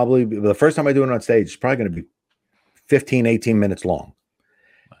probably be the first time I do it on stage, it's probably going to be 15, 18 minutes long.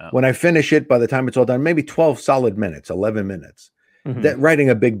 Wow. When I finish it, by the time it's all done, maybe 12 solid minutes, 11 minutes. That writing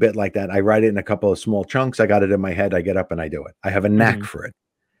a big bit like that, I write it in a couple of small chunks. I got it in my head. I get up and I do it. I have a knack for it.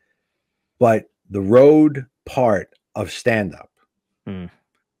 But the road part of stand-up,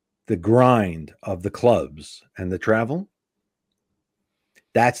 the grind of the clubs and the travel,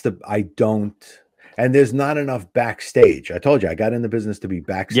 and there's not enough backstage. I told you, I got in the business to be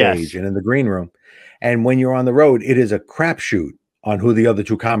backstage and in the green room. And when you're on the road, it is a crapshoot on who the other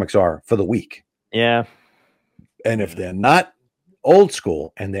two comics are for the week. Yeah. And if they're not old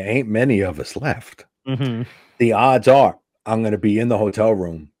school, and there ain't many of us left, the odds are I'm going to be in the hotel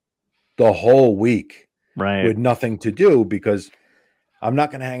room the whole week with nothing to do, because I'm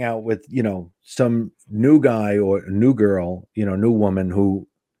not going to hang out with, some new guy or new girl, new woman who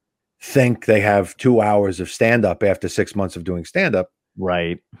think they have 2 hours of stand-up after 6 months of doing stand-up.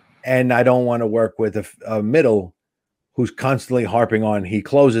 Right. And I don't want to work with a middle who's constantly harping on he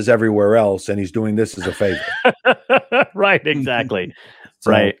closes everywhere else and he's doing this as a favor. Right, exactly.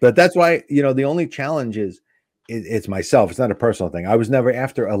 Right. But that's why, the only challenge is it's myself. It's not a personal thing. I was never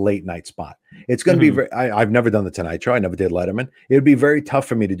after a late night spot. It's going to be I've never done the Tonight Show. I never did Letterman. It would be very tough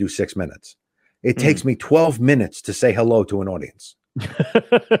for me to do 6 minutes. It takes me 12 minutes to say hello to an audience.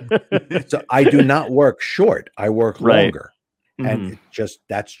 So I do not work short. I work longer. And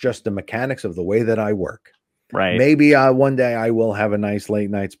that's just the mechanics of the way that I work. Right. Maybe one day I will have a nice late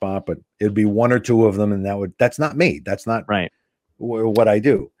night spot, but it'd be one or two of them, and that's not me. That's not what I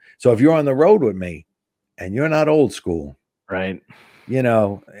do. So if you're on the road with me and you're not old school, right?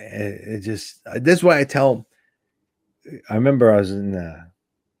 This is why I remember I was in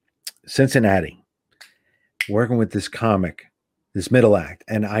Cincinnati working with this comic, this middle act,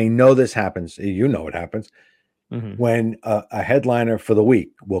 and I know this happens. It happens when a headliner for the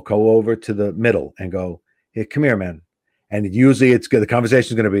week will go over to the middle and go, "Hey, come here, man." And usually it's good. The conversation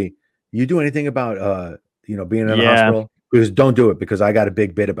is going to be, "You do anything about, being in the hospital?" Because don't do it, because I got a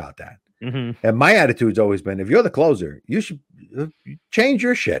big bit about that. And my attitude's always been, if you're the closer, you should change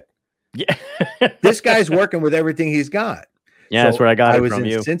your shit. Yeah. This guy's working with everything he's got. Yeah, that's where I got it from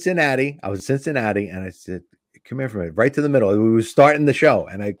you. I was in Cincinnati, and I said, "Come here for a minute," right to the middle. We were starting the show,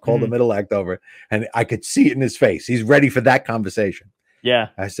 and I called the middle act over, and I could see it in his face. He's ready for that conversation. Yeah.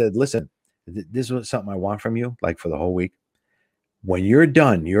 I said, "Listen, this was something I want from you, like for the whole week. When you're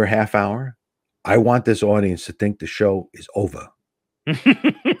done your half hour, I want this audience to think the show is over."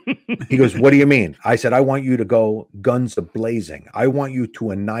 He goes, "What do you mean?" I said, "I want you to go guns a-blazing. I want you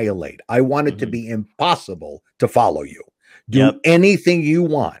to annihilate. I want it to be impossible to follow you. Do anything you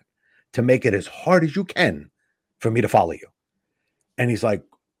want to make it as hard as you can for me to follow you." And he's like,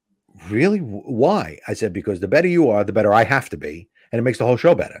 "Really? Why?" I said, "Because the better you are, the better I have to be. And it makes the whole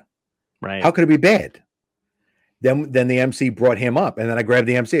show better. Right. How could it be bad?" Then the MC brought him up, and then I grabbed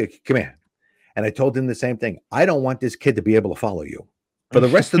the MC. "Come here." And I told him the same thing. "I don't want this kid to be able to follow you for the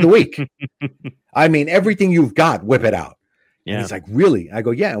rest of the week. I mean, everything you've got, whip it out." Yeah. And he's like, "Really?" I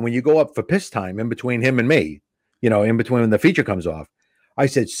go, "Yeah." And when you go up for piss time in between him and me, in between when the feature comes off, I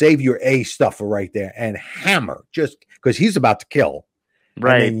said, "Save your A stuff for right there and hammer," just because he's about to kill.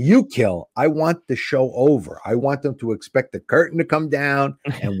 Right. And then you kill. I want the show over. I want them to expect the curtain to come down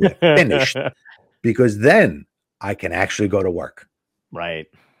and we're finished, because then I can actually go to work. Right.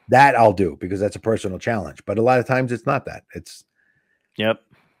 That I'll do, because that's a personal challenge. But a lot of times it's not that. It's,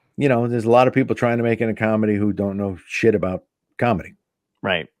 there's a lot of people trying to make it a comedy who don't know shit about comedy.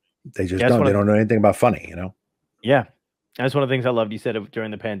 Right. They just don't. They don't know anything about funny, Yeah. That's one of the things I loved. You said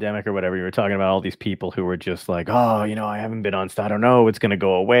during the pandemic or whatever, you were talking about all these people who were just like, "Oh, I haven't been on stage. I don't know. It's going to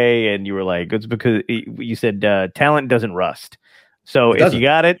go away." And you were like, it's because you said talent doesn't rust. So if you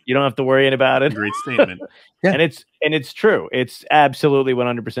got it, you don't have to worry about it. Great statement. Yeah. And it's true. It's absolutely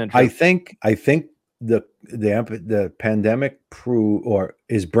 100% true. I think the pandemic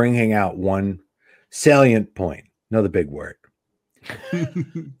is bringing out one salient point. Another big word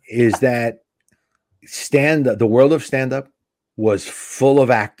is that the world of stand-up was full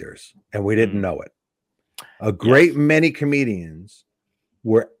of actors, and we didn't know it. A great many comedians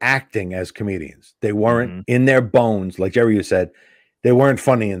were acting as comedians. They weren't in their bones, like Jerry, you said. They weren't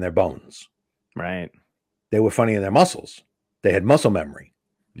funny in their bones. Right. They were funny in their muscles. They had muscle memory,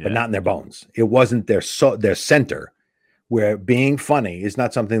 but not in their bones. It wasn't their center, where being funny is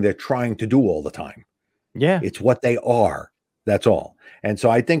not something they're trying to do all the time. Yeah. It's what they are. That's all. And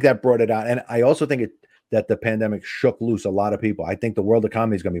so I think that brought it out. And I also think that the pandemic shook loose a lot of people. I think the world of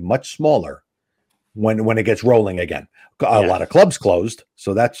comedy is going to be much smaller when it gets rolling again. A lot of clubs closed,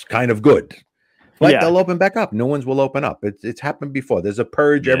 so that's kind of good. But they'll open back up. New ones will open up. It's happened before. There's a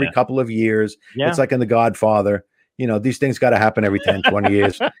purge every couple of years. Yeah. It's like in The Godfather. These things got to happen every 10, 20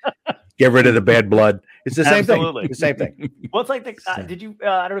 years. Get rid of the bad blood. It's the same thing. The same thing. Well, it's like did you?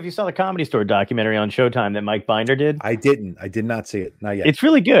 I don't know if you saw the Comedy Store documentary on Showtime that Mike Binder did. I didn't. I did not see it. Not yet. It's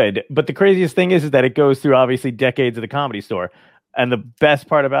really good. But the craziest thing is that it goes through obviously decades of the Comedy Store. And the best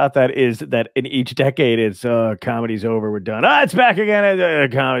part about that is that in each decade, it's comedy's over, we're done. It's back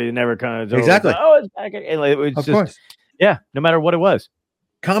again. Comedy never comes. Exactly. It's back again. Of course. Yeah. No matter what it was.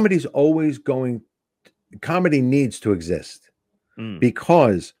 Comedy's always going. Comedy needs to exist.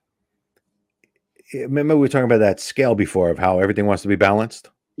 because remember we were talking about that scale before of how everything wants to be balanced.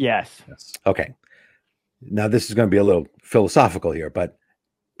 Yes. Okay. Now this is going to be a little philosophical here, but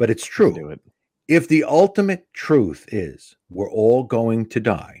it's true. Do it. If the ultimate truth is we're all going to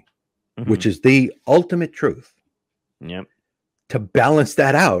die, which is the ultimate truth. Yep. To balance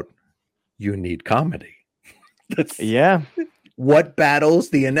that out, you need comedy. Yeah. What battles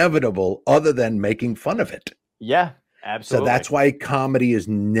the inevitable other than making fun of it? Yeah, absolutely. So that's why comedy is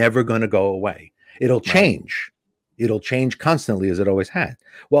never going to go away. It'll change. Right. It'll change constantly as it always had.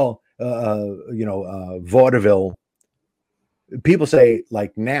 Well, vaudeville, people say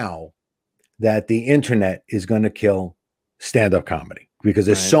like now that the internet is going to kill stand-up comedy because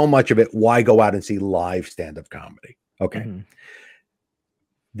there's so much of it. Why go out and see live stand-up comedy? Okay.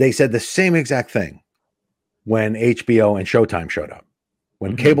 They said the same exact thing when HBO and Showtime showed up.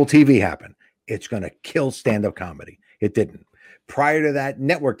 When cable TV happened, it's going to kill stand-up comedy. It didn't. Prior to that,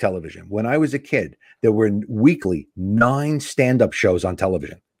 network television. When I was a kid, there were weekly 9 stand-up shows on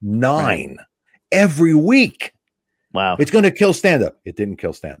television. 9 every week. Wow. It's going to kill stand-up. It didn't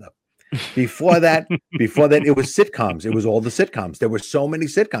kill stand-up. Before that, it was sitcoms. It was all the sitcoms. There were so many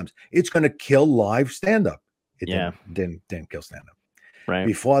sitcoms. It's going to kill live stand-up. It didn't kill stand-up. Right.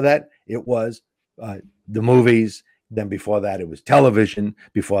 Before that, it was the movies. Then before that, it was television.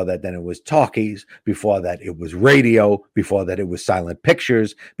 Before that, then it was talkies. Before that, it was radio. Before that, it was silent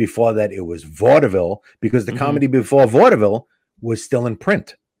pictures. Before that, it was vaudeville, because the comedy before vaudeville was still in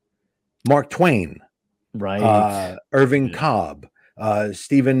print. Mark Twain, right? Irving Cobb,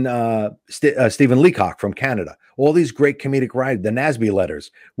 Stephen Leacock from Canada. All these great comedic writers. The Nasby Letters,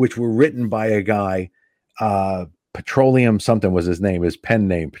 which were written by a guy, Petroleum something was his name, his pen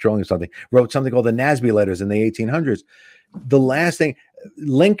name, Petroleum something, wrote something called the Nasby Letters in the 1800s. The last thing,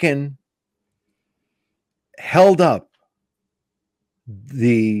 Lincoln held up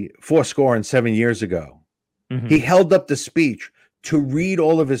the 7 years ago. He held up the speech to read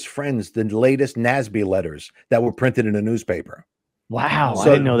all of his friends the latest Nasby Letters that were printed in a newspaper. Wow, so I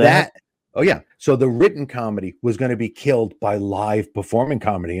didn't know that. Oh yeah, so the written comedy was going to be killed by live performing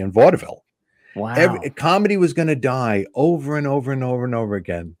comedy and vaudeville. Wow. Comedy was going to die over and over and over and over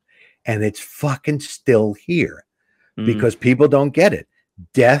again. And it's fucking still here because people don't get it.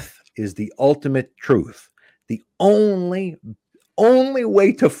 Death is the ultimate truth. The only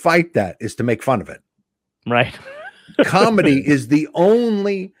way to fight that is to make fun of it. Right. Comedy is the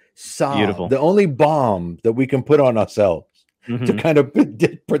only salve, the only bomb that we can put on ourselves to kind of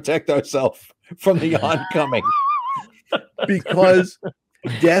protect ourselves from the oncoming. Because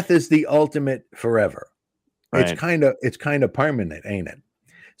death is the ultimate forever. Right. It's kind of permanent, ain't it?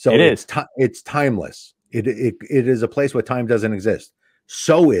 So it's timeless. It is a place where time doesn't exist.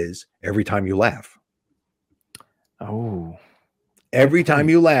 So is every time you laugh. Oh. Every time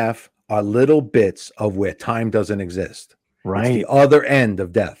you laugh are little bits of where time doesn't exist. Right. It's the other end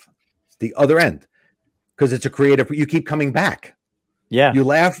of death. It's the other end. Because it's a creative, you keep coming back. Yeah. You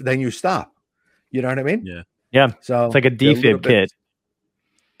laugh, then you stop. You know what I mean? Yeah. Yeah. So it's like a defib kit.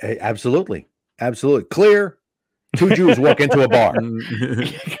 Absolutely. Clear. 2 Jews walk into a bar.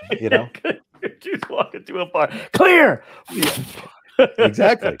 You know? Jews walk into a bar. Clear.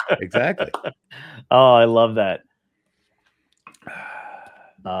 Exactly. Oh, I love that.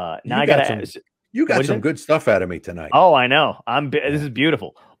 Now I gotta. You got some good stuff out of me tonight. Oh, I know. This is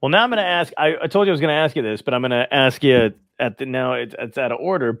beautiful. Well, now I'm going to ask. I told you I was going to ask you this, but I'm going to ask you it's out of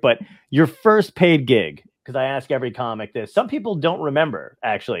order. But your first paid gig, because I ask every comic this. Some people don't remember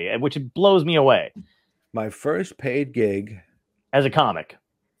actually, which blows me away. My first paid gig as a comic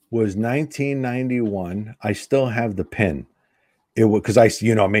was 1991. I still have the pin. It was because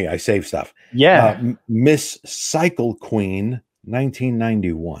you know me, I save stuff. Yeah, Miss Cycle Queen,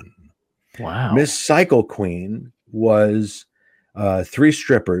 1991. Wow. Miss Cycle Queen was 3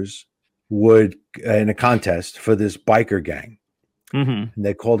 strippers would in a contest for this biker gang. And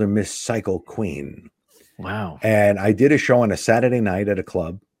they called her Miss Cycle Queen. Wow. And I did a show on a Saturday night at a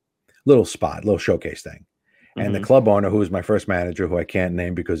club, little showcase thing. And the club owner, who was my first manager, who I can't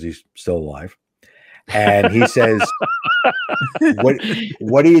name because he's still alive. And he says,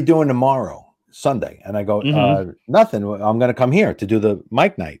 what are you doing tomorrow? Sunday. And I go, nothing. I'm going to come here to do the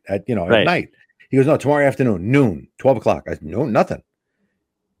mic night at night. He goes, no, tomorrow afternoon, noon, 12 o'clock. I said, no, nothing.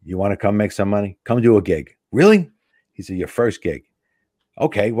 You want to come make some money? Come do a gig. Really? He said, your first gig.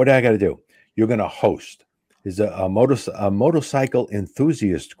 Okay. What do I got to do? You're going to host. There's a motorcycle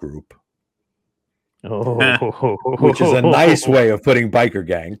enthusiast group. Oh, which is a nice way of putting biker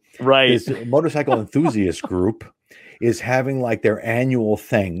gang. Right. This motorcycle enthusiast group is having like their annual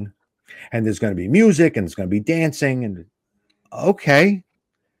thing. And there's going to be music and there's going to be dancing. And Okay.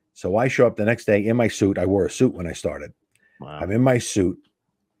 So I show up the next day in my suit. I wore a suit when I started. Wow. I'm in my suit.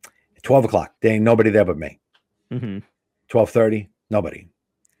 12 o'clock. There ain't nobody there but me. 12:30, nobody.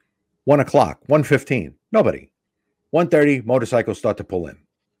 1 o'clock, 1:15, nobody. 1:30, motorcycles start to pull in.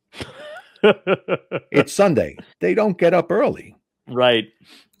 It's Sunday. They don't get up early. Right.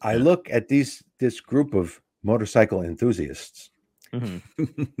 I look at this group of motorcycle enthusiasts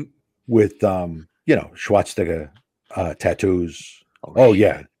with Schwarzenegger tattoos. Oh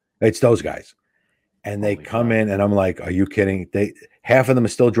yeah, it's those guys. And they come in, and I'm like, "Are you kidding?" Half of them are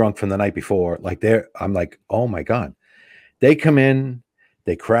still drunk from the night before. I'm like, "Oh my god!" They come in,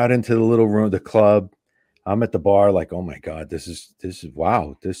 they crowd into the little room, the club. I'm at the bar, like, "Oh my god, this is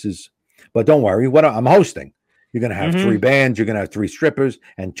wow, this is." But don't worry, I'm hosting. You're gonna have 3 bands. You're gonna have 3 strippers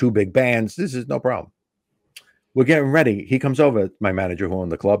and 2 big bands. This is no problem. We're getting ready. He comes over, my manager who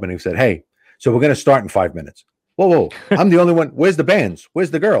owned the club, and he said, "Hey, so we're gonna start in 5 minutes." Whoa! I'm the only one. Where's the bands? Where's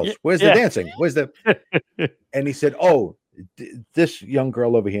the girls? Where's the dancing? Where's the? And he said, "Oh, this young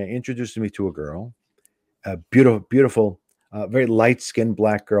girl over here introduced me to a girl, a beautiful, very light-skinned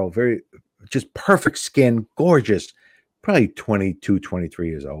black girl, very just perfect skin, gorgeous, probably 22, 23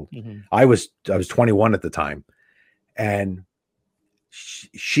 years old. I was 21 at the time, and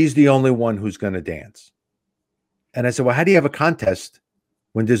she's the only one who's going to dance." And I said, "Well, how do you have a contest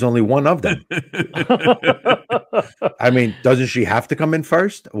when there's only one of them?" I mean, doesn't she have to come in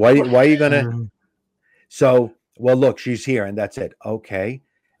first? Why are you gonna? So, well, look, she's here, and that's it. Okay.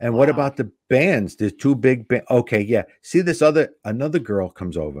 And what about the bands? There's 2 big bands. Okay, yeah. See, another girl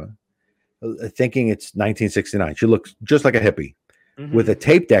comes over, thinking it's 1969. She looks just like a hippie with a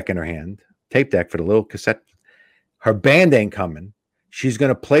tape deck in her hand. Tape deck for the little cassette. Her band ain't coming. She's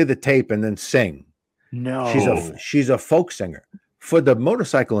gonna play the tape and then sing. No, she's a folk singer. For the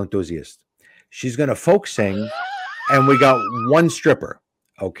motorcycle enthusiast, she's going to folk sing, and we got 1 stripper.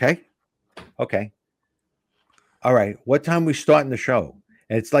 Okay. All right. What time we starting the show?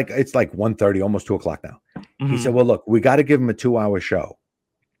 And it's like 1:30, almost 2 o'clock now. He said, "Well, look, we got to give him a 2-hour show.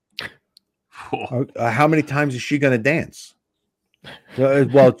 How many times is she going to dance?"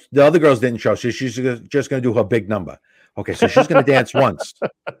 Well, the other girls didn't show, so she's just going to do her big number. Okay, so she's going to dance once.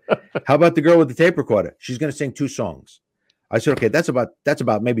 How about the girl with the tape recorder? She's going to sing 2 songs. I said, "Okay, that's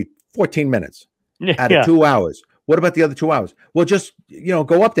about maybe 14 minutes out of 2 hours. What about the other 2 hours?" "Well, just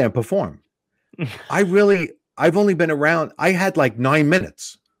go up there and perform." I've only been around. I had like 9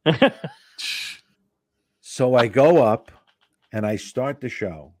 minutes. So I go up and I start the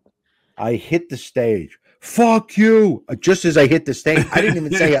show. I hit the stage. "Fuck you!" Just as I hit the stage, I didn't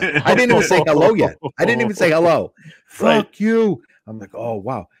even say hello yet. I didn't even say hello. "Fuck you!" I'm like, "Oh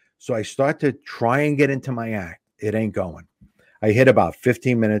wow!" So I start to try and get into my act. It ain't going. I hit about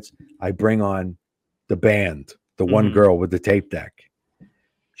 15 minutes. I bring on the band, the one girl with the tape deck.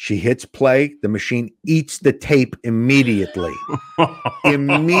 She hits play. The machine eats the tape immediately.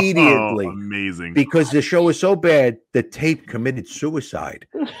 Immediately. Oh, amazing. Because the show is so bad, the tape committed suicide.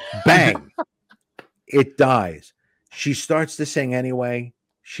 Bang. It dies. She starts to sing anyway.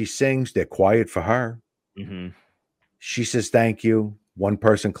 She sings. They're quiet for her. She says, "Thank you." 1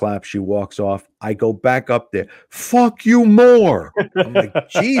 person claps. She walks off. I go back up there. "Fuck you more." I'm like,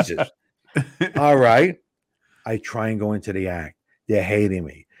 Jesus. All right. I try and go into the act. They're hating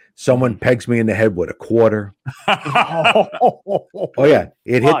me. Someone pegs me in the head with a quarter. Oh yeah.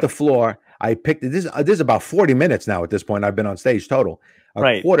 It hit the floor. I picked it. This is about 40 minutes now at this point. I've been on stage total.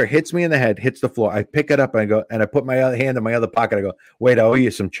 A quarter hits me in the head, hits the floor. I pick it up and I go, and I put my other hand in my other pocket. I go, "Wait, I owe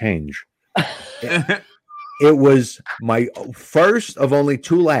you some change." It was my first of only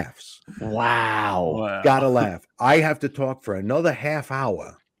 2 laughs. Wow. Gotta laugh. I have to talk for another half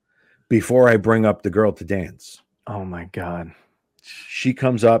hour before I bring up the girl to dance. Oh my God. She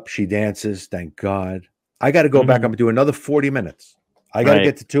comes up, she dances, thank God. I got to go back up and do another 40 minutes. I got to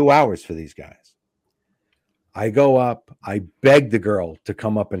get to 2 hours for these guys. I go up, I beg the girl to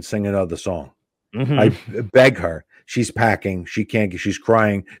come up and sing another song. I beg her. She's packing. She's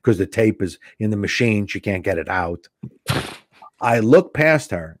crying because the tape is in the machine. She can't get it out. I look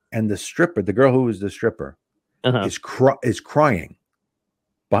past her, and the stripper, the girl who was the stripper, is crying.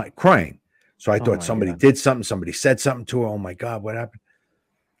 But crying. So I thought somebody did something. Somebody said something to her. Oh my God, what happened?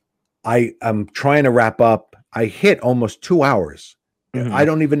 I'm trying to wrap up. I hit almost 2 hours. I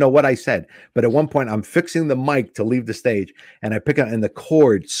don't even know what I said. But at one point, I'm fixing the mic to leave the stage, and I pick up, and the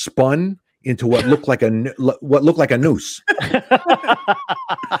cord spun into what looked like a noose.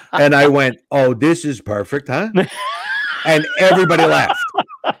 And I went, "Oh, this is perfect, huh?" And everybody laughed.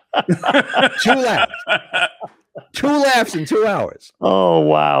 2 laughs. 2 laughs in 2 hours. Oh,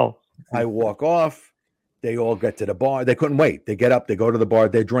 wow. I walk off. They all get to the bar. They couldn't wait. They get up. They go to the bar.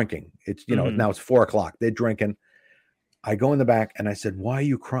 They're drinking. It's now it's 4:00. They're drinking. I go in the back and I said, "Why are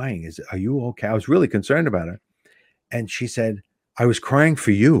you crying? Are you okay?" I was really concerned about her, and she said, "I was crying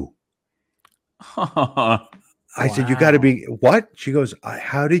for you." I said, "You got to be what?" She goes,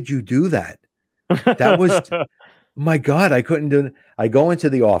 "How did you do that?" That was, my God, I couldn't do it. I go into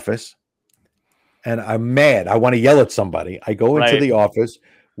the office and I'm mad. I want to yell at somebody. I go into the office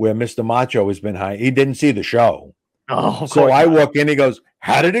where Mr. Macho has been hired. He didn't see the show. Oh, so I walk in. He goes,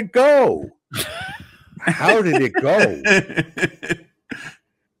 "How did it go?" How did it go?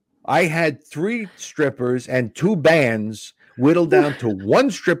 I had 3 strippers and 2 bands whittled down to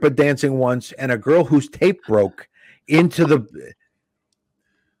 1 stripper dancing once and a girl whose tape broke into the.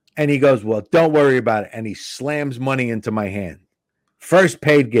 And he goes, "Well, don't worry about it." And he slams money into my hand. First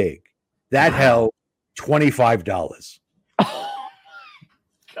paid gig. That held $25. Oh,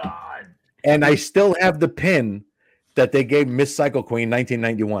 God. And I still have the pin that they gave Miss Cycle Queen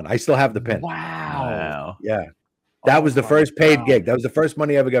 1991. I still have the pin. Wow. Yeah. That was the first paid gig. That was the first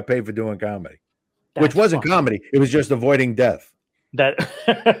money I ever got paid for doing comedy. Which wasn't comedy. It was just avoiding death. That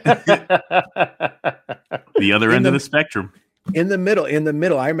the other end of the spectrum. In the middle,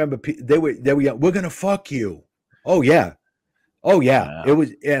 I remember they were yelling, "We're gonna fuck you." Oh yeah. Wow. It was,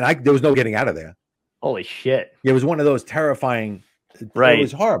 and there was no getting out of there. Holy shit. It was one of those terrifying. Right. It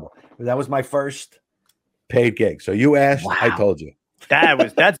was horrible. That was my first paid gig. So you asked, I told you.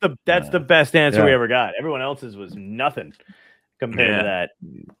 That's the best answer we ever got. Everyone else's was nothing compared to that.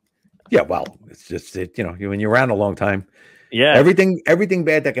 Yeah, well, it's just when you're around a long time. Yeah. Everything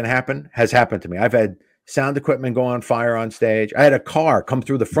bad that can happen has happened to me. I've had sound equipment go on fire on stage. I had a car come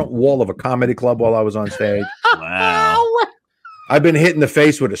through the front wall of a comedy club while I was on stage. Wow. I've been hit in the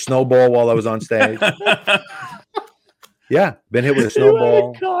face with a snowball while I was on stage. Yeah, been hit with a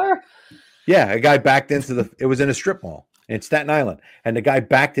snowball. Yeah, a guy backed into it was in a strip mall in Staten Island. And the guy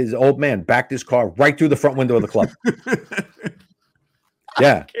backed his car right through the front window of the club.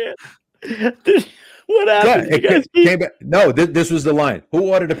 Yeah. What happened? Yeah, it came back. No, this was the line. Who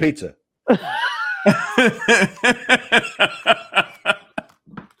ordered a pizza?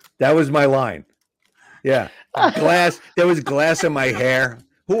 That was my line. Yeah. There was glass in my hair.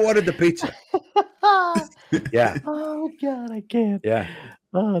 Who ordered the pizza? Yeah. Oh God, I can't. Yeah.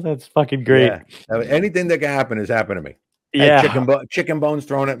 Oh, that's fucking great. Yeah. Anything that can happen has happened to me. Yeah. Chicken bones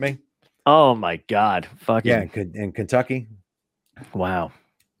thrown at me. Oh my God. Fucking. Yeah. In Kentucky. Wow.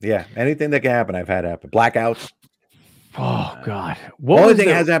 Yeah. Anything that can happen, I've had happen. Blackouts. Oh God. The only thing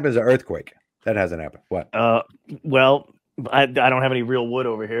that hasn't happened is an earthquake. That hasn't happened. What? Well, I don't have any real wood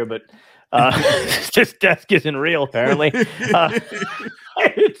over here, but this desk isn't real, apparently.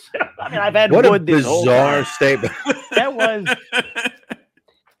 I've had what wood this whole time. Bizarre statement. That was.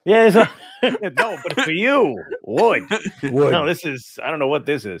 Yeah, no, but for you, wood. No, this is. I don't know what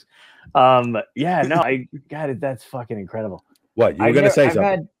this is. Yeah, no, I got it. That's fucking incredible. What you were going to say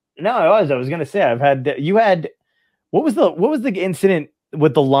something? I was going to say I've had. You had. What was the incident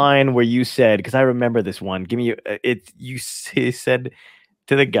with the line where you said? Because I remember this one. Give me it. You said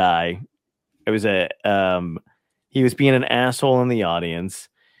to the guy, it was he was being an asshole in the audience,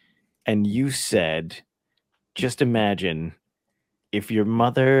 and you said, "Just imagine if your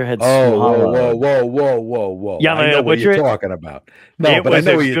mother had swallowed." Whoa! Yeah, I know what you're talking about. No, but I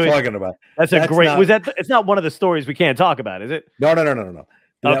know what you're talking about. That's a great. Was that? It's not one of the stories we can't talk about, is it? No.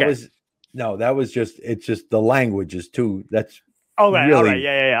 Okay. That was just. It's just the language is too. That's. All right. Really, all right.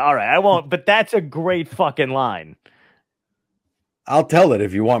 Yeah. All right. I won't. But that's a great fucking line. I'll tell it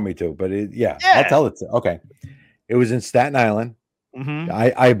if you want me to, but I'll tell it. Okay. It was in Staten Island. Mm-hmm.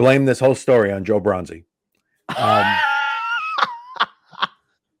 I blame this whole story on Joe Bronzi. I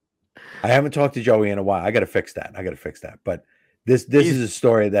haven't talked to Joey in a while. I got to fix that. But this is a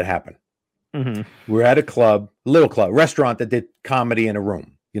story that happened. Mm-hmm. We're at a little club, restaurant that did comedy in a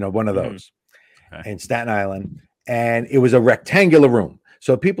room, one of those in Staten Island. And it was a rectangular room.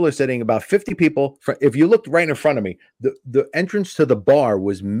 So people are sitting about 50 people. If you looked right in front of me, the entrance to the bar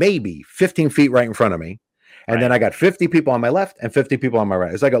was maybe 15 feet right in front of me. And then I got 50 people on my left and 50 people on my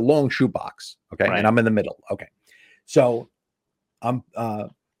right. It's like a long shoebox. Okay. Right. And I'm in the middle. Okay. So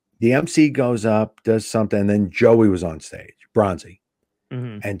the MC goes up, does something, and then Joey was on stage, Bronzi.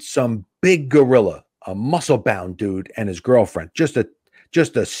 Mm-hmm. And some big gorilla, a muscle-bound dude, and his girlfriend, just a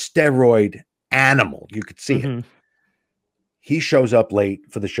steroid animal. You could see it. He shows up late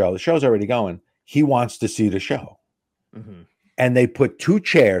for the show. The show's already going. He wants to see the show. Mm-hmm. And they put 2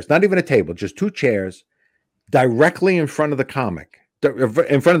 chairs, not even a table, just 2 chairs directly in front of the comic,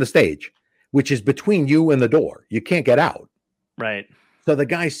 in front of the stage, which is between you and the door. You can't get out. Right. So the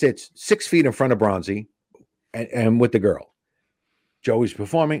guy sits 6 feet in front of Bronzi and with the girl. Joey's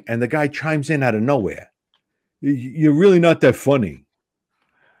performing, and the guy chimes in out of nowhere. You're really not that funny.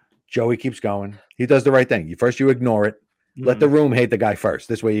 Joey keeps going. He does the right thing. First, you ignore it. Let the room hate the guy first.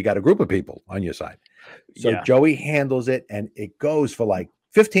 This way, you got a group of people on your side. So Joey handles it, and it goes for like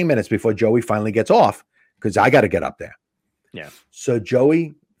 15 minutes before Joey finally gets off, because I got to get up there. Yeah. So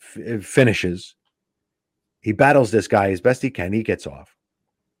Joey finishes. He battles this guy as best he can. He gets off.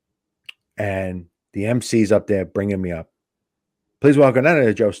 And the MC's up there bringing me up. Please welcome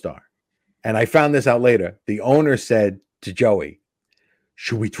to Joe Starr. And I found this out later. The owner said to Joey,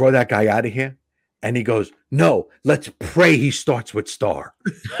 should we throw that guy out of here? And he goes, no, let's pray he starts with Starr.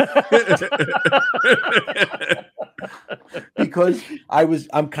 Because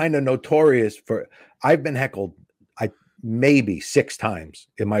I'm kind of notorious for, I've been heckled maybe 6 times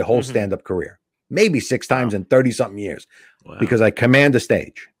in my whole stand-up career. Maybe 6 times in 30-something years. Wow. Because I command a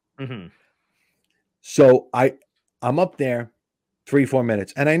stage. So I'm up there 3-4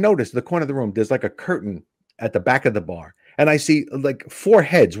 minutes, and I notice the corner of the room, there's like a curtain at the back of the bar. And I see like 4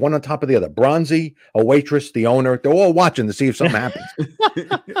 heads, one on top of the other. Bronzy, a waitress, the owner. They're all watching to see if something happens.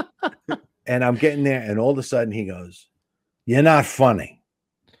 And I'm getting there, and all of a sudden he goes, you're not funny.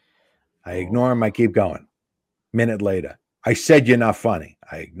 I ignore him. I keep going. Minute later, I said, you're not funny.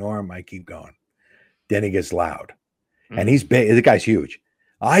 I ignore him. I keep going. Then he gets loud. And he's big. The guy's huge.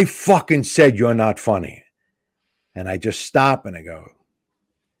 I fucking said you're not funny. And I just stop and I go,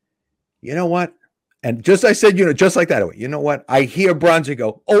 you know what? And just I said, just like that. You know what? I hear Bronzy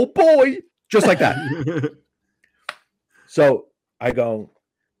go, oh boy, just like that. So I go,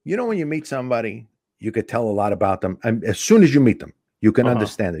 when you meet somebody, you could tell a lot about them. And as soon as you meet them, you can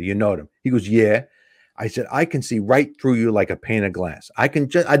understand it. You know them. He goes, yeah. I said, I can see right through you like a pane of glass. I can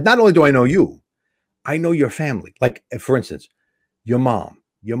not only do I know you, I know your family. Like, for instance, your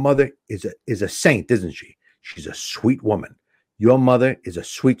mother is a saint, isn't she? She's a sweet woman. Your mother is a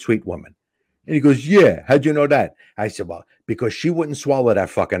sweet, sweet woman. And he goes, yeah, how'd you know that? I said, well, because she wouldn't swallow that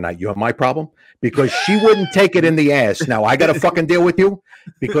fucking night. You have my problem? Because she wouldn't take it in the ass. Now I got to fucking deal with you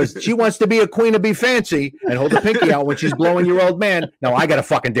because she wants to be a queen and be fancy and hold the pinky out when she's blowing your old man. Now I got to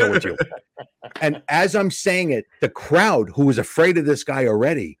fucking deal with you. And as I'm saying it, the crowd who was afraid of this guy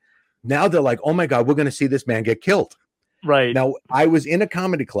already, now they're like, oh my God, we're going to see this man get killed. Right. Now I was in a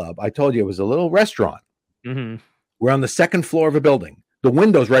comedy club. I told you it was a little restaurant. We're on the 2nd floor of a building. The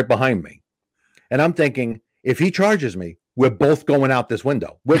window's right behind me. And I'm thinking, if he charges me, we're both going out this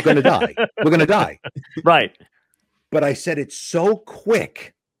window. We're going to die. We're going to die. Right. But I said it so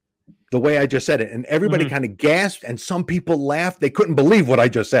quick, the way I just said it. And everybody kind of gasped, and some people laughed. They couldn't believe what I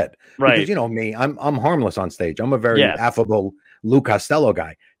just said. Right. Because, you know me, I'm harmless on stage. I'm a very affable Lou Costello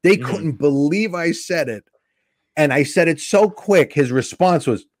guy. They couldn't believe I said it. And I said it so quick. His response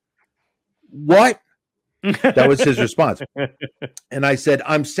was, what? That was his response. And I said,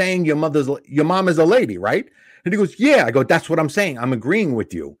 I'm saying your mom is a lady, right? And he goes, yeah. I go, that's what I'm saying. I'm agreeing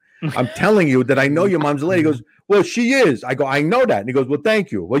with you. I'm telling you that I know your mom's a lady. He goes, well, she is. I go, I know that. And he goes, well,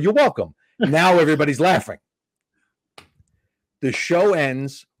 thank you. Well, you're welcome. Now everybody's laughing. The show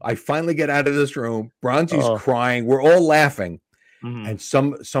ends. I finally get out of this room. Bronzy's crying. We're all laughing. And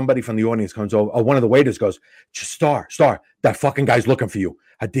somebody from the audience comes over. One of the waiters goes, Star, that fucking guy's looking for you.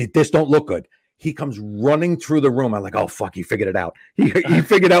 This don't look good. He comes running through the room. I'm like, oh, fuck, he figured it out. He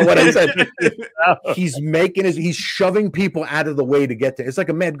figured out what I said. He's shoving people out of the way to get to. It's like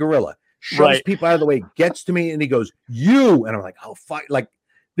a mad gorilla. Shoves people out of the way, gets to me, and he goes, you. And I'm like, oh, fuck, like,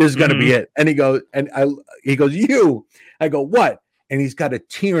 this is going to be it. And he goes, you. I go, what? And he's got a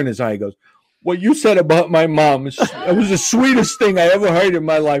tear in his eye. He goes, what you said about my mom, it was the sweetest thing I ever heard in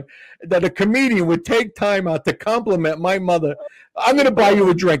my life, that a comedian would take time out to compliment my mother. I'm going to buy you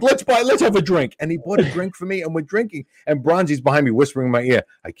a drink. Let's have a drink. And he bought a drink for me, and we're drinking. And Bronzy's behind me whispering in my ear,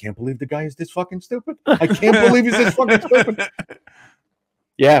 I can't believe the guy is this fucking stupid. I can't believe he's this fucking stupid.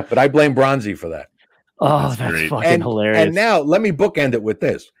 Yeah, but I blame Bronzy for that. Oh, that's fucking hilarious. And now let me bookend it with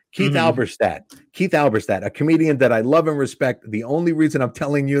this. Keith Alberstadt, a comedian that I love and respect. The only reason I'm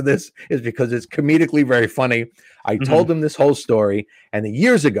telling you this is because it's comedically very funny. I told him this whole story, and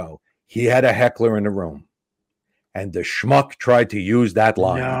years ago, he had a heckler in the room, and the schmuck tried to use that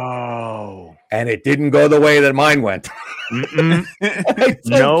line. No. And it didn't go the way that mine went.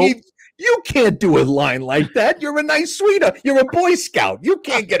 No. Keith, you can't do a line like that. You're a nice sweetheart. You're a Boy Scout. You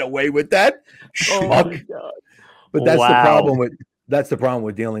can't get away with that, schmuck. Oh, but that's the problem with. That's the problem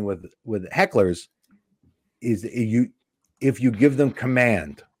with dealing with hecklers, is if you give them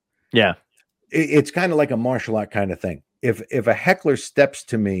command. Yeah. It's kind of like a martial art kind of thing. If a heckler steps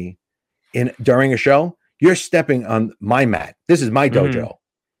to me during a show, you're stepping on my mat. This is my dojo.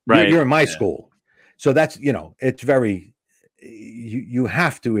 Right. You're in my school. So that's, it's very, you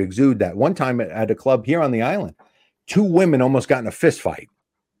have to exude that. One time at a club here on the island, 2 women almost got in a fist fight.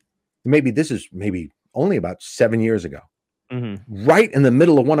 This is only about 7 years ago, right in the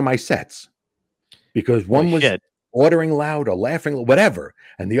middle of one of my sets, because one was ordering loud or laughing, whatever,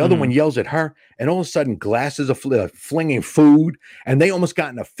 and the other one yells at her, and all of a sudden glasses are flinging food, and they almost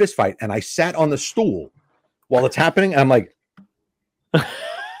got in a fist fight. And I sat on the stool while it's happening, and I'm like,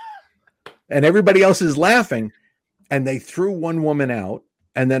 and everybody else is laughing, and they threw one woman out,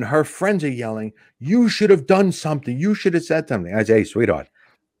 and then her friends are yelling, "You should have done something. You should have said something." I say, "Hey, sweetheart,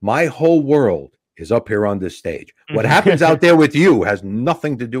 my whole world is up here on this stage. What happens out there with you has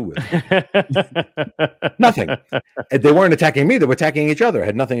nothing to do with it." Nothing. They weren't attacking me. They were attacking each other. It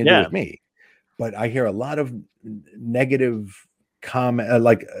had nothing to do with me. But I hear a lot of negative comment,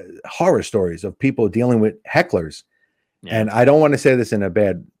 horror stories of people dealing with hecklers. Yeah. And I don't want to say this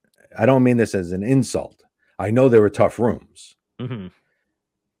I don't mean this as an insult. I know there were tough rooms.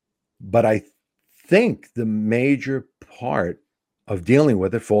 But I think the major part of dealing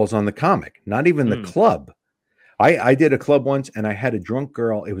with it falls on the comic, not even the club. I did a club once, and I had a drunk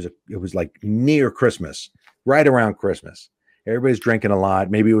girl. It was like near Christmas, right around Christmas. Everybody's drinking a lot.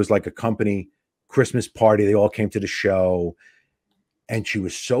 Maybe it was like a company Christmas party. They all came to the show, and she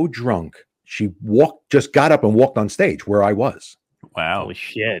was so drunk. She just got up and walked on stage where I was. Wow. Holy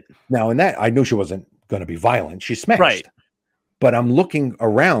shit. Now, in that, I knew she wasn't going to be violent. She smashed. Right. But I'm looking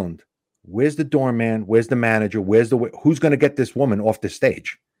around. Where's the doorman? Where's the manager? Who's going to get this woman off the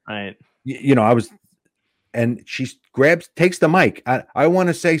stage? Right. And she takes the mic. I want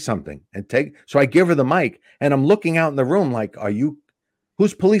to say something so I give her the mic, and I'm looking out in the room like,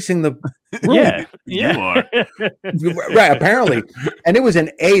 who's policing the room? Yeah. You are. Right. Apparently. And it was an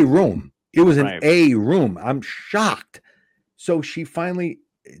A room. A room. I'm shocked. So she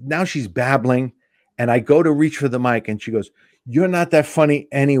now she's babbling, and I go to reach for the mic, and she goes, "You're not that funny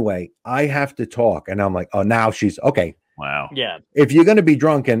anyway. I have to talk." And I'm like, oh, now she's okay. Wow. Yeah. If you're going to be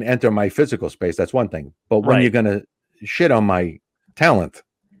drunk and enter my physical space, that's one thing. But when you're going to shit on my talent,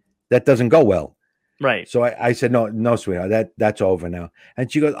 that doesn't go well. Right. So I said, no, sweetheart, that's over now.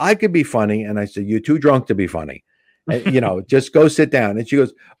 And she goes, "I could be funny." And I said, "You're too drunk to be funny. And, just go sit down." And she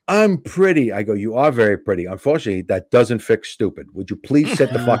goes, "I'm pretty." I go, "You are very pretty. Unfortunately, that doesn't fix stupid. Would you please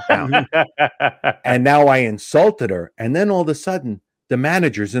sit the fuck down?" And now I insulted her. And then all of a sudden, the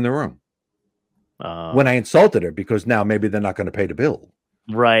manager's in the room. When I insulted her, because now maybe they're not going to pay the bill.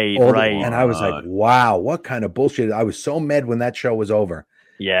 Right. And I was like, wow, what kind of bullshit. I was so mad when that show was over.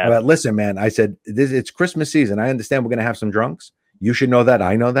 Yeah. But listen, man, I said, it's Christmas season. I understand we're going to have some drunks. You should know that.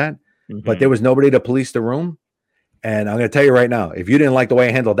 I know that. But there was nobody to police the room. And I'm going to tell you right now, if you didn't like the way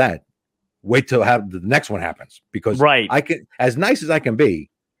I handled that, wait till the next one happens. Because I can, as nice as I can be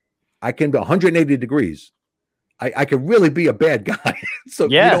 180 degrees. I could really be a bad guy. So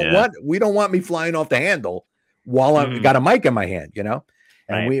we don't want me flying off the handle while I've got a mic in my hand,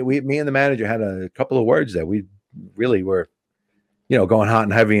 And me and the manager had a couple of words that we really were, going hot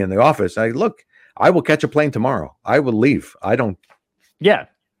and heavy in the office. I will catch a plane tomorrow. I will leave. I don't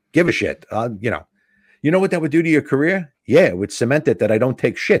give a shit. You know what that would do to your career? Yeah, it would cement it that I don't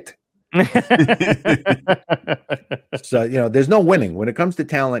take shit. So, there's no winning when it comes to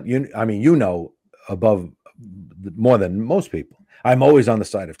talent. Above more than most people. I'm always on the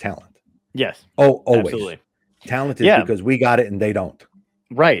side of talent. Yes. Oh, always. Absolutely. Talent is because we got it and they don't.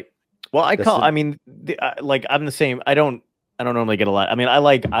 Right. Well, I'm the same. I don't normally get a lot. I mean,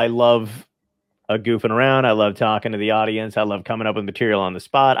 I love goofing around. I love talking to the audience. I love coming up with material on the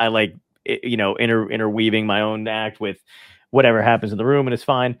spot. I like, interweaving my own act with whatever happens in the room, and it's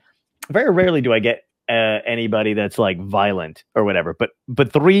fine. Very rarely do I get anybody that's like violent or whatever, but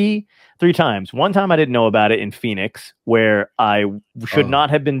three times. One time I didn't know about it in Phoenix, where I should not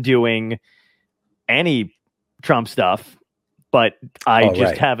have been doing any Trump stuff, but I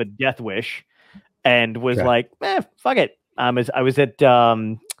just have a death wish and was like, fuck it. I was at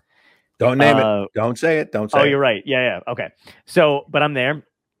don't name it, don't say it, don't say it. You're right. Yeah. Okay. So, but I'm there.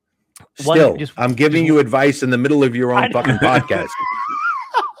 I'm giving you advice in the middle of your own fucking podcast.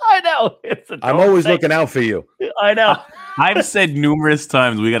 I know. I'm always looking out for you. I know. I've said numerous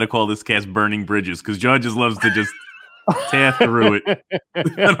times we got to call this cast Burning Bridges, because John just loves to just tear through it.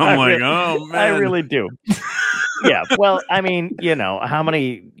 And I'm like, oh man, I really do. Yeah. Well, I mean, how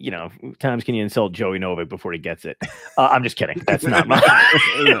many times can you insult Joey Novak before he gets it? I'm just kidding. That's not my.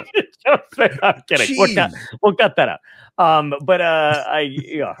 I'm kidding. We'll cut that out. But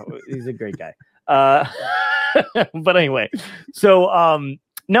he's a great guy. But anyway, so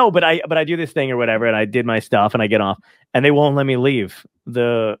no, but I do this thing or whatever, and I did my stuff, and I get off, and they won't let me leave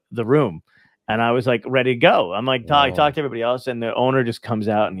the room. And I was like ready to go. I'm like, talk to everybody else. And the owner just comes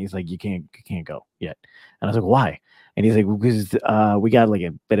out and he's like, you can't go yet. And I was like, why? And he's like, because we got like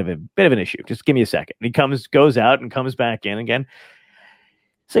a bit of an issue. Just give me a second. And he goes out and comes back in again.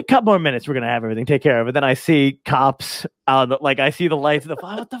 It's like a couple more minutes. We're going to have everything take care of it. Then I see cops out. Like I see the lights.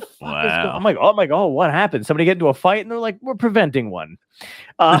 What the fuck is going on? I'm like, oh my God, what happened? Somebody get into a fight? And they're like, we're preventing one.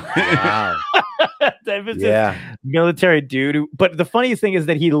 Wow. This military dude. But the funniest thing is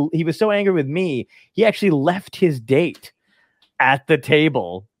that he was so angry with me, he actually left his date at the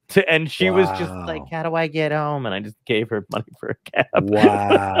table. And she was just like, how do I get home? And I just gave her money for a cab.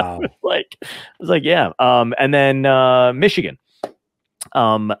 Wow. I was like, yeah. And then Michigan.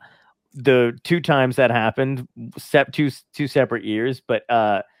 The 2 times that happened, two separate years,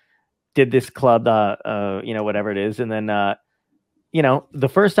 but did this club, whatever it is, and then the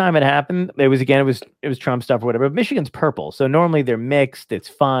first time it happened, it was Trump stuff or whatever. But Michigan's purple, so normally they're mixed, it's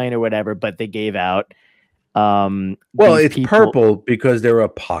fine or whatever, but they gave out. It's purple because there are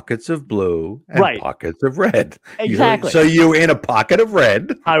pockets of blue and pockets of red. Exactly. So you were in a pocket of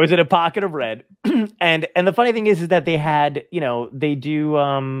red. I was in a pocket of red. and the funny thing is that they had, they do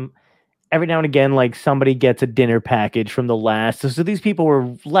every now and again, like somebody gets a dinner package from the last. So these people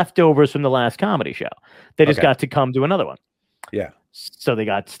were leftovers from the last comedy show. They just got to come to another one. Yeah. So they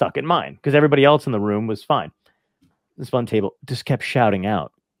got stuck in mine because everybody else in the room was fine. This one table just kept shouting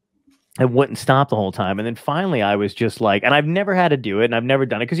out. And wouldn't stop the whole time. And then finally I was just like, and I've never had to do it and I've never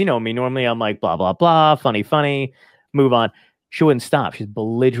done it because you know me, normally I'm like, blah, blah, blah, funny, move on. She wouldn't stop. She's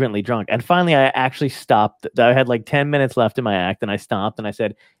belligerently drunk. And finally I actually stopped. I had like 10 minutes left in my act and I stopped and I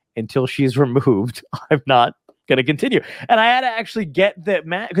said, until she's removed, I'm not going to continue. And I had to actually get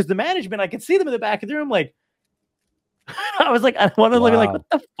because the management, I could see them in the back of the room like, I was like, I want to look like, what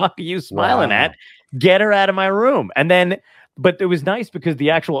the fuck are you smiling at? Get her out of my room. And then, but it was nice because the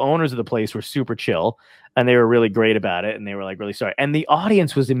actual owners of the place were super chill and they were really great about it. And they were like, really sorry. And the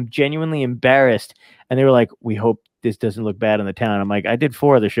audience was genuinely embarrassed. And they were like, we hope this doesn't look bad in the town. I'm like, I did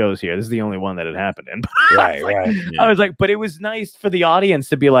 4 other shows here. This is the only one that it happened in. Right. I was like, but it was nice for the audience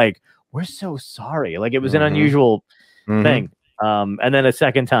to be like, we're so sorry. Like it was an unusual thing. And then a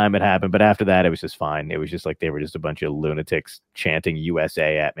second time it happened. But after that, it was just fine. It was just like, they were just a bunch of lunatics chanting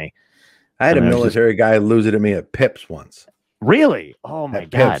USA at me. I had a military guy lose it at me at Pips once. Really? Oh my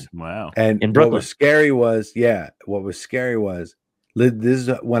God. Pips. Wow. And what was scary was, this is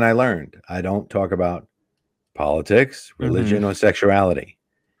when I learned I don't talk about politics, religion, or sexuality.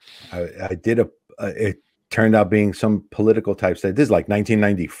 I did it turned out being some political type stuff. This is like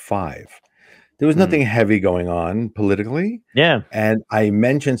 1995. There was nothing heavy going on politically. Yeah. And I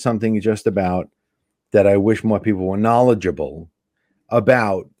mentioned something just about that I wish more people were knowledgeable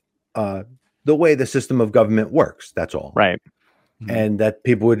about the way the system of government works. That's all. Right. And that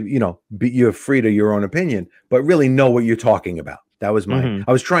people would, you're free to your own opinion, but really know what you're talking about. That was I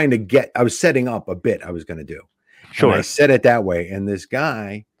was setting up a bit I was going to do. Sure. And I said it that way. And this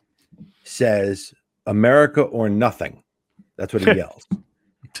guy says, America or nothing. That's what he yells.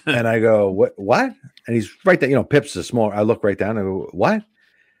 And I go, what? And he's right there. Pips is small. I look right down and I go, what?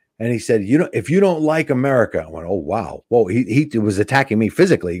 And he said, if you don't like America, I went, oh, wow. Whoa, he was attacking me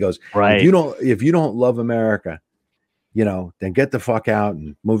physically. He goes, right. If you don't love America, then get the fuck out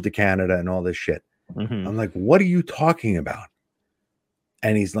and move to Canada and all this shit. I'm like, what are you talking about?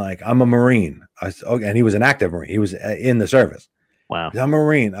 And he's like, I'm a Marine. I said, okay. And he was an active Marine. He was in the service. Wow. I'm a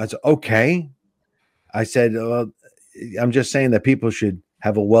Marine. I said, okay. I said, I'm just saying that people should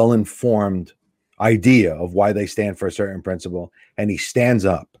have a well-informed idea of why they stand for a certain principle. And he stands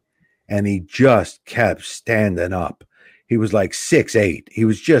up and he just kept standing up. He was like 6'8". He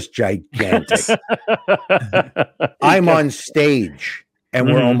was just gigantic. I'm on stage and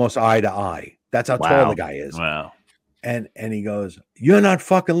we're almost eye to eye. That's how tall the guy is. Wow. And he goes, you're not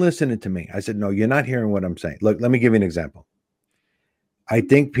fucking listening to me. I said, no, you're not hearing what I'm saying. Look, let me give you an example. I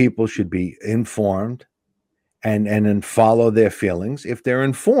think people should be informed and then follow their feelings. If they're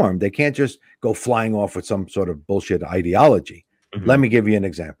informed, they can't just go flying off with some sort of bullshit ideology. Let me give you an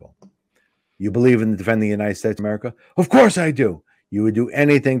example. You believe in defending the United States of America? Of course I do. You would do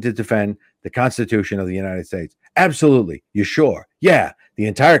anything to defend the Constitution of the United States. Absolutely. You sure? Yeah, the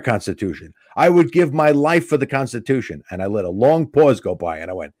entire Constitution. I would give my life for the Constitution. And I let a long pause go by and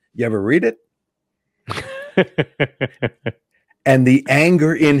I went, you ever read it? And the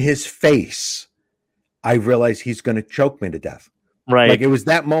anger in his face, I realized he's going to choke me to death. Right. Like it was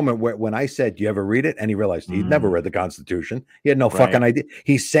that moment where when I said, do you ever read it? And he realized he'd never read the Constitution. He had no fucking idea.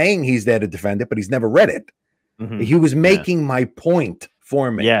 He's saying he's there to defend it, but he's never read it. He was making my point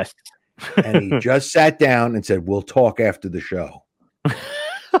for me. Yes. And he just sat down and said, we'll talk after the show.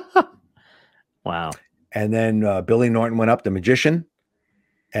 Wow. And then Billy Norton went up, the magician,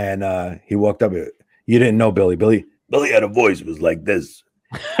 and he walked up. You didn't know Billy. Billy had a voice, it was like this.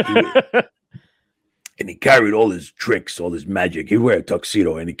 And he carried all his tricks, all his magic. He'd wear a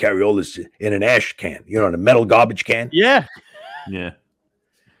tuxedo, and he carried all this in an ash can, in a metal garbage can. Yeah. Yeah.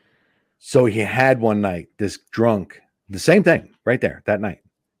 So he had one night, this drunk, the same thing right there that night.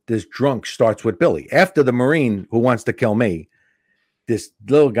 This drunk starts with Billy. After the Marine who wants to kill me, this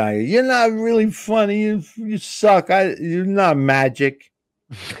little guy, you're not really funny. You suck. You're not magic.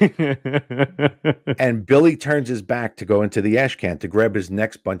 And Billy turns his back to go into the ash can to grab his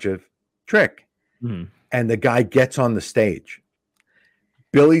next bunch of trick. And the guy gets on the stage.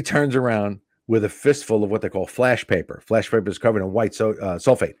 Billy turns around with a fistful of what they call flash paper. Flash paper is covered in white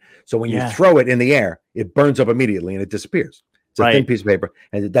sulfate. So when you throw it in the air, it burns up immediately and it disappears. It's a thin piece of paper,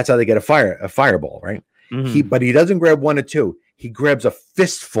 and that's how they get a fireball, right? But he doesn't grab one or two. He grabs a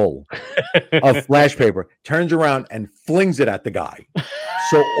fistful of flash paper, turns around and flings it at the guy.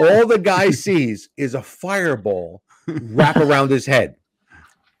 So all the guy sees is a fireball wrap around his head.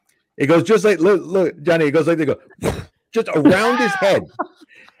 It goes just like, look, Johnny, it goes like they go, just around his head.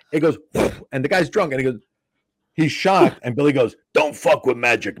 It goes, and the guy's drunk, and he goes, he's shocked, and Billy goes, don't fuck with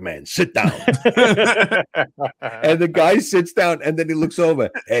Magic Man, sit down. And the guy sits down, and then he looks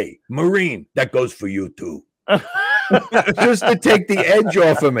over, hey, Marine, that goes for you too. Just to take the edge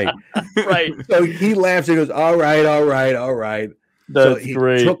off of me. Right. So he laughs, he goes, all right. That's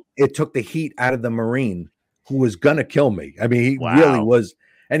great. It took the heat out of the Marine who was gonna kill me. I mean, he really was.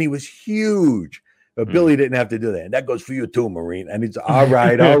 And he was huge. But Billy didn't have to do that. And that goes for you too, Marine. And he's all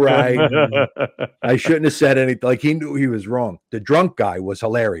right. I shouldn't have said anything. Like, he knew he was wrong. The drunk guy was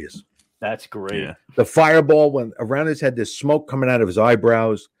hilarious. That's great. Yeah. The fireball went around his head. There's smoke coming out of his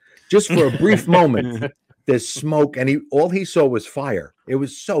eyebrows. Just for a brief moment, there's smoke. And all he saw was fire. It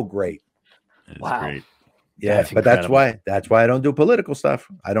was so great. Wow. Great. Yeah, but that's why I don't do political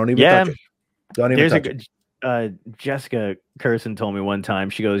stuff. I don't even touch it. Don't even touch it. Jessica Curson told me one time,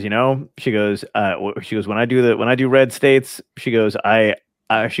 she goes, when I do red states, she goes, I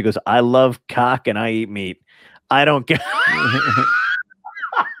love cock and I eat meat. I don't get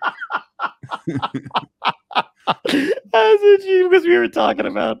because we were talking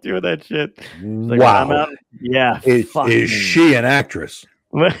about doing that shit. Like, wow. Yeah. Is she an actress?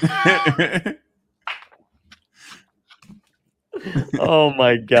 Oh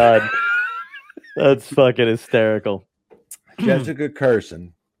my God. That's fucking hysterical. Jessica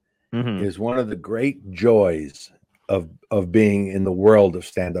Curson is one of the great joys of being in the world of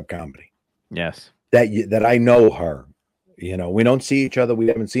stand-up comedy. Yes. That I know her. We don't see each other. We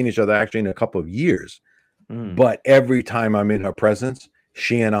haven't seen each other actually in a couple of years. But every time I'm in her presence,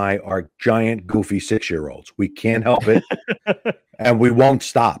 she and I are giant, goofy 6-year-olds. We can't help it. And we won't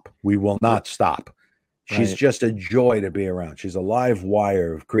stop. We will not stop. She's just a joy to be around. She's a live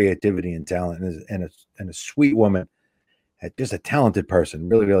wire of creativity and talent, and a sweet woman, just a talented person,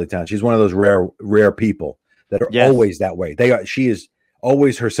 really, really talented. She's one of those rare people that are always that way. She is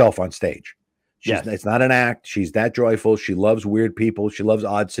always herself on stage. It's not an act. She's that joyful. She loves weird people. She loves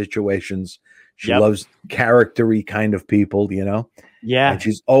odd situations. She loves character-y kind of people, Yeah. And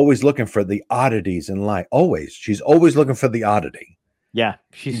she's always looking for the oddities in life. Always. She's always looking for the oddity. Yeah,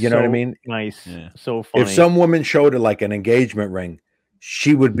 she's know what I mean? Nice, so funny. If some woman showed her like an engagement ring,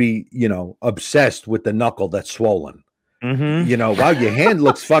 she would be, obsessed with the knuckle that's swollen. Wow, your hand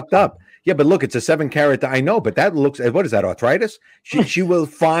looks fucked up. Yeah, but look, it's a 7-carat. I know, but that looks. What is that? Arthritis? She will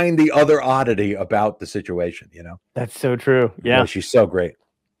find the other oddity about the situation. That's so true. Yeah, she's so great.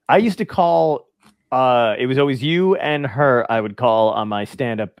 I used to call. It was always you and her. I would call on my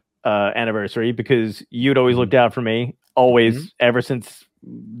stand-up anniversary because you'd always looked out for me. Always, ever since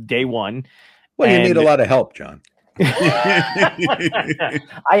day one. Well, you need a lot of help, John. I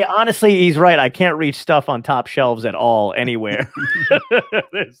honestly, he's right. I can't reach stuff on top shelves at all anywhere.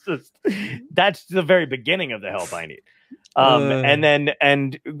 That's the very beginning of the help I need.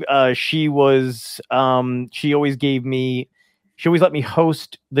 She always let me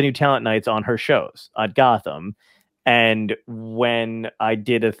host the New Talent Nights on her shows at Gotham. And when I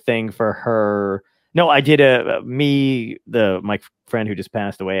did a thing for her. No, I did my friend who just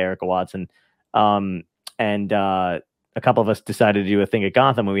passed away, Erica Watson, and a couple of us decided to do a thing at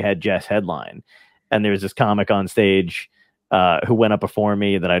Gotham when we had Jess headline, and there was this comic on stage who went up before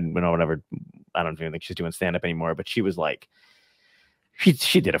me that I don't even think she's doing stand up anymore, but she was like,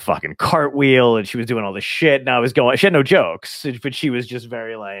 she did a fucking cartwheel and she was doing all this shit, and I was going, she had no jokes, but she was just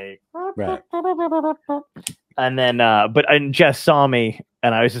very like, right. And then, and Jess saw me.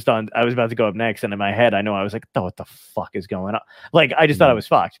 And I was about to go up next. And in my head, I was like, oh, what the fuck is going on? Like, I just thought I was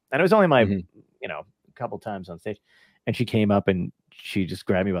fucked. And it was only my you know, a couple times on stage. And she came up and she just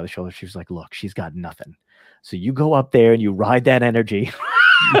grabbed me by the shoulder. She was like, look, she's got nothing. So you go up there and you ride that energy.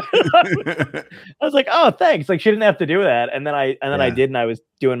 I was like, oh, thanks. Like, she didn't have to do that. And then I did, and I was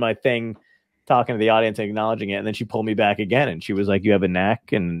doing my thing, talking to the audience, acknowledging it. And then she pulled me back again. And she was like, you have a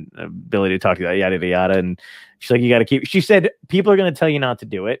knack and ability to talk to that, yada, yada, yada. And she's like, you got to keep, she said, people are going to tell you not to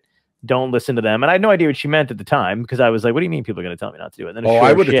do it. Don't listen to them. And I had no idea what she meant at the time, because I was like, what do you mean people are going to tell me not to do it? And then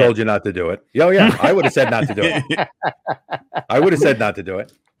I would have told you not to do it. Oh, yeah. I would have said not to do it. I would have said not to do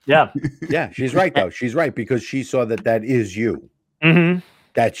it. Yeah. Yeah. She's right, though. She's right, because she saw that is you. Mm-hmm.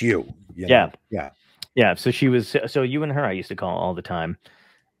 That's you. Yeah. Yeah. Yeah. So she was, so you and her, I used to call all the time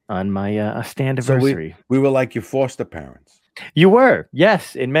on my stand anniversary. So we were like your foster parents. You were,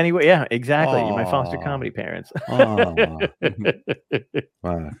 yes, in many ways. Yeah, exactly. You're my foster comedy parents. Wow.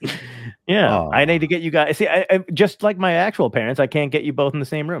 Yeah, I need to get you guys. See, I just like my actual parents, I can't get you both in the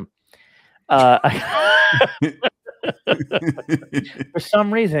same room. For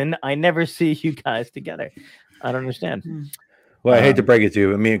some reason, I never see you guys together. I don't understand. Well, I hate to break it to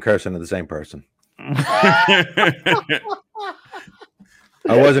you, but me and Kirsten are the same person.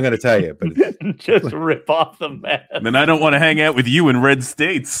 I wasn't going to tell you, but just rip off the mask. Then I don't want to hang out with you in red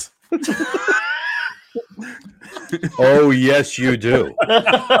states. Oh, yes, you do.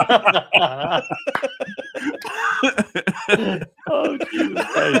 Oh, Jesus.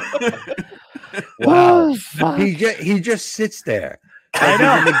 Wow. He just sits there. I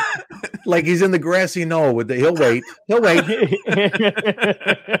know. Like he's in the grassy knoll with he'll wait.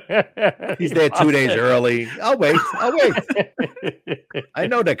 He's there 2 days early. I'll wait. I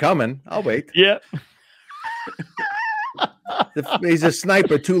know they're coming. I'll wait. Yeah. He's a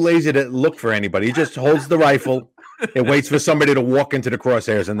sniper, too lazy to look for anybody. He just holds the rifle and waits for somebody to walk into the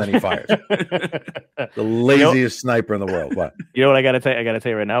crosshairs, and then he fires. The laziest sniper in the world. What? You know what I got to tell you? I got to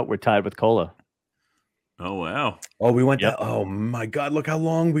tell you right now, we're tied with Cola. Oh, wow. Oh, we went oh my God, look how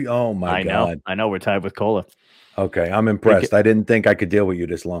long oh my God. I know we're tied with Cola. Okay, I'm impressed. I didn't think I could deal with you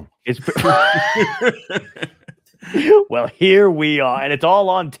this long. Well, here we are, and it's all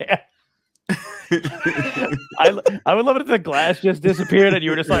on tap. I would love it if the glass just disappeared and you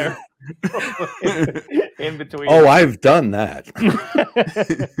were just like in between. Oh, I've done that.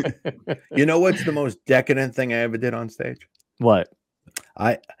 You know what's the most decadent thing I ever did on stage? What?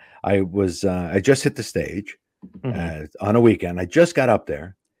 I just hit the stage on a weekend. I just got up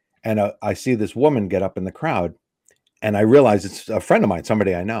there, and I see this woman get up in the crowd, and I realize it's a friend of mine,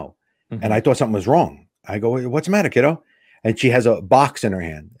 somebody I know. And I thought something was wrong. I go, what's the matter, kiddo? And she has a box in her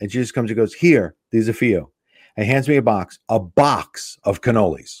hand, and she just comes and goes, here, these are for you. And hands me a box of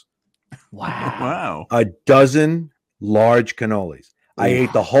cannolis. Wow. A dozen large cannolis. I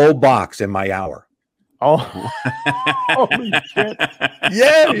ate the whole box in my hour. Oh, holy shit.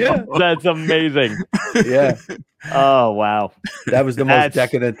 Yeah. That's amazing. Yeah. Oh, wow. That was the most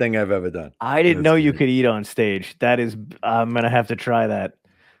decadent thing I've ever done. I didn't know you could eat on stage. I'm going to have to try that.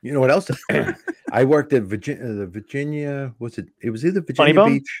 You know what else? I worked at Virginia. Was it? It was either Virginia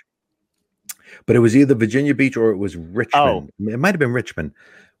Beach, but it was either Virginia Beach or it was Richmond. It might have been Richmond,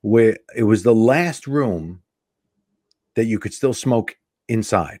 where it was the last room that you could still smoke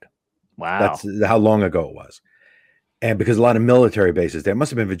inside. Wow. That's how long ago it was. And because a lot of military bases there, it must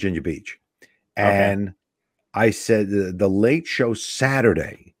have been Virginia Beach. And I said the late show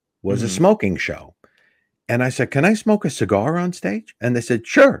Saturday was a smoking show. And I said, can I smoke a cigar on stage? And they said,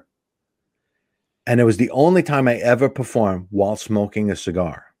 sure. And it was the only time I ever performed while smoking a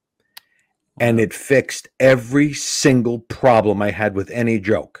cigar. And it fixed every single problem I had with any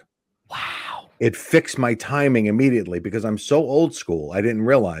joke. Wow. It fixed my timing immediately because I'm so old school. I didn't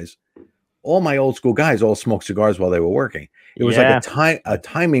realize all my old school guys all smoked cigars while they were working. It was like a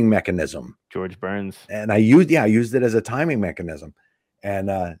timing mechanism. George Burns. And I used it as a timing mechanism. And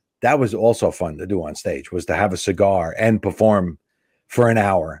that was also fun to do on stage, was to have a cigar and perform for an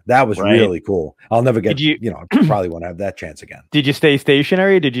hour. That was really cool. I'll never get, I probably won't have that chance again. Did you stay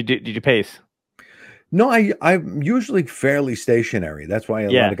stationary? Did you pace? No, I'm usually fairly stationary. That's why a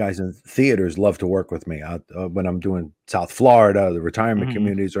lot of guys in theaters love to work with me when I'm doing South Florida, the retirement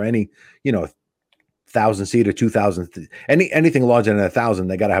communities, or any, 1,000-seater, 2,000, anything larger than 1,000,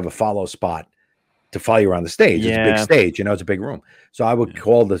 they got to have a follow spot to follow you around the stage. It's a big stage, it's a big room. So I would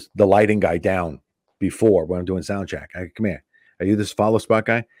call the lighting guy down before when I'm doing sound check. Come here. Are you this follow spot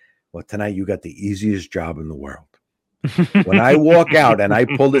guy? Well, tonight you got the easiest job in the world. When I walk out and I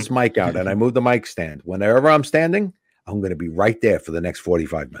pull this mic out and I move the mic stand, whenever I'm standing, I'm going to be right there for the next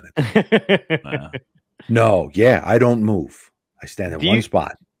 45 minutes. I don't move. I stand in one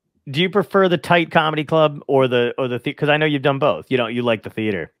spot. Do you prefer the tight comedy club or the because I know you've done both. You like the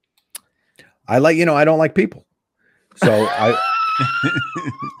theater. I don't like people. So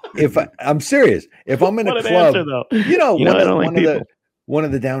I'm serious. If I'm in a club, answer, one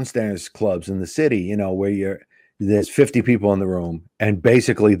of the downstairs clubs in the city, where there's 50 people in the room and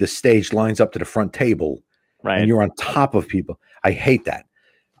basically the stage lines up to the front table, right? And you're on top of people. I hate that.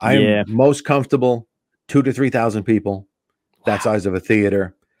 I'm most comfortable 2,000 to 3,000 people, that size of a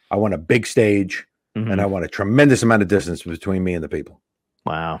theater. I want a big stage, and I want a tremendous amount of distance between me and the people.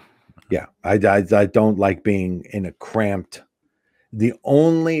 Wow. Yeah, I don't like being in a cramped. The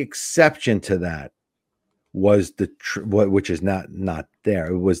only exception to that was which is not there.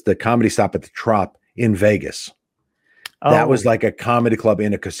 It was the Comedy Stop at the Trop in Vegas. Oh. That was like a comedy club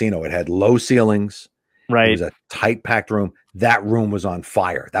in a casino. It had low ceilings. Right. It was a tight, packed room. That room was on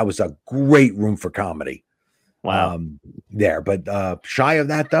fire. That was a great room for comedy. Wow. But shy of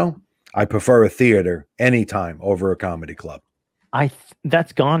that, though, I prefer a theater anytime over a comedy club.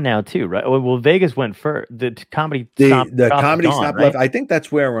 That's gone now too, right? Well, Vegas went first. The comedy the comedy stop left. I think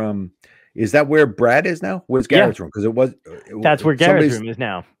that's where is that where Brad is now? Where's Garrett's room? Because that's where Garrett's room is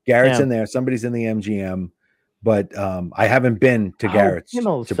now. Garrett's in there. Somebody's in the MGM, but I haven't been to Garrett's.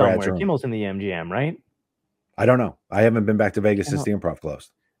 Kimmel's to Brad's room. Kimmel's in the MGM, right? I don't know. I haven't been back to Vegas since the Improv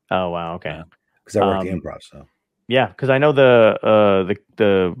closed. Oh wow, okay. Because I work the Improv, so yeah. Because I know the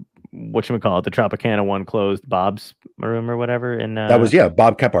whatchamacallit, the Tropicana one closed, Bob's room or whatever. And that was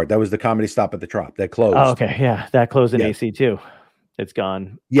Bob Kephart. That was the Comedy Stop at the Trop. That closed. Oh, okay, yeah, that closed in AC too. It's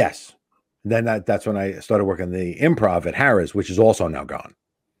gone. Yes. Then that's when I started working the Improv at Harrah's, which is also now gone.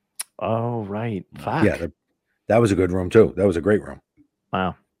 Oh right. Fuck. Yeah, that was a good room too. That was a great room.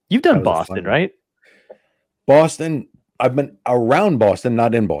 Wow. You've done Boston, right? Boston. I've been around Boston,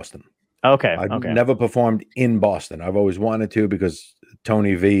 not in Boston. Okay. I've never performed in Boston. I've always wanted to because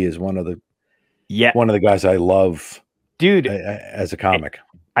Tony V is one of the guys I love, dude, as a comic.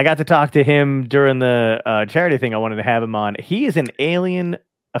 I got to talk to him during the charity thing. I wanted to have him on. He is an Alien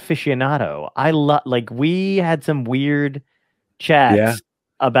aficionado. We had some weird chats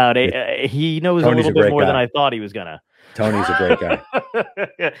about it. He knows Tony's a little bit more than I thought he was gonna. Tony's a great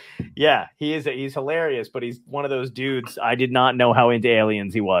guy. Yeah, he is. He's hilarious, but he's one of those dudes. I did not know how into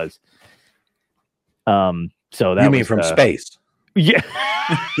aliens he was. So that you mean from space? Yeah.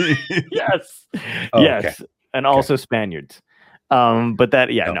 Yes. Oh, yes. Okay. And also Spaniards. But that,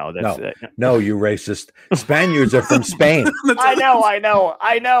 no, you racist. Spaniards are from Spain. I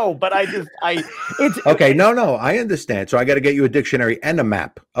know. But it's okay. No, I understand. So I got to get you a dictionary and a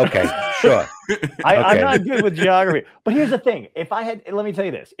map. Okay, sure. I'm not good with geography. But here's the thing: let me tell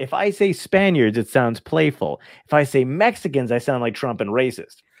you this: if I say Spaniards, it sounds playful. If I say Mexicans, I sound like Trump and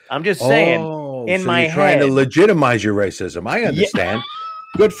racist. I'm just saying. In my head, trying to legitimize your racism. I understand. Yeah.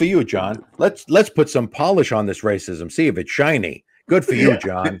 Good for you, John. Let's put some polish on this racism. See if it's shiny. Good for you,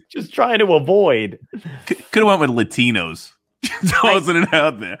 John. Just trying to avoid. Could have went with Latinos. Tossing it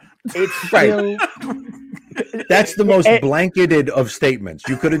out there. It's still... That's the most blanketed of statements.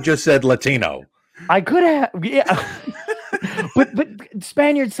 You could have just said Latino. I could have, yeah. but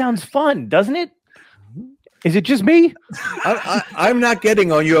Spaniard sounds fun, doesn't it? Is it just me? I'm not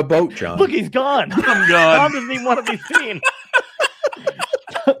getting on your boat, John. Look, he's gone. I'm gone. Tom doesn't even want to be seen.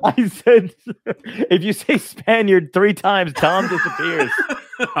 I said, if you say Spaniard 3 times, Tom disappears.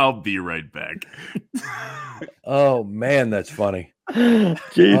 I'll be right back. Oh, man, that's funny.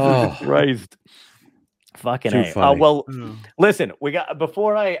 Jesus Christ. Fucking A. Well, listen,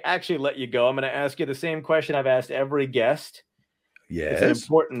 before I actually let you go, I'm going to ask you the same question I've asked every guest. Yes. It's an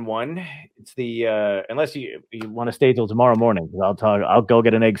important one. It's the unless you want to stay till tomorrow morning, I'll go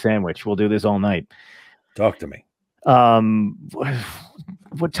get an egg sandwich. We'll do this all night. Talk to me.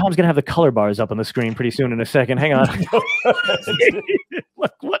 What Tom's gonna have the color bars up on the screen pretty soon in a second. Hang on.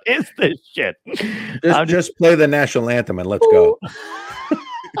 What is this shit? Just play the national anthem and let's go.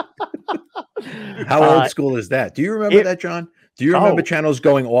 How old school is that? Do you remember that, John? Do you remember channels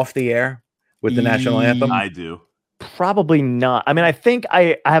going off the air with the national anthem? I do. Probably not. I mean, I think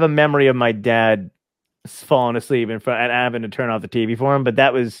I have a memory of my dad falling asleep in front and having to turn off the TV for him. But I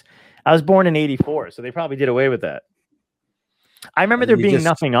was born in '84, so they probably did away with that. I remember there being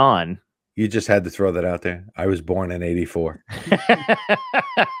nothing on. You just had to throw that out there. I was born in '84.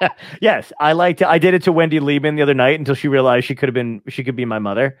 Yes, I did it to Wendy Liebman the other night until she realized she could be my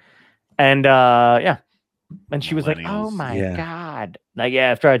mother, and and she was like, "Oh my god!" Like,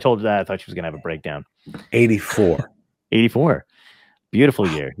 after I told her that, I thought she was gonna have a breakdown. 84. Beautiful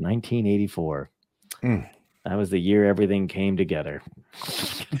year, 1984. That was the year everything came together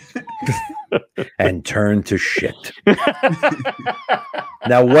and turned to shit.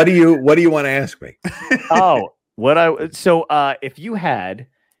 Now, what do you want to ask me? If you had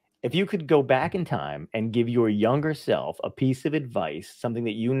if you could go back in time and give your younger self a piece of advice, something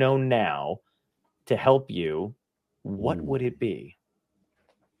that you know now to help you, what would it be?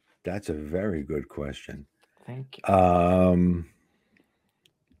 That's a very good question. Thank you.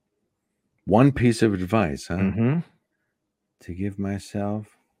 One piece of advice, huh? Mm-hmm. To give myself.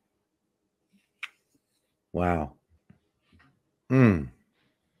 Wow.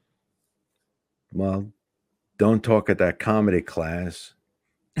 Well, don't talk at that comedy class.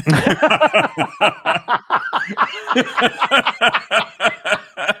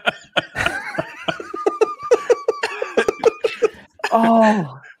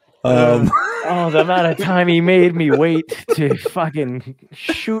 The amount of time he made me wait to fucking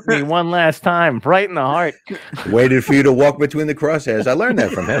shoot me one last time right in the heart. Waited for you to walk between the crosshairs. I learned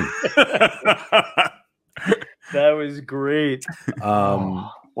that from him. That was great.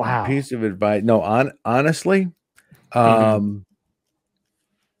 Wow. Piece of advice. No, honestly,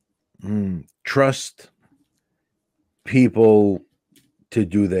 trust people to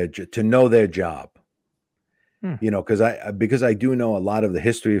do to know their job. You know, because I do know a lot of the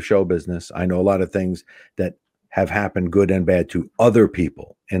history of show business. I know a lot of things that have happened, good and bad, to other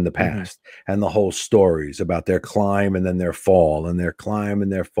people in the past, and the whole stories about their climb and then their fall, and their climb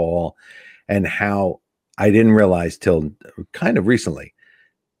and their fall, and how I didn't realize till kind of recently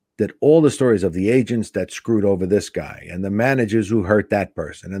that all the stories of the agents that screwed over this guy, and the managers who hurt that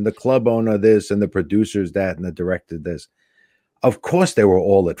person, and the club owner this, and the producers that, and the director this. Of course, they were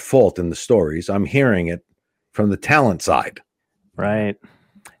all at fault in the stories. I'm hearing it from the talent side. Right.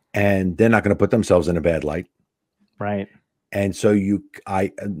 And they're not going to put themselves in a bad light. Right. And so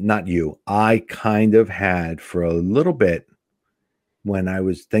I kind of had for a little bit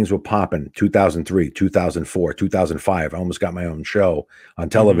when things were popping, 2003, 2004, 2005, I almost got my own show on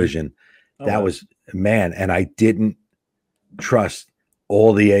television. That was, man. And I didn't trust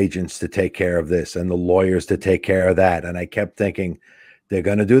all the agents to take care of this and the lawyers to take care of that. And I kept thinking they're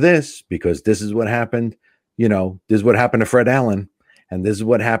going to do this because this is what happened. You know, this is what happened to Fred Allen, and this is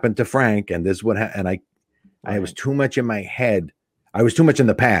what happened to Frank, and this is what and I was too much in my head. I was too much in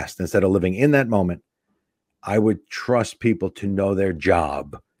the past instead of living in that moment. I would trust people to know their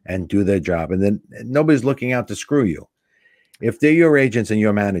job and do their job, and then nobody's looking out to screw you. If they're your agents and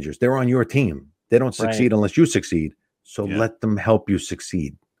your managers, they're on your team. They don't succeed unless you succeed. So let them help you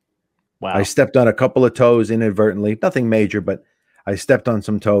succeed. Wow. I stepped on a couple of toes inadvertently, nothing major, but I stepped on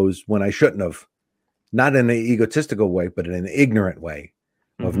some toes when I shouldn't have. Not in an egotistical way, but in an ignorant way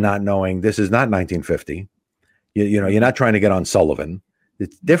of not knowing this is not 1950. You know, you're not trying to get on Sullivan.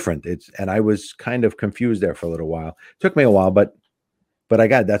 It's different. And I was kind of confused there for a little while. It took me a while, but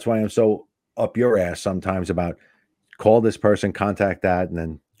that's why I'm so up your ass sometimes about call this person, contact that, and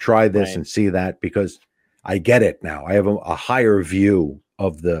then try this and see that, because I get it now. I have a higher view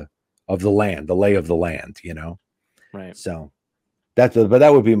of the land, the lay of the land, you know? Right. So. But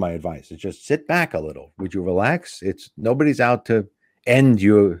that would be my advice. It's just sit back a little. Would you relax? Nobody's out to end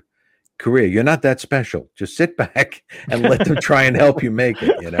your career. You're not that special. Just sit back and let them try and help you make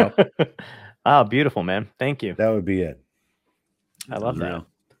it, you know? Beautiful, man. Thank you. That would be it. I love that.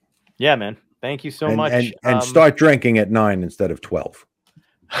 Yeah, man. Thank you so much. And start drinking at 9 instead of 12.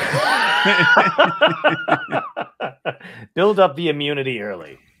 Build up the immunity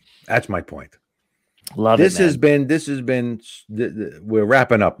early. That's my point. Love it. This has been, we're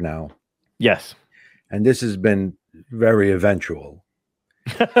wrapping up now. Yes. And this has been very eventual.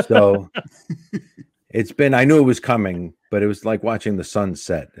 So it's been, I knew it was coming, but it was like watching the sun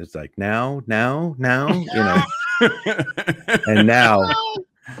set. It's like now, you know, and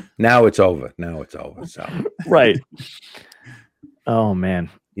now it's over. Now it's over. So, right. Oh man.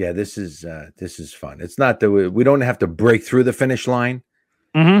 Yeah. This is fun. It's not that we don't have to break through the finish line.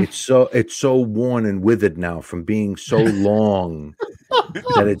 It's so worn and withered now from being so long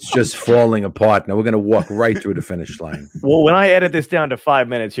that it's just falling apart. Now we're going to walk right through the finish line. Well, when I edit this down to 5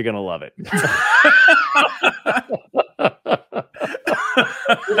 minutes, you're going to love it.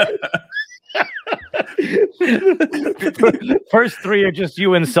 First 3 are just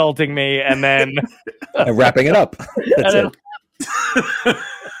you insulting me, and then and wrapping it up. That's it.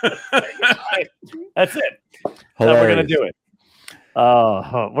 That's it. How we're going to do it.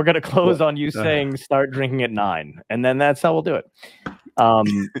 We're going to close on you saying start drinking at 9, and then that's how we'll do it.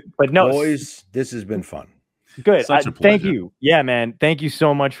 But no, boys, this has been fun. Good. Thank you. Yeah, man. Thank you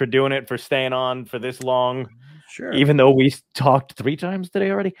so much for doing it, for staying on for this long. Sure. Even though we talked 3 times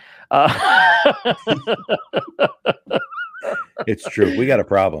today already. It's true. We got a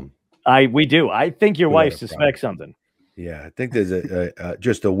problem. We do. I think your wife suspects something. Yeah, I think there's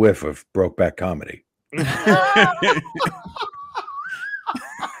just a whiff of Brokeback Comedy.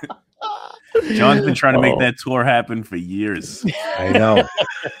 John's been trying to make that tour happen for years. I know.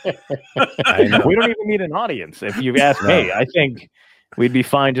 We don't even need an audience. If you ask me, I think we'd be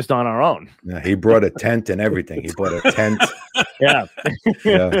fine just on our own. Yeah, he brought a tent and everything. He brought a tent. Yeah.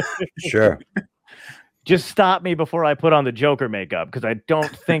 Yeah, sure. Just stop me before I put on the Joker makeup, because I don't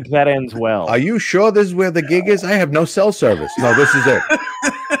think that ends well. Are you sure this is where the gig is? I have no cell service. No, this is it.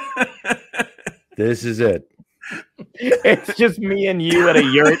 This is it. It's just me and you at a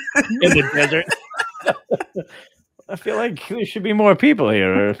yurt in the desert. I feel like there should be more people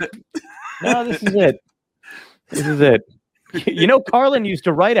here. No, this is it. This is it. You know, Carlin used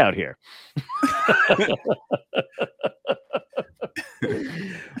to write out here.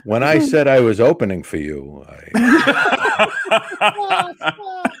 When I said I was opening for you,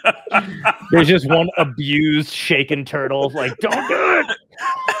 there's just one abused, shaken turtle. Like, don't do it.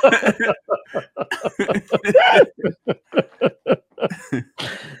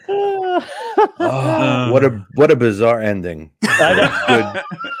 What a bizarre ending. Good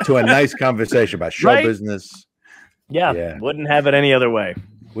to a nice conversation about show business. Yeah, wouldn't have it any other way.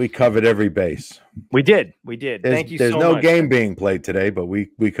 We covered every base. We did. Thank you so much. There's no game being played today, but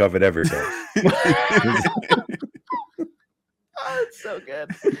we covered every base. Oh, it's so good.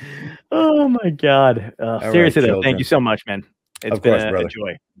 Oh my God. Seriously, though, thank you so much, man. It's been a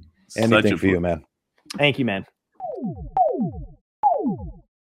joy. Anything for you, man. Thank you, man.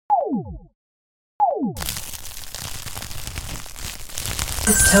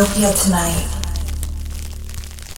 Dystopia Tonight.